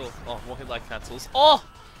 steal. Oh, more hit like cancels. Oh!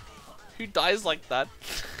 Who dies like that?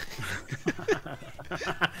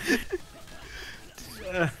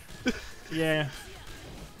 Yeah.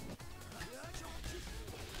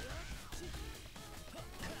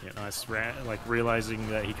 Yeah, nice. Like realizing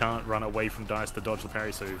that he can't run away from dice to dodge the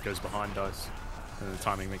parry, so he goes behind dice, and the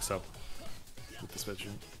timing mix up with the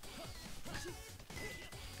special.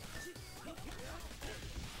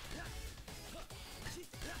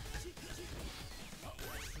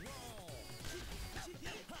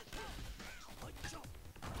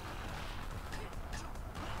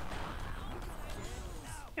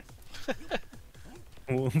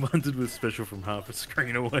 Bunted with special from half a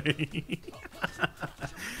screen away.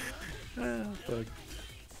 Ah, fuck.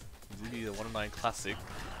 Maybe the 109 classic.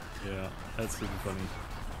 Yeah, that's super funny.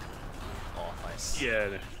 Oh, nice.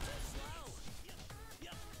 Yeah.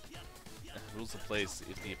 Rules of place.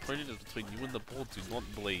 If the opponent is between you and the ball, do not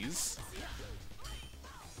blaze.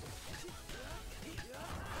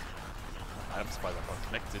 I'm surprised I'm not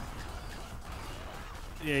connected.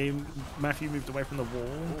 Yeah, Matthew moved away from the wall.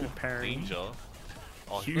 Ooh, Good parry. Danger.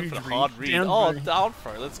 Oh, he Huge went for the hard read. read. Down Oh, throw. down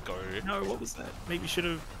throw. Let's go. No, what was that? Maybe should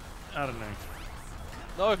have. I don't know.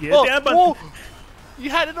 No. Yeah, oh, down, but oh! You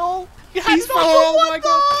had it all. You had He's it all. oh my What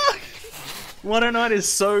god! the- 109 is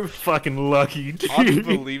so fucking lucky, dude.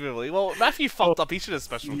 Unbelievably. Well, Matthew fucked up. He should have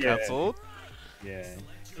special Yeah. cancelled. Yeah.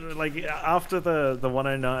 Like after the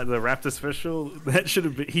 109, the Raptor special, that should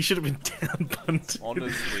have been he should have been down punted.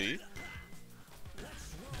 Honestly.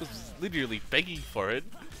 Was literally begging for it.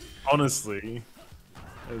 Honestly,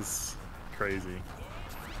 it's crazy.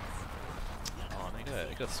 Oh, nigga,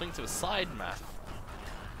 you gotta swing to the side, Math.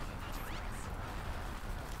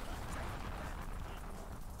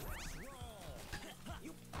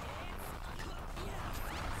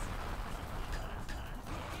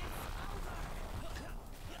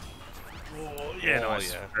 Oh, yeah, Oh,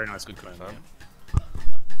 nice. yeah. Very nice. Good Good confirm.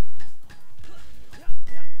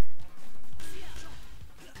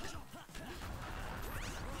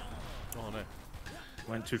 Oh no.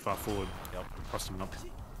 Went too far forward. Yep. Crossed him up.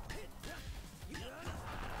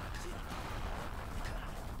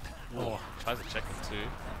 Oh, tries to check him too.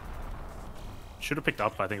 Should have picked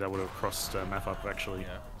up. I think that would have crossed Math up actually.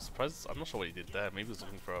 Yeah. Surprised. I'm not sure what he did there. Maybe he was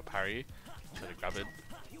looking for a parry. Tried to grab it.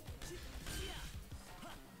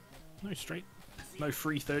 No straight. No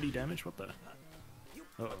free 30 damage. What the?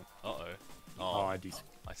 Uh-oh. Uh-oh. Oh, Oh, I desynced.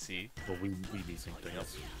 I see. Well, we desynced. I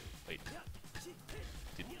guess. Wait.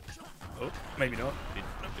 Did, Oh, maybe not.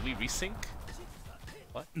 did we resync?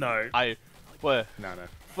 No. Where? No, no.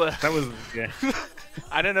 Where? That was yeah.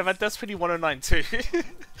 I don't know, but that's pretty 109 too.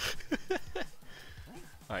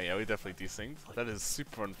 Oh yeah, we definitely desynced. That is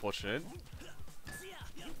super unfortunate.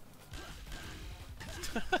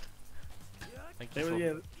 Thank you for...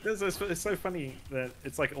 Yeah, it's so funny that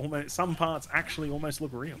it's like almost some parts actually almost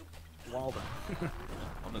look real. Wilder.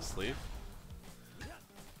 Honestly.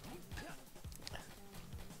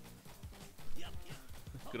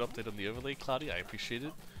 Good update on the overlay, Cloudy. I appreciate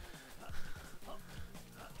it.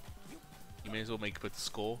 You may as well make with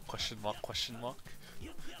score, question mark, question mark.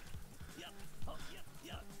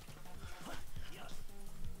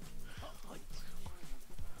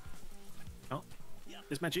 Oh,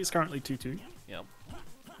 this match is currently 2-2. Yeah.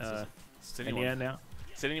 It's in And yeah, now.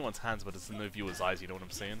 it's in anyone's hands, but it's in no viewer's eyes, you know what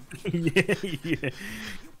I'm saying? Yeah.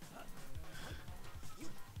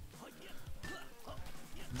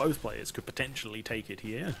 Both players could potentially take it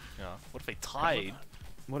here. Yeah. What if they tied?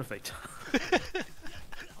 What if they?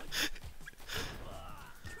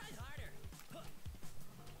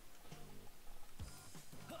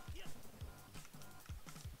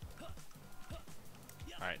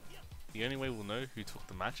 Alright. The only way we'll know who took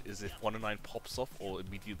the match is if 109 pops off or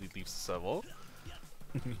immediately leaves the server.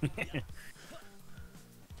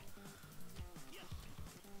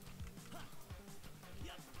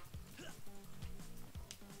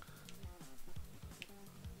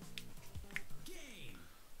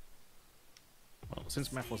 Well,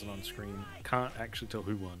 since Math wasn't on screen, can't actually tell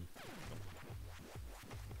who won.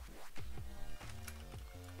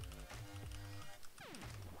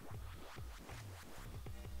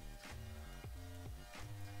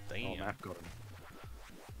 Damn. Oh, Math got him.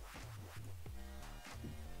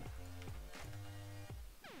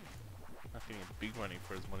 Not getting a big running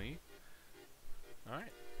for his money. Alright.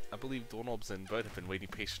 I believe Doorknobs and Bird have been waiting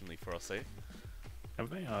patiently for us, eh? Have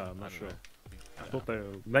they? I'm I not don't sure. know. I thought they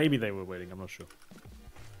were, maybe they were waiting. I'm not sure.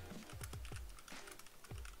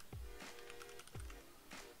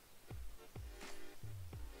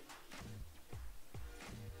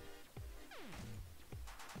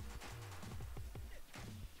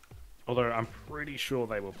 Although I'm pretty sure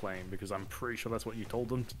they were playing because I'm pretty sure that's what you told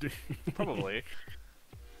them to do. Probably.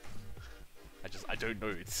 I don't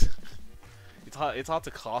know. It's hard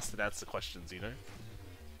to cast and answer questions, you know?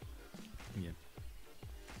 Yeah.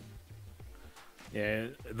 Yeah,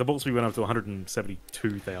 the ball speed went up to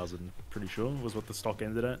 172,000, pretty sure, was what the stock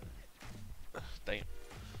ended at. Damn.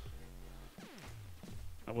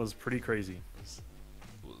 That was pretty crazy.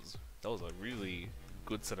 That was a really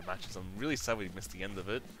good set of matches. I'm really sad we missed the end of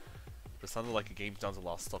it. It sounded like a game down to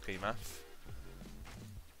last stock AMAF.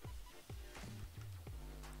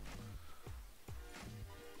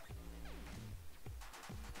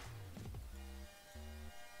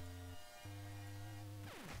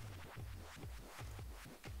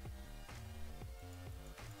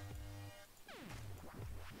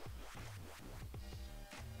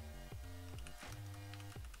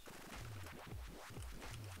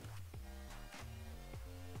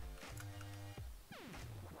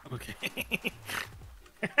 Okay.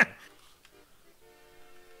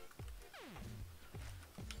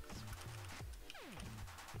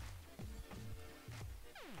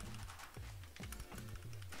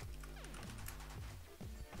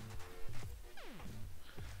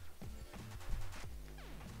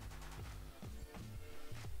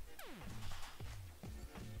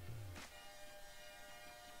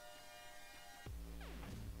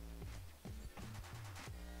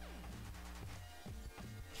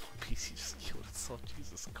 PC just killed itself.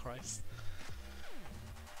 Jesus Christ.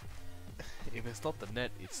 If it's not the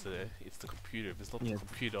net, it's the computer. If it's not the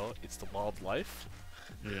computer, it's the wildlife.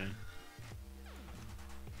 Yeah.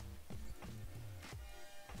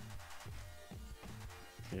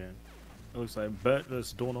 Yeah. It looks like Bert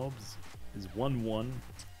vs Doorknobs is 1-1,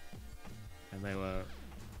 and they were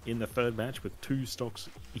in the third match with 2 stocks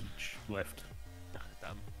each left.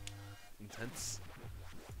 Damn. Intense.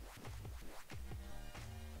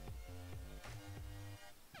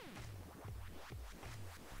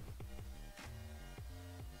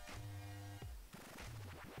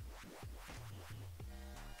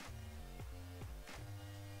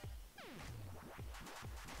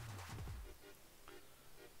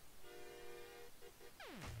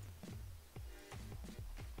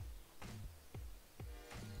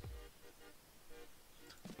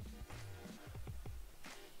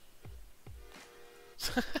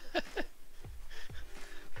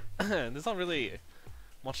 There's not really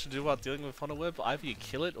much to do about dealing with Funnel Web. Either you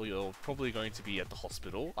kill it or you're probably going to be at the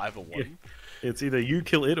hospital. Either one. Yeah. It's either you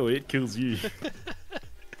kill it or it kills you.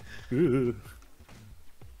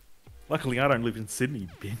 Luckily, I don't live in Sydney,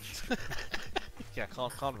 bitch. Yeah,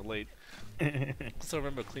 can't relate. So I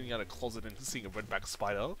remember cleaning out a closet and seeing a redback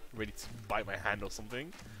spider ready to bite my hand or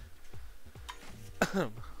something.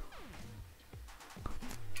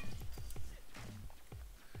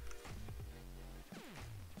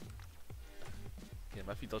 Yeah,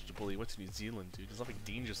 Matthew dodged a bully. He went to New Zealand, dude. There's nothing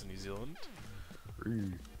dangerous in New Zealand.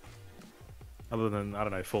 Other than, I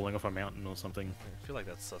don't know, falling off a mountain or something. I feel like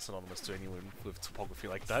that's synonymous to anyone with topography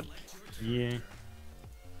like that. Yeah.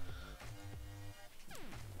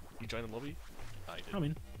 You joined the lobby? Ah, you did. I'm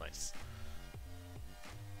in. Nice.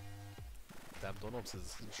 Damn, Donops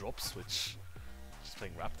is drop switch. Just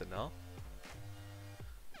playing Raptor now.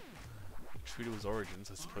 True to his origins,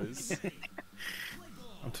 I suppose.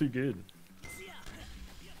 I'm too good.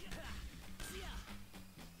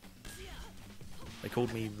 They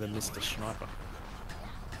called me the Mr. Sniper.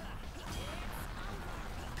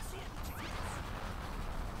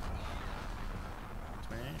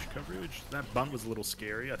 Smash coverage. That bunt was a little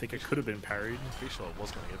scary. I think it could have been parried. Pretty sure it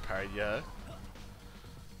was going to get parried, yeah.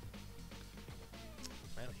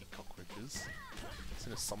 Man, I hate cockroaches. As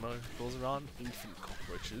soon as summer goes around, infinite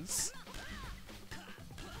cockroaches.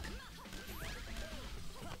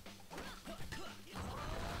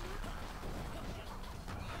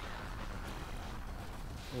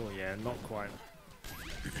 Oh yeah, not quite.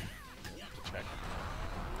 Check.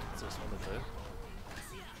 So it's one of the...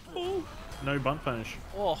 Oh! No bunt punish.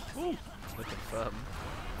 Oh! Ooh. Not confirm.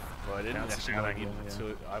 Well, I didn't That's actually bad go angle, into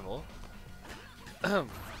it either. Oh,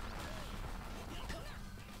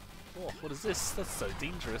 what is this? That's so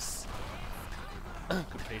dangerous.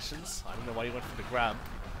 Good patience. I don't know why you went for the grab.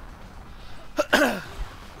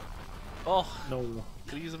 Oh! No.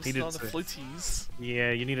 Could use them Needed on the to- floaties.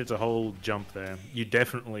 Yeah, you needed to hold jump there. You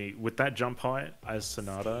definitely, with that jump height as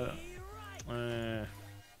Sonata, I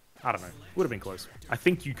don't know. Would have been close. I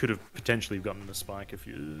think you could have potentially gotten the spike if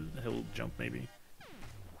you held jump, maybe.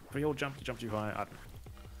 If you held jump, you jumped too high. I don't know.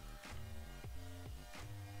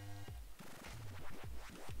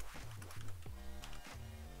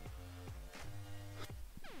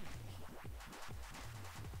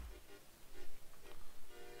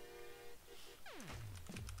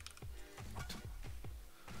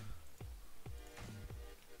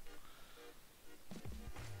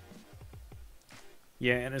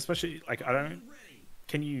 Yeah, and especially like I don't.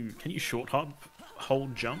 Can you short hop,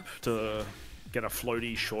 hold jump to get a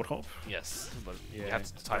floaty short hop? Yes, but you Yeah. have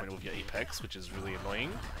to time it with your apex, which is really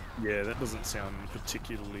annoying. Yeah, that doesn't sound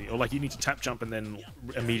particularly. Or like you need to tap jump and then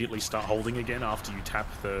immediately start holding again after you tap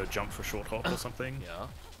the jump for short hop or something. Yeah,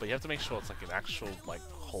 but you have to make sure it's like an actual like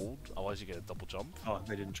hold, otherwise you get a double jump. Oh,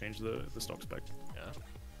 they didn't change the stock spec. Yeah.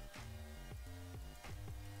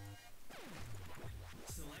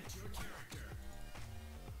 Select your character.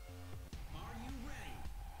 Are you ready?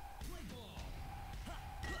 Play ball.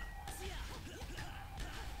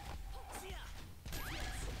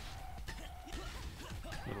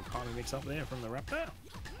 Little tiny mix up there from the Raptor.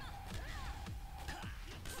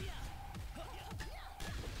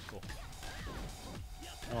 Cool.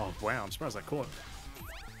 Oh wow, I'm surprised I caught.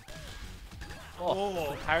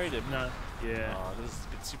 Oh, parried him. No. Yeah. Oh, this is a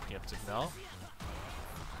bit too preemptive now.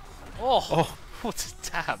 Oh, Oh. what a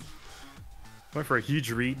dab. Went for a huge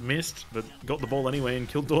read, missed, but got the ball anyway and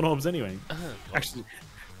killed Doorknobs anyway. Actually,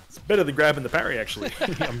 it's better than grabbing the parry, actually.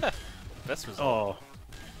 Best result. Oh,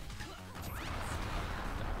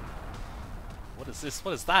 What is this?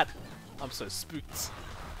 What is that? I'm so spooked.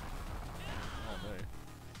 Oh no.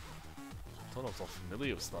 Donald's not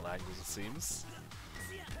familiar with stun angles, it seems.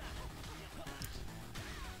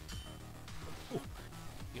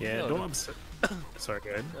 Yeah, No, Doorknobs. Sorry, go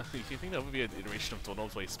ahead. You think that would be an iteration of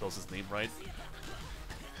Doorknobs where he spells his name right?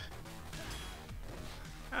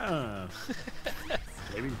 Ah,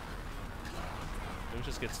 maybe. Maybe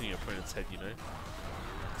just gets in your opponent's head, you know?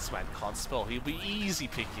 This man can't spell, he'll be easy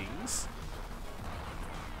pickings.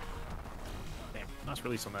 Damn, nice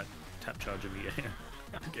release on that tap charge in the air.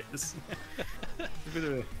 I guess.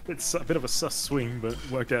 A bit of a sus swing, but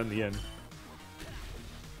worked out in the end.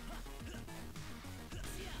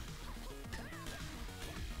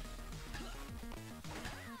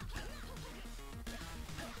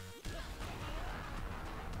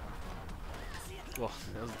 Well,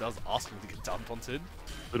 that was asking to get dumped onto. A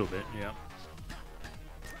little bit, yeah.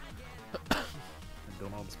 And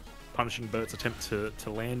Doorknobs punishing Bert's attempt to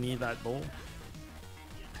land near that ball.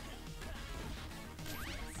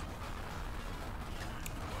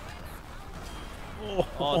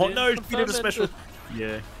 Oh no, he did a special.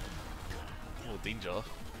 Yeah. Oh, danger.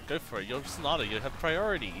 Go for it, you're Sonata, you have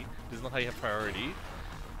priority. This is not how you have priority.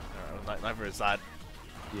 Neither is that.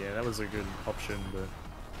 Yeah, that was a good option, but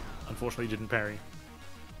unfortunately didn't parry.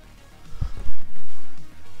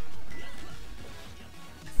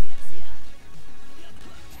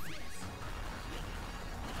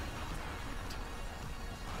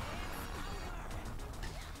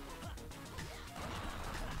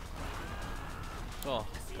 Oh,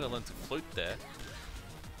 could have learned to float there.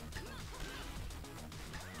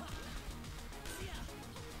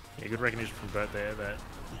 Yeah, good recognition from Bert there that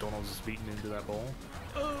Donald's is beaten into that ball.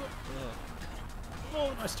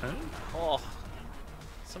 Oh, nice turn. Oh,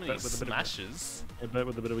 some of Bert these with a bit of a- smashes. Yeah, Bert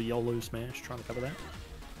with a bit of a YOLO smash, trying to cover that.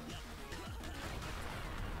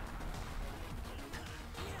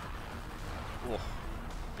 Oh,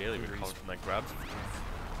 barely recovered from that grab.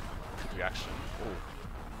 Good reaction. Oh.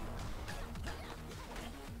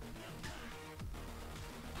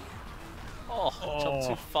 Oh, jumped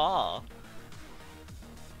too far.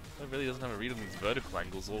 That really doesn't have a read on these vertical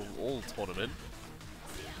angles all tournament.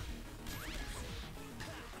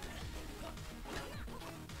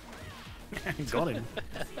 Got him.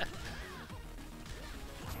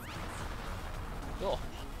 Oh,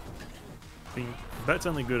 I mean, Bert's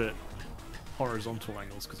only good at horizontal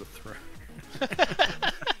angles because of throw.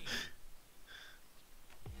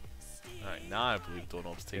 alright, now I believe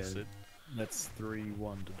Doorknobs takes Yeah. it. That's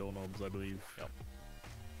 3-1 to Doorknobs, I believe. Yep.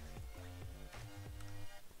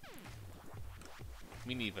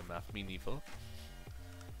 Me neither, math, me neither.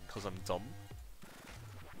 Because I'm dumb.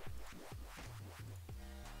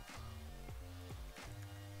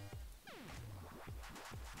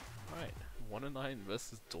 Alright, 1-9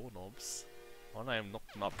 versus Doorknobs. One I am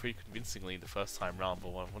not pretty convincingly the first time round,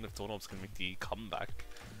 but I wonder if Doorknobs can make the comeback.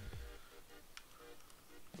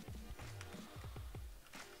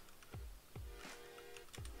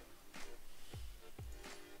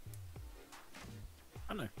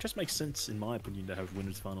 I don't know. Just makes sense, in my opinion, to have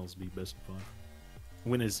winners finals be best of 5.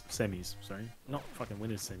 Winners semis, sorry. Not fucking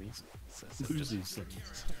winners semis. So Losers just-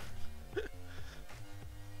 semis.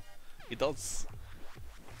 It does.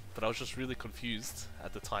 But I was just really confused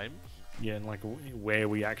at the time. Yeah, and like where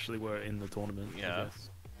we actually were in the tournament. Yeah. I guess.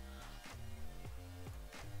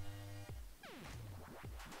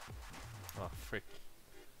 Oh, frick.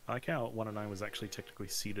 I like how 1-9 was actually technically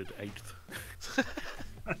seeded 8th.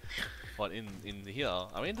 But in here,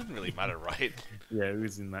 I mean, it didn't really matter, right? Yeah, it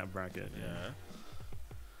was in that bracket. Yeah.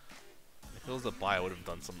 If it was a buy, I would have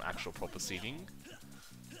done some actual proper seeding.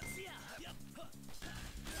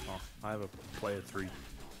 Oh, I have a player 3.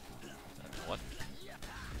 What?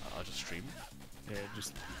 I'll just stream. Yeah,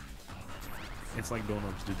 just. It's like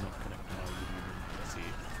Doorknobs did not connect power with you. Let's see.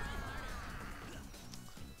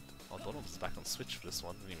 Oh, Donald's back on Switch for this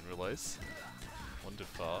one. Didn't even realize. Wonder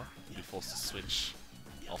if he'll be forced to switch.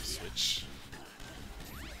 Off Switch.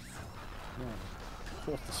 No.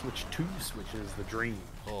 Forced to switch 2 switches, the dream.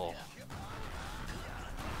 Oh.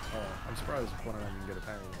 Oh, I'm surprised if 1-9 can get a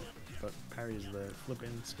parry, but parry is the flip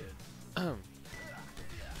instead.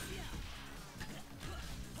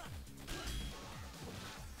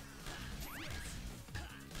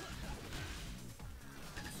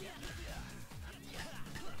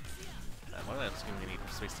 Why don't I just give me any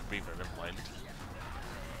space to breathe? Never mind.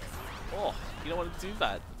 Oh, you don't want to do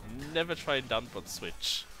that. Never try down front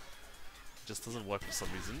switch. It just doesn't work for some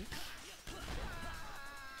reason.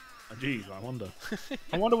 Oh, geez, I wonder.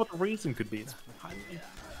 I wonder what the reason could be.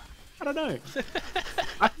 I don't know.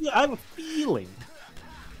 I have a feeling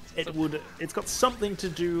it's got something to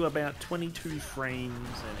do about 22 frames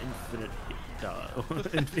and infinite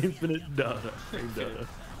data. Infinite data. Frame data.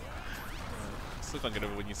 Just look like it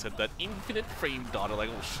when you said that infinite frame data. Like,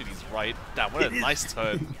 oh shit, he's right. Damn, what a nice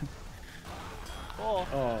turn.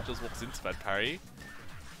 Oh. Just walks into that parry.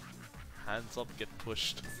 Hands up, get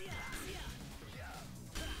pushed.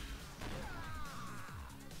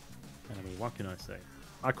 I mean, what can I say?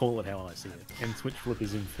 I call it how I see it. And switch flip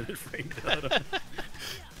is infinite frame data.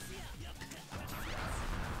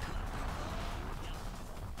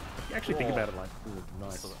 If you actually think about it like, ooh,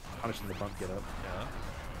 nice. Punishing the bump get up. Yeah.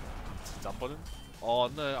 Dump button? Oh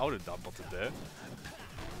no, I would have dump button there.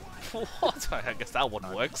 What? I guess that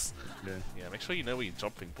one works. Yeah. Yeah, make sure you know where you're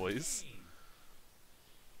jumping, boys.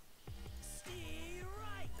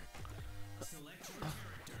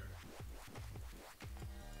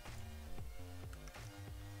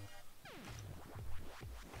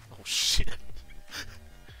 Oh shit.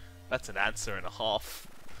 That's an answer and a half.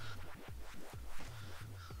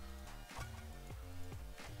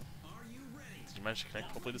 Did you manage to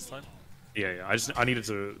connect properly this time? Yeah. I needed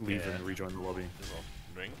to leave Yeah. and rejoin the lobby.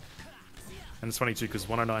 Ring. And it's funny too, because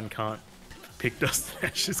 109 can't pick Dust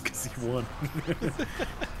Ashes because he won.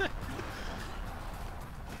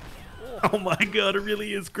 Oh my god, it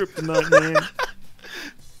really is Kryptonite, man.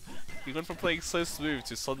 He went from playing so smooth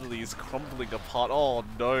to suddenly he's crumbling apart. Oh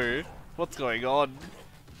no. What's going on?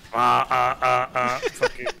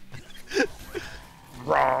 Fucking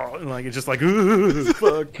raw. And like, it's just like, ooh,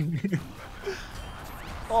 fuck.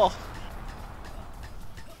 Oh.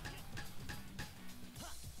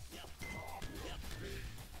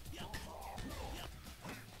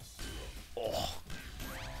 Oh.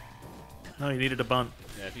 No, you needed a bunt.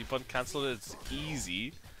 Yeah, if you button cancel it, it's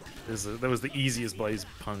easy. That was the easiest Blaze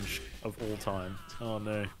punch of all time. Oh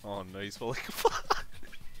no. Oh no, he's falling apart.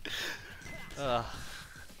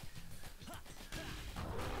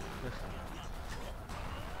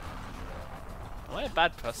 Am I a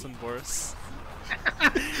bad person, Boris?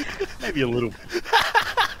 Maybe a little.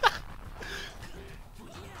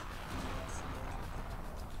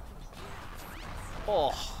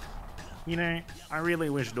 Oh. You know, I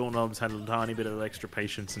really wish Doorknobs had a tiny bit of extra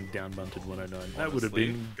patience and down bunted 109. That would have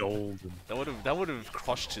Honestly. been golden. That would have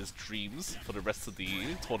crushed his dreams for the rest of the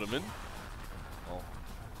tournament. Oh.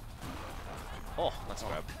 Oh, nice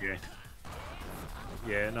grab. Yeah.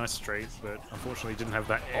 Yeah, nice straight, but unfortunately didn't have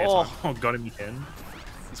that air Oh. time. Oh, got him again.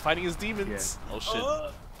 He's fighting his demons. Yeah. Oh shit.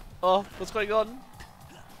 Oh, what's going on?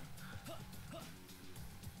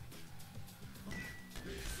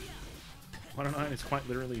 I don't know, it's quite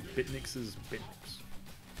literally Bitnix's Bitnix.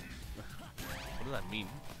 What does that mean?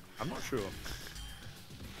 I'm not sure.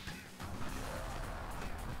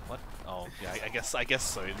 What? Oh, yeah, I guess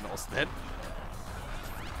so in Osnet.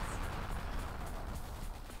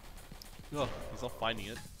 Oh, he's not finding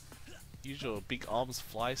it. Use your big arms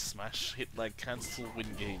fly smash, hit like cancel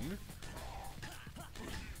win game.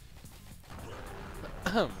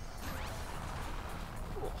 Ahem.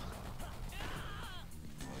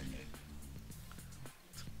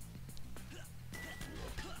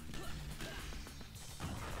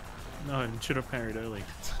 No, should have parried early.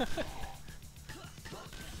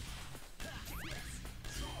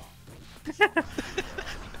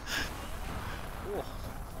 Oh,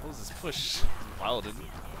 what was this push? Wilded.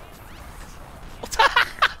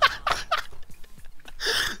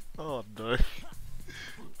 Oh no.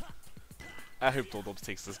 I hope Doorknobs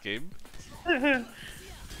takes this game.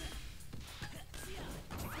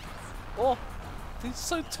 Oh, he's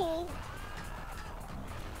so tall.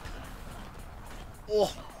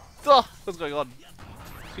 Oh, what's going on?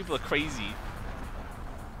 People are crazy.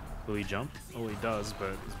 Will he jump? Oh, he does,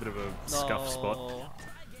 but it's a bit of a scuff spot.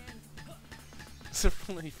 So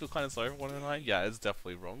you feel kind of sorry for 109? Yeah, it's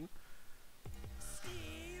definitely wrong.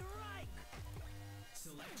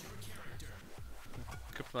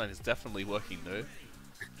 Kryptonite is definitely working though.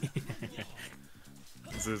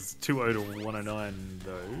 This is 2-0 to 109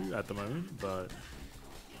 though at the moment, but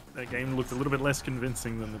that game looked a little bit less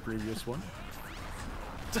convincing than the previous one.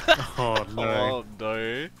 Oh no. Oh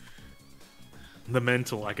no. The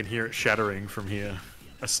mental, I can hear it shattering from here.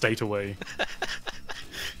 A state away.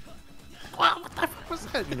 What the fuck was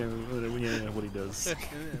that? You know, what he does. I'm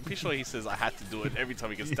pretty sure he says I had to do it every time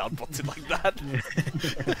he gets down botted like that.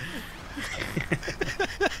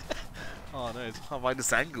 Oh no, it's can't find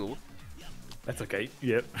this angle. That's okay.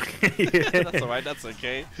 Yep. That's alright, that's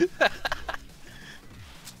okay.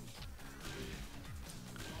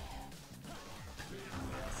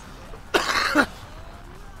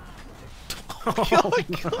 Oh my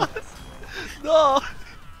god! No!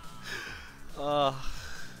 Uh-oh.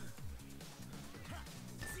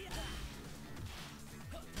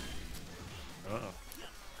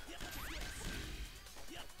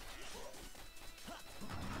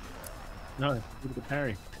 No, look at the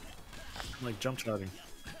parry. I'm like jump charging.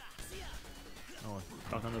 Oh,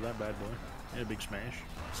 duck under that bad boy. Yeah, big smash.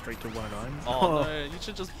 Straight to 109. Oh no, you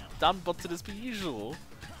should just down button as per usual.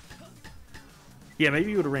 Yeah,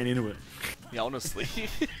 maybe you would have ran into it. Yeah, honestly.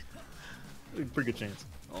 Pretty good chance.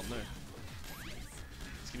 Oh no.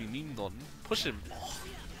 He's getting memed on. Push him. Oh,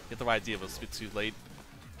 get the right idea, but it's a bit too late.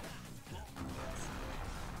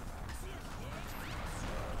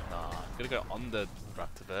 Nah, gotta go on the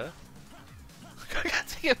raptor there. Gotta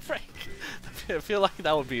take a break. I feel like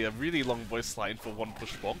that would be a really long voice line for one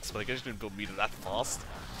push box, but I guess you didn't build meter that fast.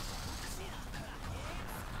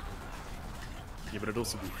 Yeah, but it'd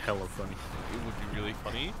also be hella funny. It would be really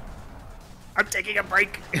funny. I'm taking a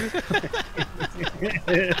break!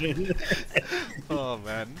 Oh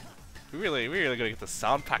man. We really gotta get the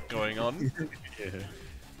sound pack going on. Yeah.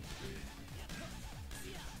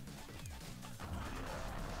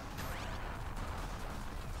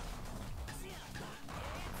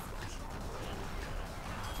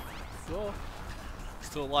 Oh,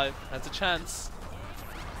 still alive. Has a chance.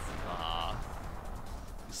 Ah.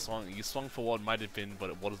 You swung for what might have been, but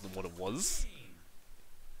it wasn't what it was.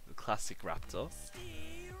 The classic Raptor.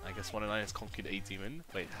 I guess 109 has conquered a demon.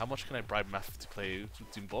 Wait, how much can I bribe Math to play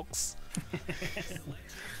Doombox?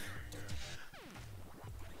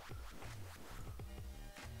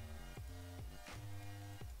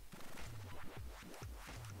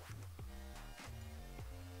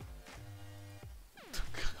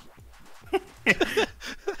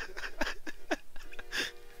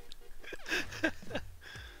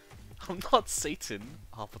 I'm not Satan.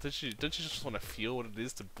 Oh, but don't you just want to feel what it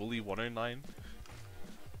is to bully 109?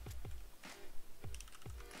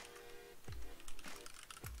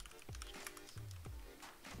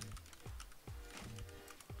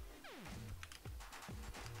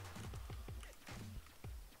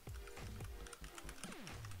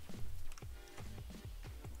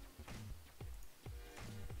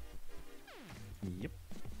 Yep.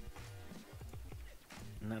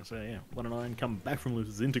 And that's yeah. 109 come back from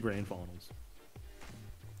losers into grand finals.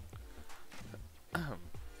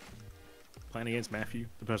 Playing against Matthew,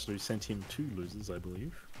 the person who sent him to losers, I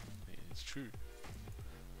believe. Yeah, it's true.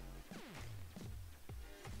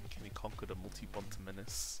 Can he conquer the multi-bunter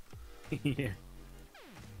menace? Yeah.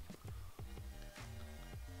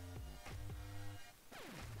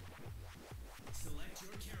 Select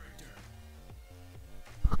your character.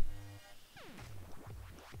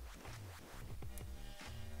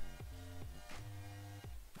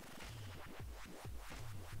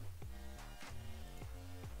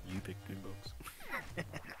 You picked Doombox.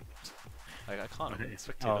 I can't. I'm a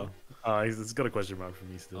spectator. It's got a question mark for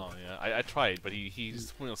me still. Oh yeah, I tried, but he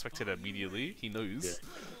just put me on spectator immediately. He knows.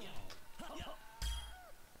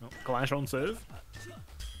 Oh, clash on serve.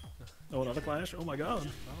 Oh, another clash. Oh my god.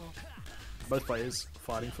 Both players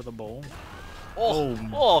fighting for the ball.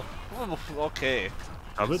 Oh, okay.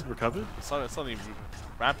 Recovered. Suddenly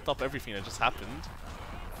ramped up everything that just happened.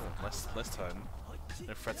 Oh, nice turn.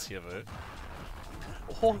 No threats here though.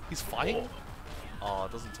 Oh, he's fighting. Oh,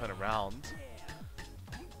 it doesn't turn around.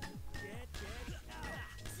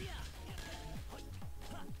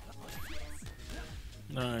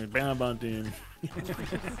 No, bound bumped in.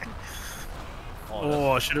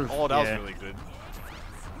 Oh, I should have. Oh, that was really good.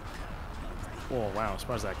 Oh wow, I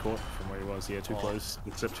suppose that caught from where he was. Yeah, too close,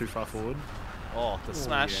 except too far forward. Oh, the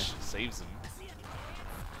smash saves him.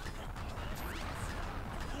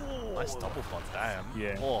 Nice double butt, damn.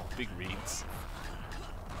 Yeah. Oh, big reads.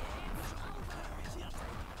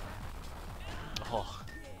 Oh,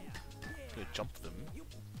 gonna jump them.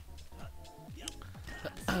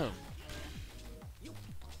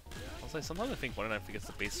 Also, sometimes I think 109 forgets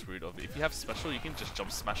the base root of it. If you have special, you can just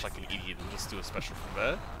jump smash like an idiot and just do a special from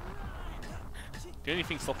there. The only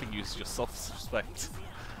thing stopping you is your self-respect.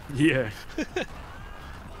 Yeah.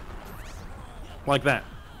 Like that.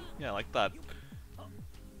 Yeah, like that.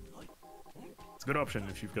 It's a good option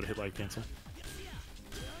if you've got a hit like cancel.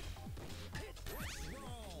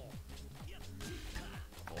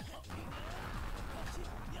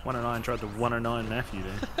 109 tried to 109 Matthew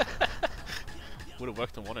there. Would have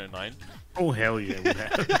worked on 109. Oh hell yeah, it would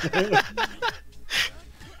have.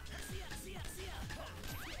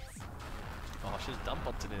 Oh, I should have dump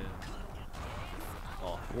onto the.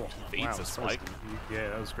 Oh, Whoa, beats a wow, spike. Yeah,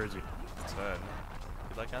 that was crazy. Turn.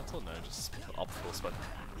 Did I cancel? No, just up full spike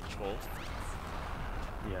control.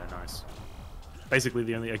 Yeah, nice. Basically,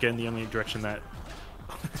 the only direction that.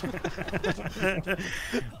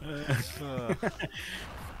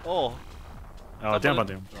 Oh. Oh, down by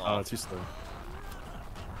down. Oh. Oh, too slow.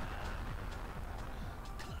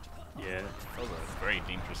 Yeah. That was a very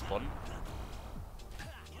dangerous one.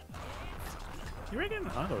 You reckon?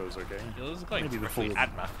 I thought it was okay. It was going Maybe the directly forward.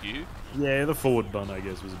 at Matthew. Yeah, the forward bun, I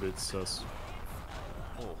guess, was a bit sus.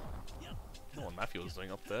 Oh. I don't know what Matthew was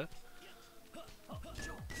doing up there.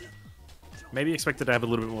 Maybe expected to have a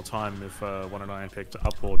little bit more time if 109 picked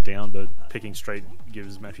up or down, but picking straight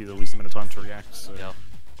gives Matthew the least amount of time to react. So. Yeah.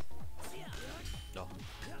 No.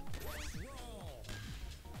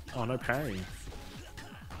 Oh, no parry.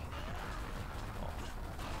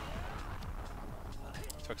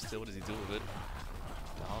 Truck still, what does he do with it?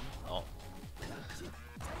 Down. Oh.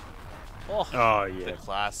 Oh, Oh, the yeah.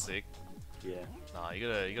 classic. Yeah. Nah, you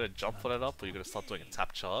gotta jump for that up, or you gotta start doing a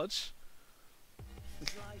tap charge.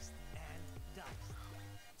 Sliced and diced.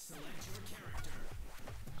 Select your character.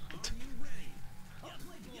 Are you ready?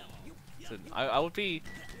 Play ball. So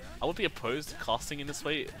I would be opposed to casting in this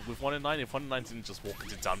way with 109 if 109 didn't just walk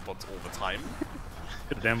into down bots all the time.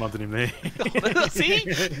 Could have down bunted him there. See?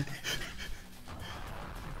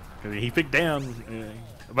 He picked down.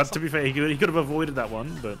 But to be fair, he could have avoided that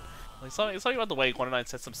one, but... Like something about the way 109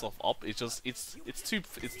 sets himself up. It's just it's too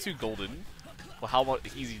golden for how much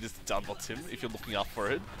easy it is to downbot him if you're looking out for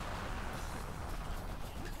it.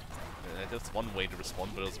 Yeah, that's one way to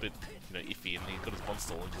respond, but it was a bit iffy, and he got his bond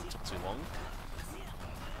stolen because it took too long.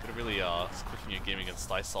 Gotta really quicken your game against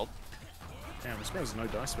dice salt. Damn, I'm surprised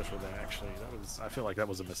there's no dice special there, actually. I feel like that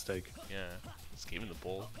was a mistake. Yeah, just gave him the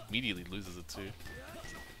ball. Immediately loses it too.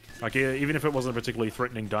 Like, yeah, even if it wasn't a particularly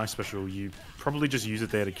threatening dice special, you probably just use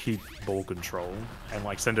it there to keep ball control and,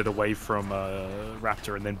 like, send it away from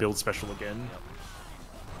Raptor and then build special again.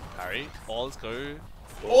 Parry. Oh, let's go.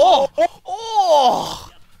 Oh!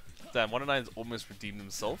 Oh! Damn, 109's almost redeemed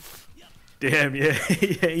himself. Damn, yeah.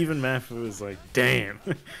 Yeah, even Math was like, damn.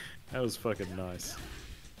 That was fucking nice.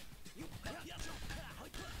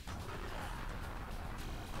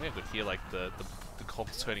 I could hear, like, the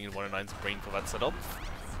cogs turning in 109's brain for that setup.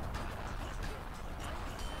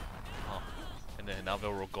 And then now they're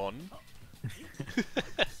all gone.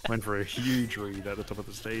 Went for a huge read at the top of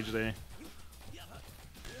the stage there.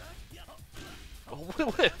 Oh,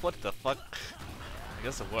 what the fuck? I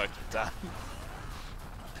guess it worked. Damn.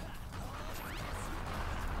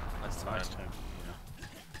 Nice time. Nice time.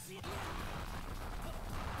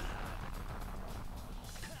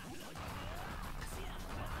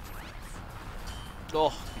 Oh,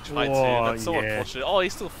 he tried to. That's so unfortunate. Oh,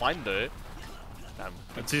 he's still fine though. Damn.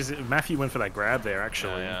 It's just, Matthew went for that grab there,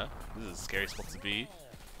 actually. Yeah. This is a scary spot to be.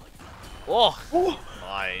 Oh!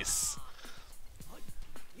 Nice.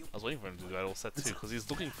 I was waiting for him to do that all set too, because he's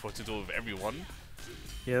looking for it to do it with everyone.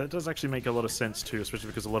 Yeah, that does actually make a lot of sense too, especially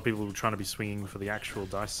because a lot of people were trying to be swinging for the actual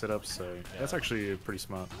dice setup, so that's actually pretty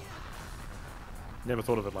smart. Never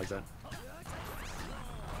thought of it like that.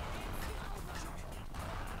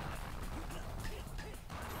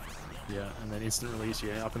 Yeah, and then instant release,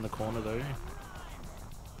 yeah, up in the corner though.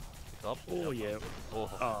 Up. Oh, yeah.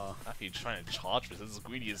 Oh, Matthew trying to charge with this is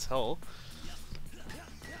greedy as hell.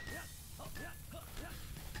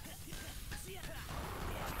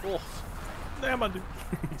 Oh. Damn, I do.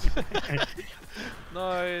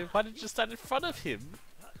 No, why did you stand in front of him?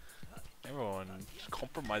 Everyone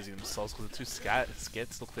compromising themselves because they're too scared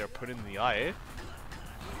to look their opponent in the eye.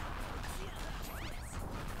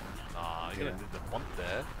 Nah, you're gonna do the bump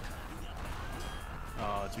there.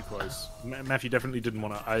 Too close. Matthew definitely didn't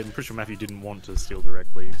want to. I'm pretty sure Matthew didn't want to steal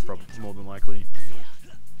directly, more than likely.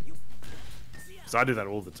 Because I do that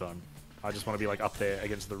all the time. I just want to be like up there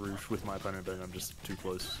against the roof with my opponent, but I'm just too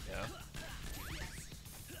close. Yeah.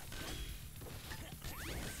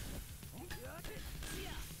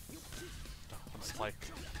 It's like.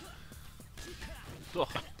 Oh.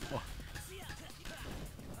 Oh.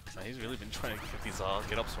 Man, he's really been trying to get these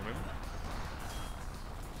get-ups from him.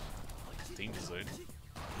 Danger zone.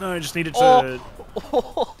 No, I just needed to...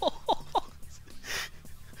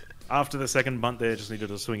 After the second bunt there, just needed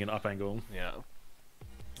to swing an up angle. Yeah.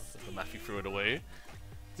 Matthew threw it away. To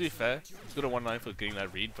be fair, it's good at 1-9 for getting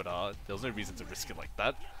that read, but there was no reason to risk it like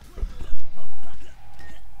that.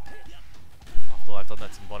 After I've done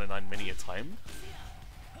that to 1-9 many a time.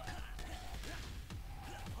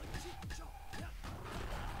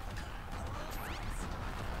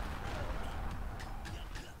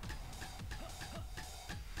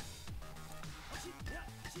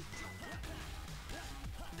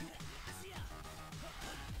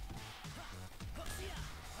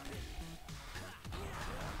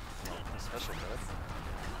 Special there.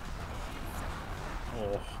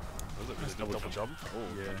 Oh, Was it really double jump? Oh,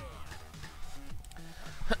 yeah.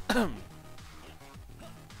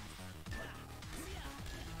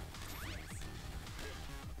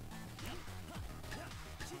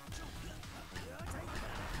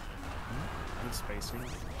 Good spacing.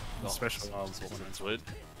 Special arms. Walks into it.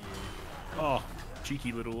 Oh,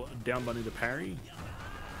 cheeky little down bunny to parry.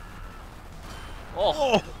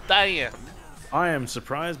 Oh, damn! I am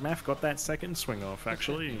surprised Math got that second swing off,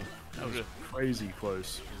 actually. That was crazy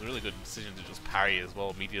close. It was a really good decision to just parry as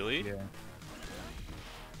well immediately. Yeah.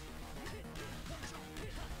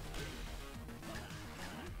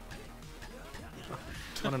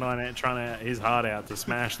 Nine trying his heart out to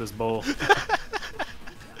smash this ball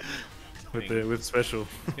with special.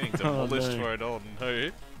 Getting demolished for it all.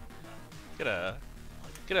 No. Gotta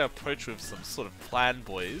approach with some sort of plan,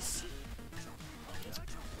 boys.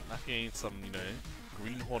 Matthew ain't some, you know,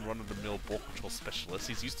 greenhorn run-of-the-mill ball control specialist.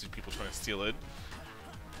 He's used to people trying to steal it.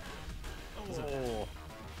 Oh.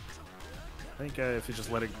 I think if you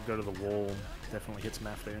just let it go to the wall, definitely hits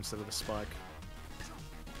Math there instead of the spike.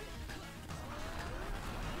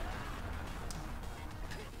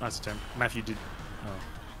 Nice attempt. Matthew did.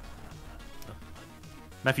 Oh.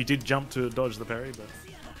 Matthew did jump to dodge the parry, but.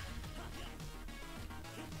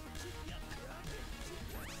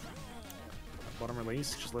 Bottom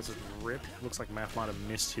release just lets it rip. Looks like Math might have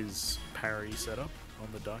missed his parry setup on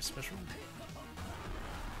the dice special.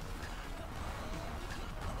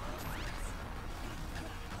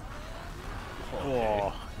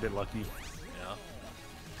 Oh, a bit lucky. Yeah.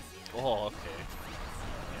 Oh, okay.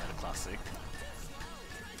 Yeah, the classic.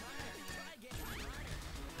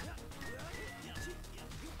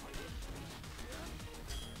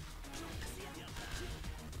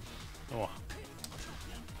 Oh.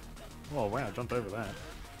 Oh wow, jumped over that.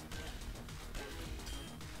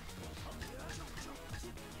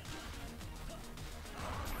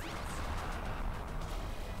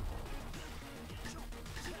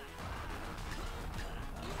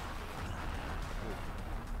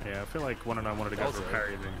 Yeah, I feel like 109 wanted to go for a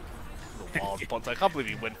parry there. Wild bunt. I can't believe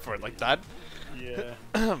he went for it like that. Yeah.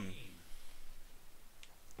 Damn,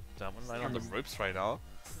 109 on the ropes right now.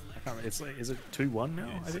 I can't remember. It's like, is it 2-1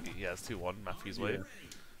 now? I think. Yeah, it's 2-1 Matthew's way. Yeah.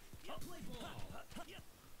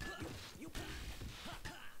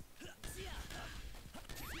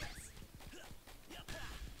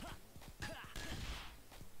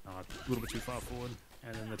 A little bit too far forward,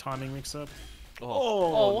 and then the timing mix-up.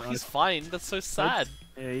 Oh, nice. he's fine. That's so sad.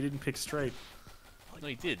 Yeah, he didn't pick straight. No,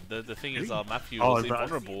 he did. The thing Did is, he? Matthew Oh, was is that-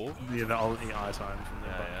 invulnerable. Yeah, the eye time from the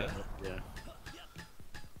Yeah, bucket. Yeah.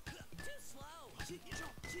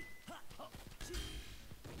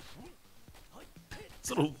 It's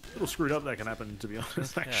a little screwed up that can happen, to be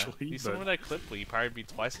honest. Actually, Yeah. You saw but that clip where he parried me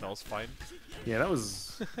twice and I was fine. yeah, that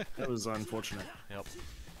was unfortunate. Yep.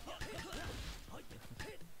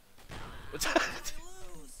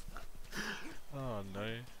 Oh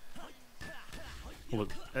no. Look,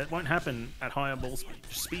 it won't happen at higher ball speed.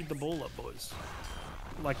 Just speed the ball up, boys.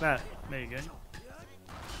 Like that. There you go.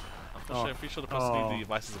 I'm pretty sure the person who the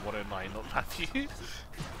device is 109, not Matthew.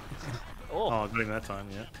 Oh, got him that time,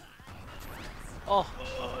 yeah. Oh.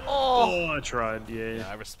 Oh, I tried, yeah. Yeah,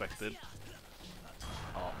 I respect it.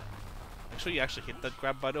 Oh. Make sure you actually hit that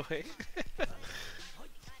grab, by the way.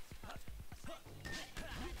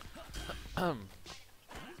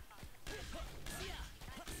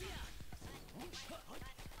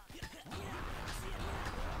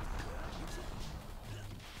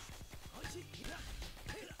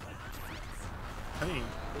 I think,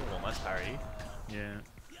 Oh, nice parry. yeah.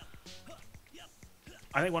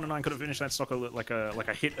 I think 109 could have finished that stock like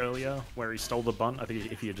a hit earlier, where he stole the bunt. I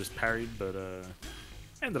think if he had just parried, but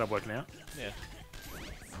ended up working out. Yeah.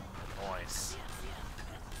 Nice.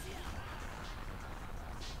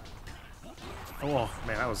 Oh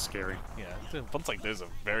man, that was scary. Yeah, bunts like those are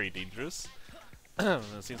very dangerous. It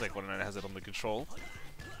seems like 109 has it under control.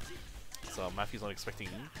 So Matthew's not expecting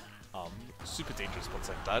super dangerous bunts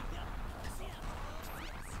like that.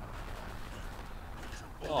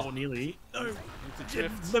 Oh, nearly. No, It's a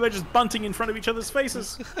drift. they were just bunting in front of each other's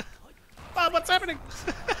faces. Oh, what's happening?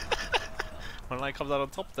 109 comes out on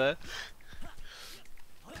top there.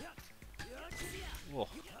 Oh.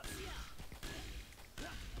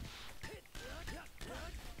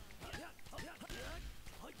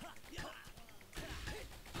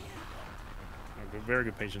 Very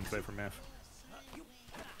good patience there from F.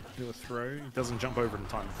 Do a throw. He doesn't jump over in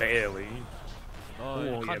time. Barely. Oh, you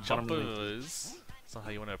yeah, can't jump bottom over those. That's not how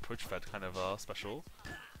you want to approach that kind of special.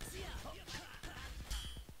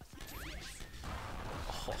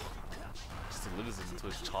 Oh, just delivers it into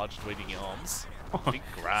his charged waiting arms. Big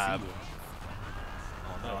grab.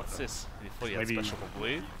 Oh no, what's this? He thought he had Maybe- special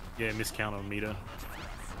probably. Yeah, miscount on meter.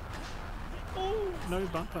 Oh, no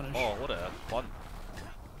bunt punish. Oh, what a fun.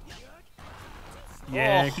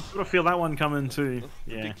 Yeah, Oh. you could sort of feel that one coming too.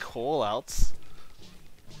 The Yeah. big call outs.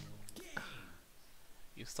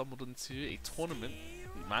 you stumbled into a tournament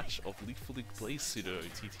match of Lethally Blaze Pseudo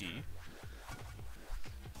OTT.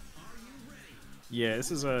 Yeah,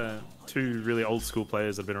 this is two really old school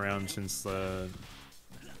players that have been around since the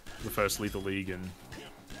first Lethal League, and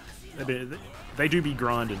they do be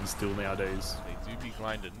grinding still nowadays. They do be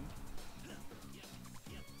grinding.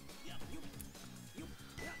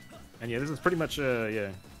 And yeah, this is pretty much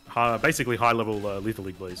basically high level Lethal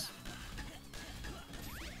League Blaze.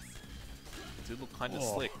 They do look kind of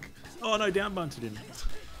slick. Oh no, down bunted him.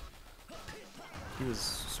 He was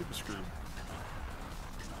super screwed.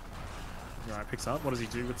 Alright, picks up. What does he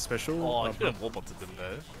do with the special? Oh, he could have wall-bunted him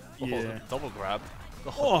there. Oh, Yeah. double grab.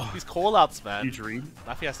 Oh, These call-outs, man. huge read.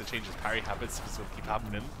 Maffy has to change his parry habits if it's going to keep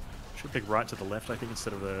happening. Should pick right to the left, I think,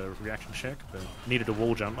 instead of a reaction check, but needed a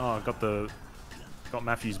wall jump. Oh, got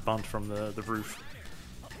Matthew's bunt from the roof.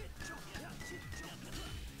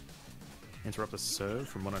 Interrupt the serve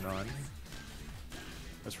from 109.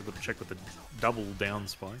 That's for a little check with the double down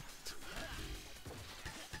spike.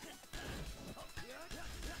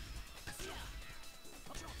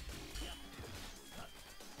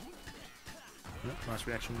 Yep, nice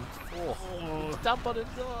reaction. Oh, down button.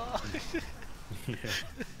 Oh. Yeah.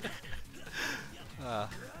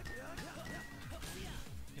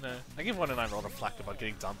 You know, I give 109 a lot of flack about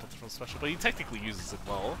getting down button from special, but he technically uses it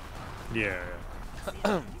well. Yeah.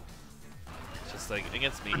 Just like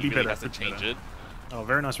against me, Could he be really better, has to could be change better. it. Oh,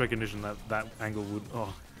 very nice recognition that angle would.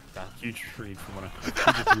 Oh, Damn. huge read from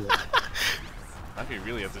 109. Maffy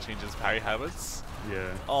really has to change his parry habits. Yeah.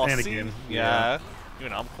 Oh, and see? again. Yeah.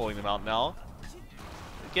 Even I'm calling him out now.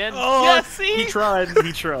 Again. Oh, yeah, see? He tried.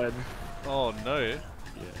 He tried. Oh no. Yeah.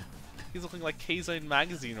 He's looking like K-Zone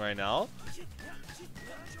magazine right now.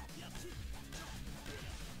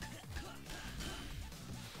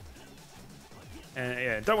 And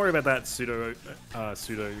yeah, don't worry about that pseudo.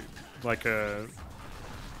 Like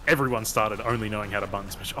everyone started only knowing how to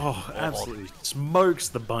bunt special. Oh, absolutely smokes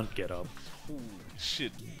the bunt get up. Ooh,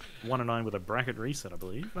 shit. 109 with a bracket reset, I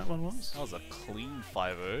believe that one was. That was a clean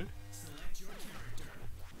 5-0.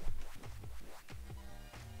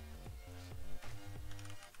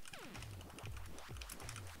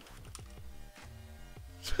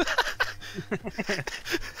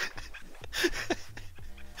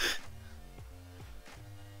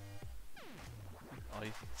 Oh,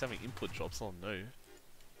 he's having input drops. Oh no. Are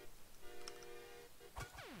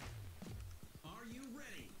you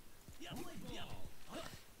ready? Play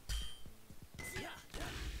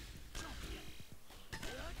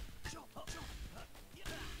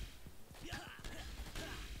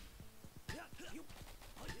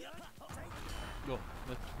ball. Oh, no,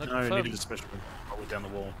 No, confirm. needed a special. Roll it down the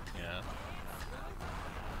wall. Yeah.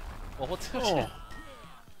 Oh, what's Oh.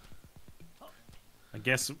 I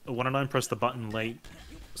guess 109 pressed the button late,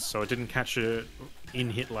 so it didn't catch it in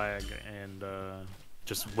hit lag and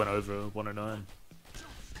just went over 109.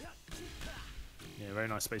 Yeah, very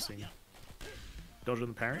nice spacing. Dodging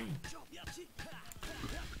the parry.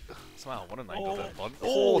 Somehow 109 got that one.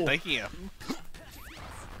 Oh. Oh, damn.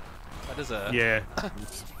 That is a... Yeah.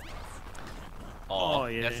 Oh, Oh,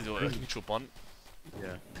 you yeah. have to do a neutral bunt.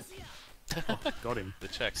 Yeah. Oh, got him. The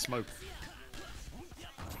check. Smoke.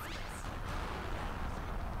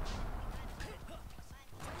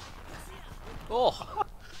 Oh!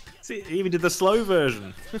 See, he even did the slow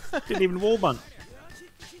version. Didn't even wall bunt.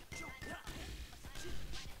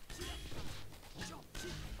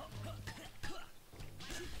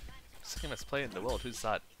 Second best player in the world. Who's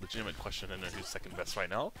that? Legitimate question. I don't know who's second best right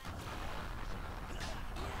now.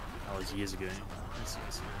 That was years ago.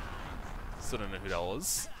 Still don't know who that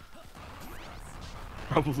was.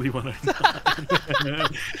 Probably 109.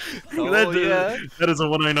 Oh, yeah. That is a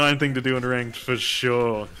 109 thing to do in ranked for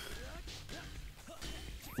sure.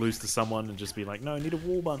 Lose to someone and just be like, no, I need a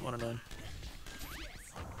wall bunt 109.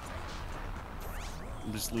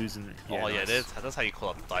 I'm just losing it. Oh yeah, nice. that's how you call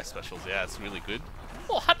out the dice specials. Yeah, it's really good.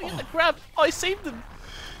 Oh, how did he get the grab? Oh, I saved him.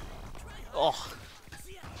 Oh.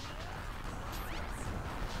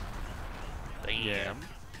 Damn. Yeah.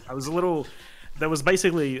 I was a little... That was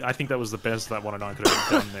basically... I think that was the best that 109 could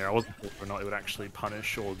have done there. I wasn't sure whether or not it would actually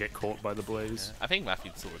punish or get caught by the blaze. Yeah, I think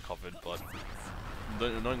Matthew still recovered, but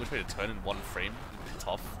knowing which way to turn in one frame would be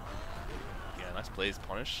tough. Yeah, nice blaze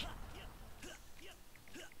punish.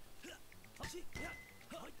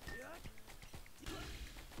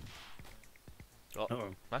 Oh, Uh-oh.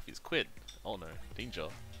 Matthew's quit. Oh no, danger.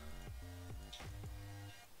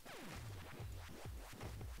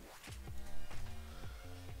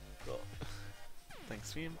 Oh. Thanks,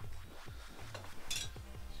 stream.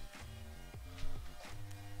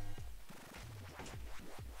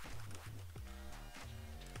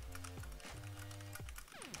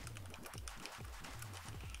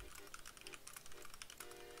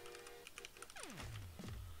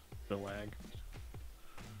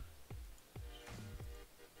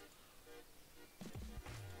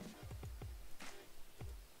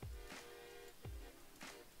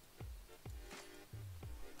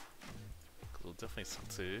 definitely suck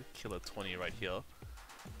to kill a 20 right here.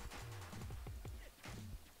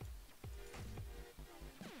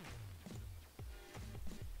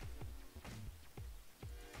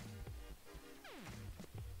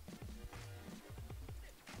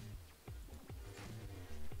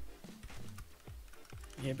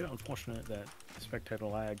 Yeah, a bit unfortunate that spectator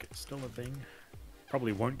lag is still a thing.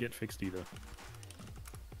 Probably won't get fixed either.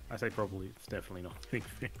 I say probably, it's definitely not being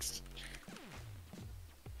fixed.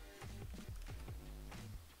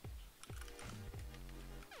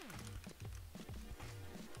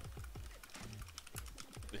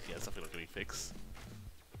 Yeah, it's definitely not gonna be fixed.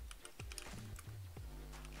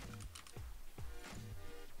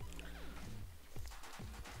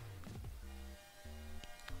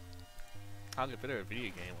 I'll get better at a video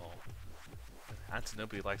game. Well, answer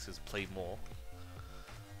nobody likes is play more.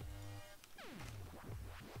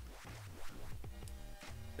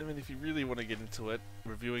 I mean, if you really want to get into it,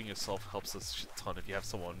 reviewing yourself helps a shit ton if you have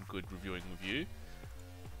someone good reviewing with you.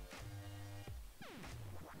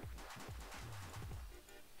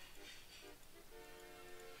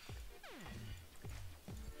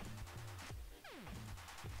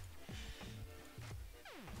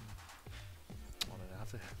 Oh, no, I have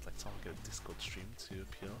to like someone get a Discord stream to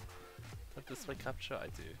appear. That display capture? I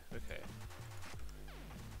do. Okay.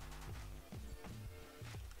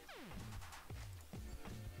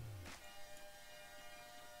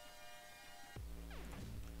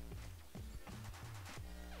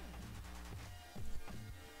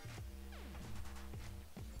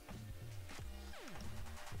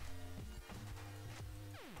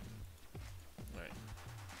 Right.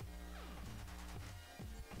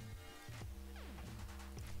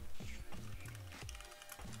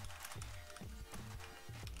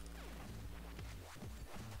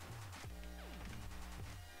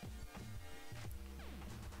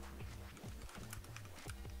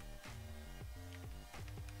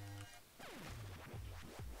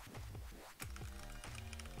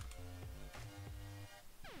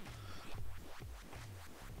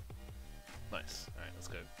 Nice. Alright, let's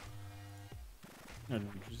go. And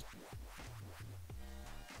just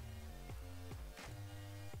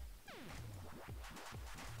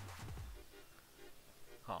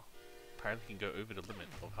Huh. Apparently you can go over the limit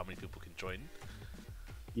of how many people can join.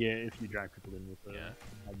 yeah, if you drag people in with the Yeah.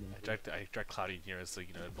 admin. I dragged Cloudy in here as the,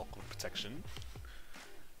 you know, local protection.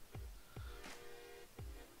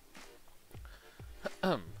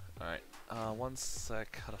 Alright, one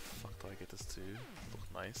sec. How the fuck do I get this to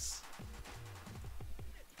look nice?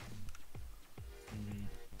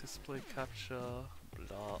 Display capture,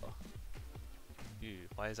 blah. Ew,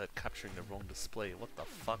 why is that capturing the wrong display? What the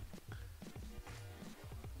fuck?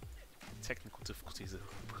 Technical difficulties are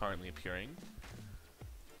currently appearing.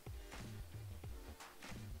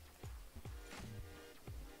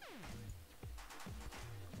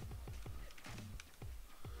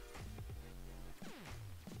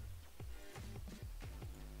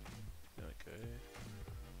 There we go.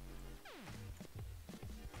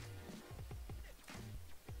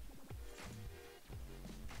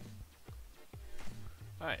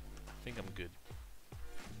 Alright, I think I'm good.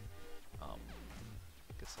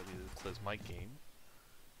 Guess I need to close my game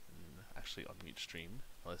and actually unmute stream,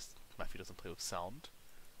 unless Matthew doesn't play with sound.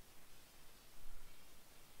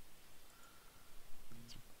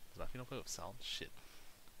 Does Matthew not play with sound? Shit.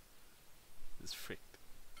 This is fricked.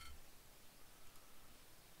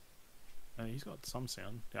 He's got some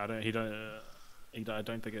sound. I don't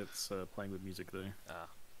think it's playing with music though. Ah.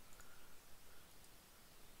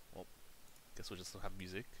 Well, guess we'll just have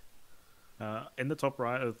music. In the top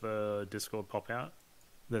right of the Discord pop out,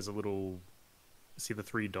 there's a little. See the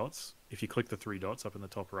three dots? If you click the three dots up in the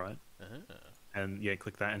top right, and yeah,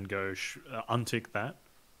 click that and go untick that.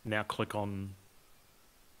 Now click on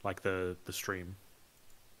like the stream.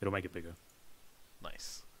 It'll make it bigger.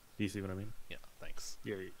 Nice. Do you see what I mean? Yeah, thanks.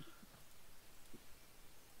 Yeah.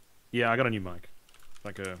 Yeah, I got a new mic,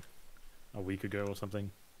 like a week ago or something.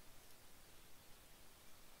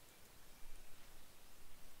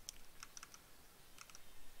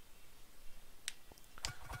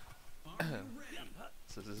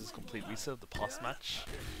 So this is complete reset of the past match?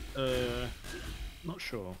 Not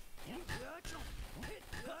sure.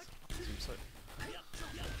 Seems so.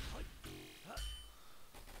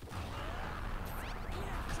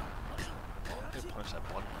 I'm gonna punish that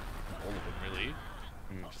bot. All of them, really.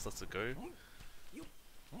 Just lets it go.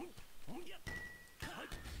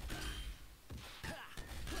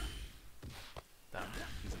 Damn,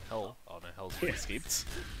 he's in hell. Oh no, hell's Yeah. escaped.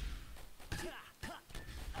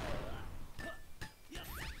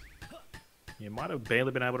 You might have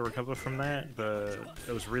barely been able to recover from that, but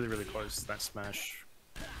it was really, really close. That smash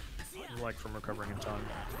like from recovering in time.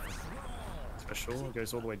 Special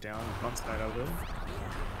goes all the way down, months that over.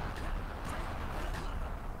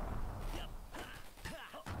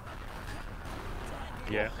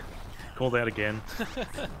 Yeah, called out again.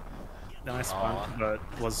 Nice bunt,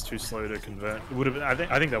 but was too slow to convert. It would have.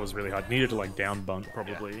 I think that was really hard. Needed to like down bunt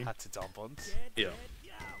probably. Yeah, had to down bunt. Yeah.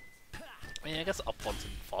 I mean, I guess up bunt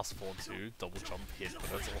and fast forward too, double jump hit,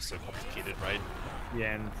 but that's also complicated, right?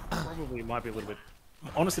 Yeah, and probably might be a little bit.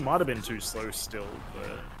 Honestly, might have been too slow still,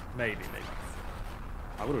 but maybe.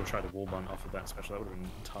 I would have tried the wall bunt off of that special. That would have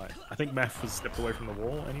been tight. I think Math was stepped away from the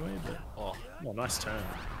wall anyway, but oh, nice turn.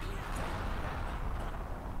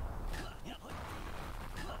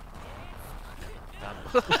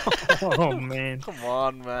 Oh man! Come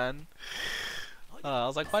on, man. I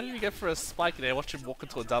was like, why did he get for a spike? And I watched him walk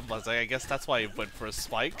into a dump. I was like, I guess that's why he went for a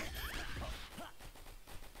spike.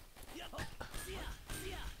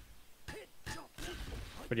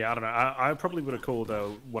 But yeah, I don't know. I probably would have called a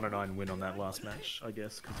 109 win on that last match, I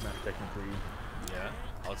guess, because Matt technically. Yeah,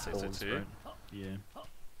 I would say so too. Great. Yeah.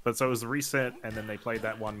 But so it was the reset, and then they played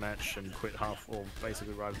that one match and quit half, or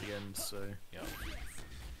basically right at the end. So. Yeah.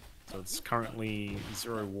 So it's currently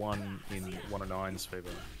 0-1 in 109's favor.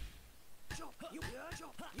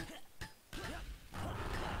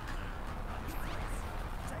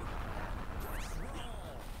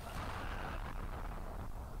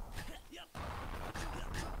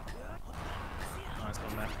 Nice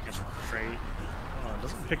one, Matt. Straight. Oh, it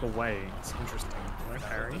doesn't pick away. It's interesting. No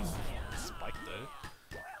parry. Spike though.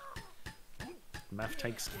 Math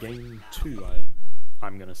takes game 2,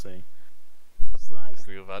 I'm gonna say.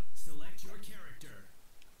 Agree with that. Select your character.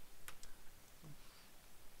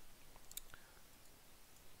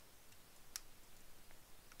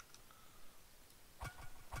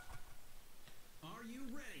 Are you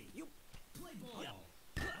ready? You play ball.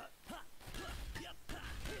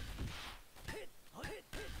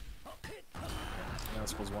 Now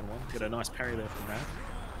scores 1-1. Get a nice parry there from Math.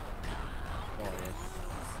 Oh yeah.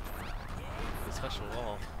 The special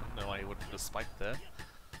wall. No way he would have spiked there.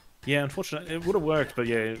 Yeah, unfortunately, it would have worked, but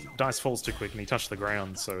yeah, dice falls too quick and he touched the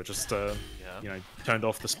ground, so it just, you know, turned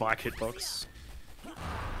off the spike hitbox.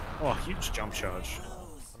 Oh, huge jump charge.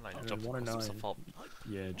 And then 109.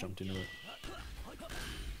 Yeah, jumped into it.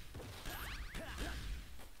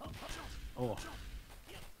 Oh.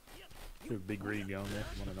 Big read going there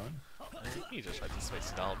from 109. I think he just tried to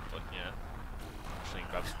space it out, but yeah. Actually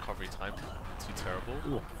grabs recovery time. Too terrible.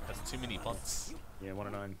 Ooh. That's too many bunts. Yeah,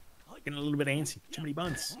 109. Getting a little bit antsy. Too many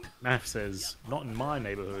bunts. Math says, not in my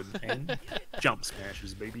neighborhood. And jump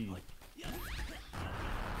smashes, baby.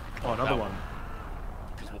 Oh, another one.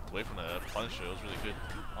 Just walked away from the Punisher. It was really good.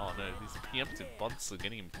 Oh no, these preemptive bunts are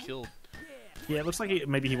getting him killed. Yeah, it looks like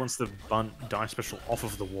maybe he wants to bunt die special off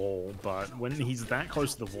of the wall, but when he's that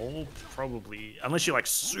close to the wall, probably, unless you're like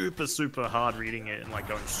super, super hard reading it and like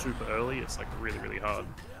going super early, it's like really, really hard.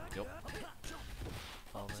 Yep.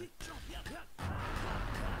 Oh, no.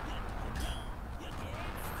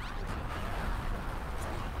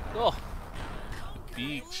 Oh!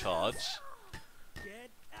 Big charge.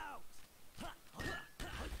 Get out.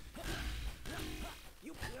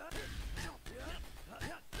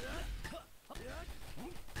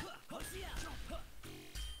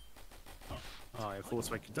 Oh, yeah, forward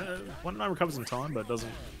spike. 109 recovers in time, but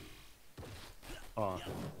doesn't. Oh.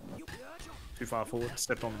 Too far forward,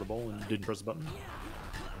 stepped onto the ball and didn't press the button.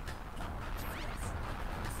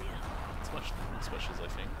 It's much different specials, I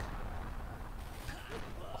think.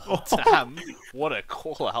 Oh, damn! What a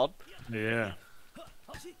call out! Yeah.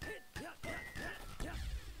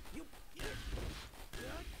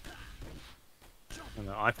 And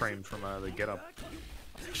the iframe from the get up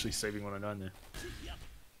actually saving 109 there.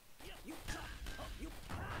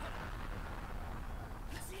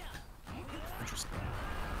 Interesting.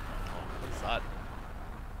 Oh, what is that?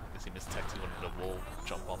 I guess he missed tech 2 under the wall,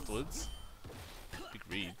 jump afterwards. Big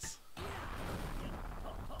reads.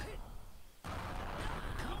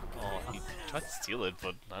 Oh, he tried to steal it,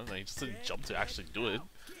 but I don't know, he just didn't jump to actually do it.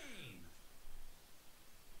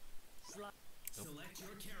 Select your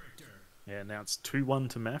character. Yeah, now it's 2-1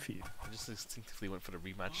 to Matthew. I just instinctively went for the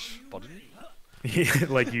rematch button. Yeah,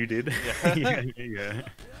 like you did. Yeah. Yeah.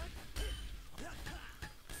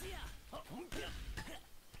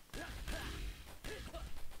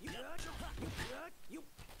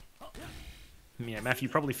 Yeah, Matthew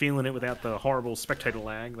probably feeling it without the horrible spectator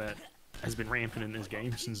lag that has been rampant in this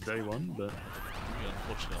game since day one, but... Really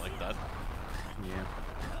unfortunate like that. Yeah.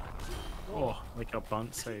 Oh, wake up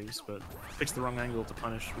bunt saves, but picks the wrong angle to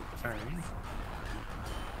punish with the parry.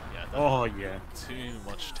 Yeah, Oh, yeah. too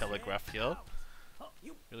much telegraph here.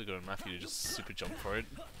 Really good on Matthew to just super jump for it.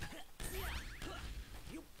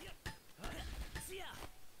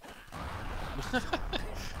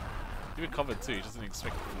 You recovered too, he doesn't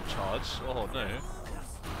expect a full charge. Oh no.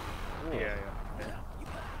 Oh. Yeah.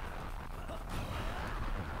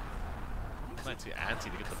 Nice to anti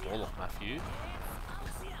to get the ball off Matthew.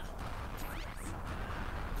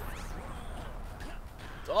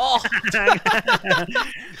 Oh!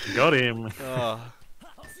 Got him.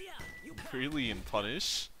 Brilliant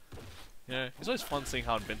punish. Yeah, it's always fun seeing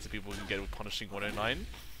how inventive people can get with punishing 109.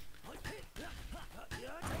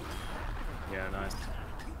 Yeah, nice.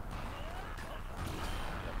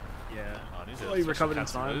 Yeah. Oh, He recovered in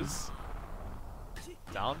time.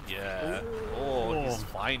 Down? Yeah. Oh, he's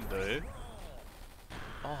fine though.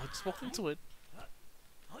 Oh, I just walked into it.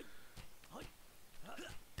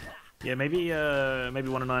 Yeah, maybe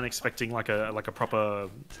 109 expecting like a proper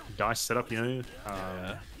dice setup, you know,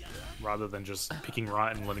 Yeah. rather than just picking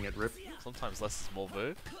right and letting it rip. Sometimes less is more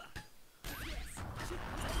though.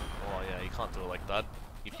 Oh yeah, you can't do it like that.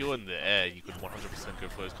 If you're in the air, you could 100% go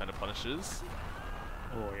for those kind of punishes.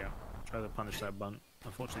 Oh yeah, try to punish that bunt.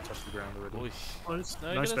 Unfortunately, touched the ground already. Oy. Close.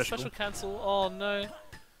 No, No you get a special. special cancel. Oh no.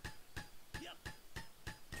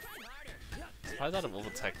 Surprised out of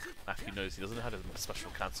Overtech, Matthew knows he doesn't know how to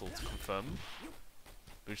special cancel to confirm.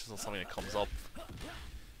 But it's just not something that comes up.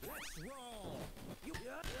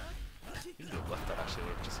 He could have left that actually,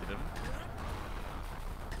 would have just hit him.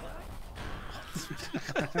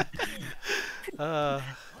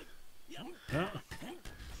 Yeah.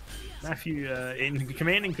 Matthew in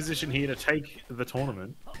commanding position here to take the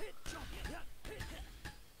tournament.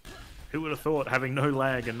 Who would have thought having no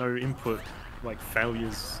lag and no input, like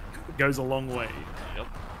failures, goes a long way. Yep.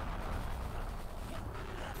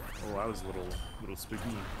 Oh, that was a little spooky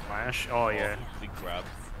flash. Oh yeah. Big grab.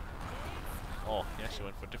 Oh, he actually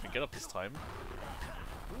went for a different get up this time.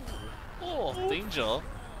 Oh, danger.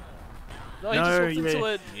 No, he just walked into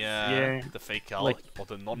it. Yeah. The fake out, Like, or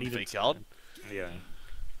the non-fake to- out. Yeah.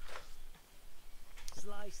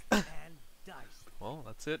 Sliced and diced. Well,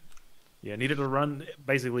 that's it. Yeah, needed to run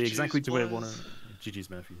basically exactly to where one. boys. GG's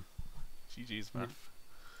Matthew. GG's, man.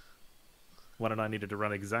 109 needed to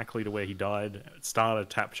run exactly to where he died, start a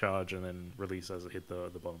tap charge, and then release as it hit the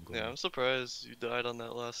bottom corner. Yeah, I'm surprised you died on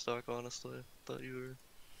that last stock. Honestly, thought you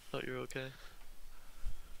were okay.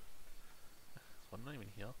 I'm not even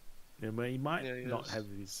here. Yeah, but he might Yeah, he not is, have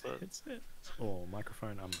his but- headset or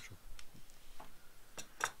microphone. I'm not sure.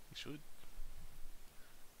 You should.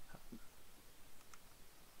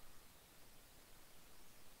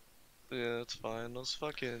 Yeah, it's fine.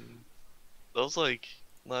 Those like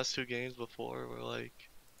last two games before were like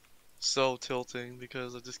so tilting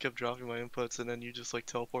because I just kept dropping my inputs and then you just like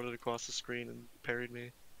teleported across the screen and parried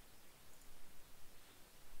me.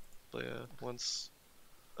 But yeah, once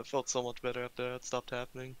I felt so much better after that stopped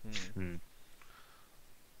happening.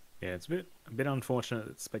 Yeah, it's a bit unfortunate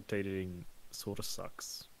that spectating sort of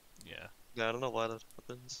sucks. Yeah. Yeah, I don't know why that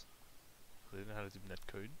happens. I didn't know how to do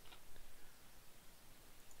netcode.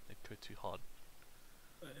 Netcode too hard.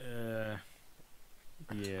 Yeah.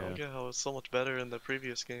 I don't get how it's so much better in the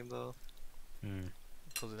previous game though.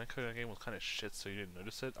 Because the netcode game was kind of shit, so you didn't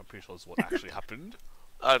notice it. I'm pretty sure that's what actually happened.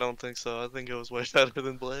 I don't think so. I think it was way better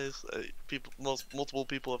than Blaze. Multiple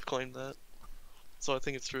people have claimed that, so I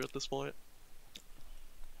think it's true at this point.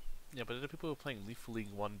 Yeah, but the people who were playing Lethal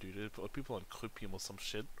League 1, dude, or people on Clipium or some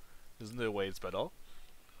shit. There's no way it's better.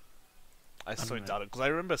 I so know. doubt it, because I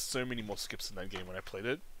remember so many more skips in that game when I played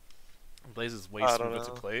it. Blaze is way I don't smoother to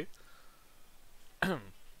know. play.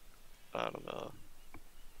 I don't know.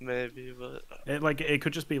 Maybe, but It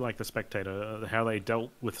could just be like the spectator, how they dealt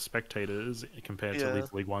with spectators compared to Yeah.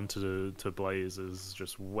 Lethal League 1 to Blaze is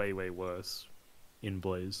just way worse in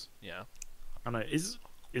Blaze. Yeah. I don't know,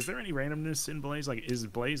 is there any randomness in Blaze? Like, is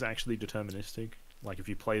Blaze actually deterministic? Like, if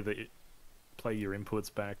you play your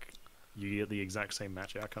inputs back, you get the exact same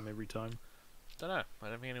match outcome every time? Don't know. I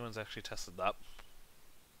don't think anyone's actually tested that.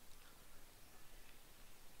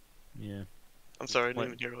 Yeah. I'm sorry, I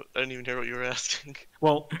Like- didn't even hear what you were asking.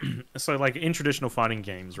 Well, so like in traditional fighting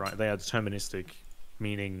games, right, they are deterministic,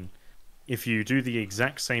 meaning if you do the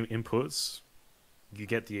exact same inputs, you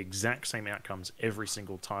get the exact same outcomes every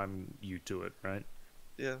single time you do it, right?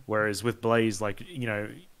 Yeah. Whereas with Blaze, like, you know,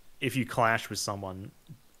 if you clash with someone,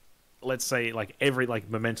 let's say like every like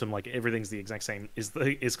momentum, like everything's the exact same.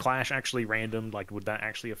 Is clash actually random? Like, would that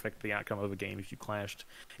actually affect the outcome of a game if you clashed?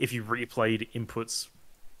 If you replayed inputs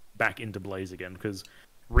back into Blaze again? Because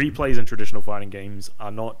replays in traditional fighting games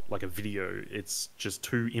are not like a video. It's just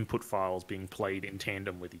two input files being played in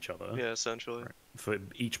tandem with each other Yeah, essentially. for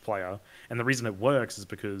each player. And the reason it works is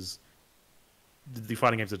because the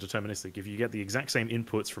fighting games are deterministic. If you get the exact same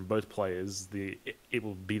inputs from both players, it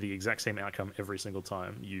will be the exact same outcome every single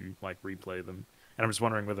time you like replay them. And I'm just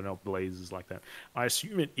wondering whether or not Blaze is like that. I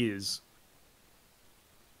assume it is,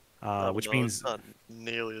 I don't which know, means it's not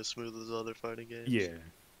nearly as smooth as other fighting games. yeah.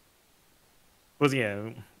 Well, yeah,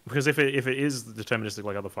 because if it is deterministic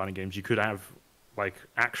like other fighting games, you could have like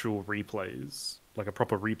actual replays, like a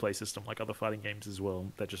proper replay system like other fighting games as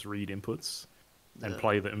well that just read inputs and Yeah.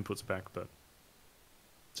 play the inputs back, but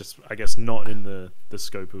just I guess not in the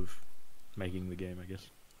scope of making the game, I guess.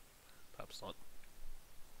 Perhaps not.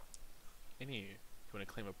 You want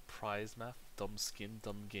to claim a prize, Math? Dumb skin,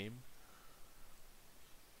 dumb game?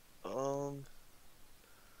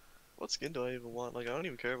 What skin do I even want? Like, I don't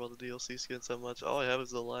even care about the DLC skins that much. All I have is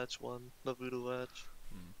the Latch one, the Voodoo Latch.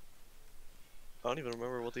 Hmm. I don't even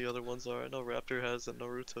remember what the other ones are. I know Raptor has the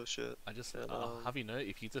Naruto shit. I just And, have you know,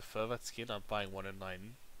 if you defer that skin, I'm buying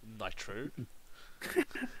 109 Nitro.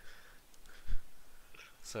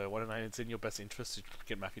 So 109, it's in your best interest to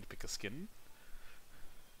get Matthew to pick a skin.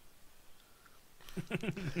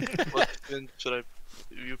 What skin should I?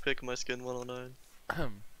 You pick my skin 109.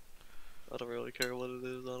 Ahem. I don't really care what it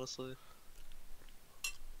is, honestly.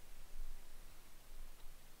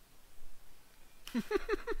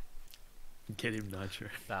 Get him Nitro.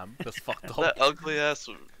 Damn, that's fucked up. That ugly ass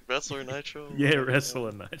wrestler Nitro. Yeah,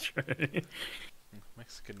 wrestler Nitro.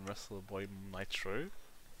 Mexican wrestler boy Nitro.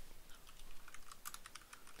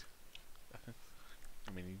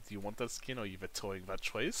 I mean, do you want that skin or are you vetoing that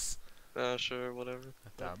choice? Sure, whatever.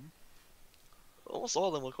 Damn. Almost all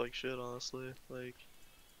of them look like shit, honestly. Like,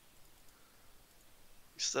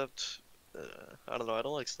 except, I don't know. I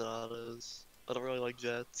don't like Sonatas. I don't really like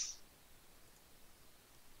Jets.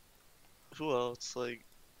 Who else? Like,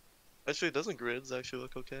 actually, doesn't Grids actually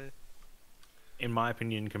look okay? In my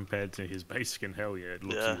opinion, compared to his base skin, hell yeah, it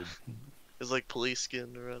looks Yeah. good. It's like police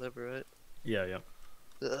skin or whatever, right? Yeah, yeah.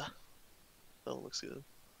 Yeah. That one looks good.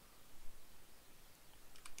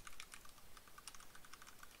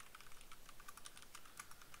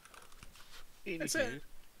 It's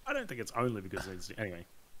I don't think it's only because it's anyway.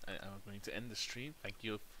 I'm going to end the stream. Thank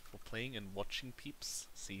you for playing and watching, peeps.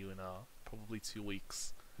 See you in probably 2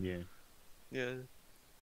 weeks. Yeah. Yeah.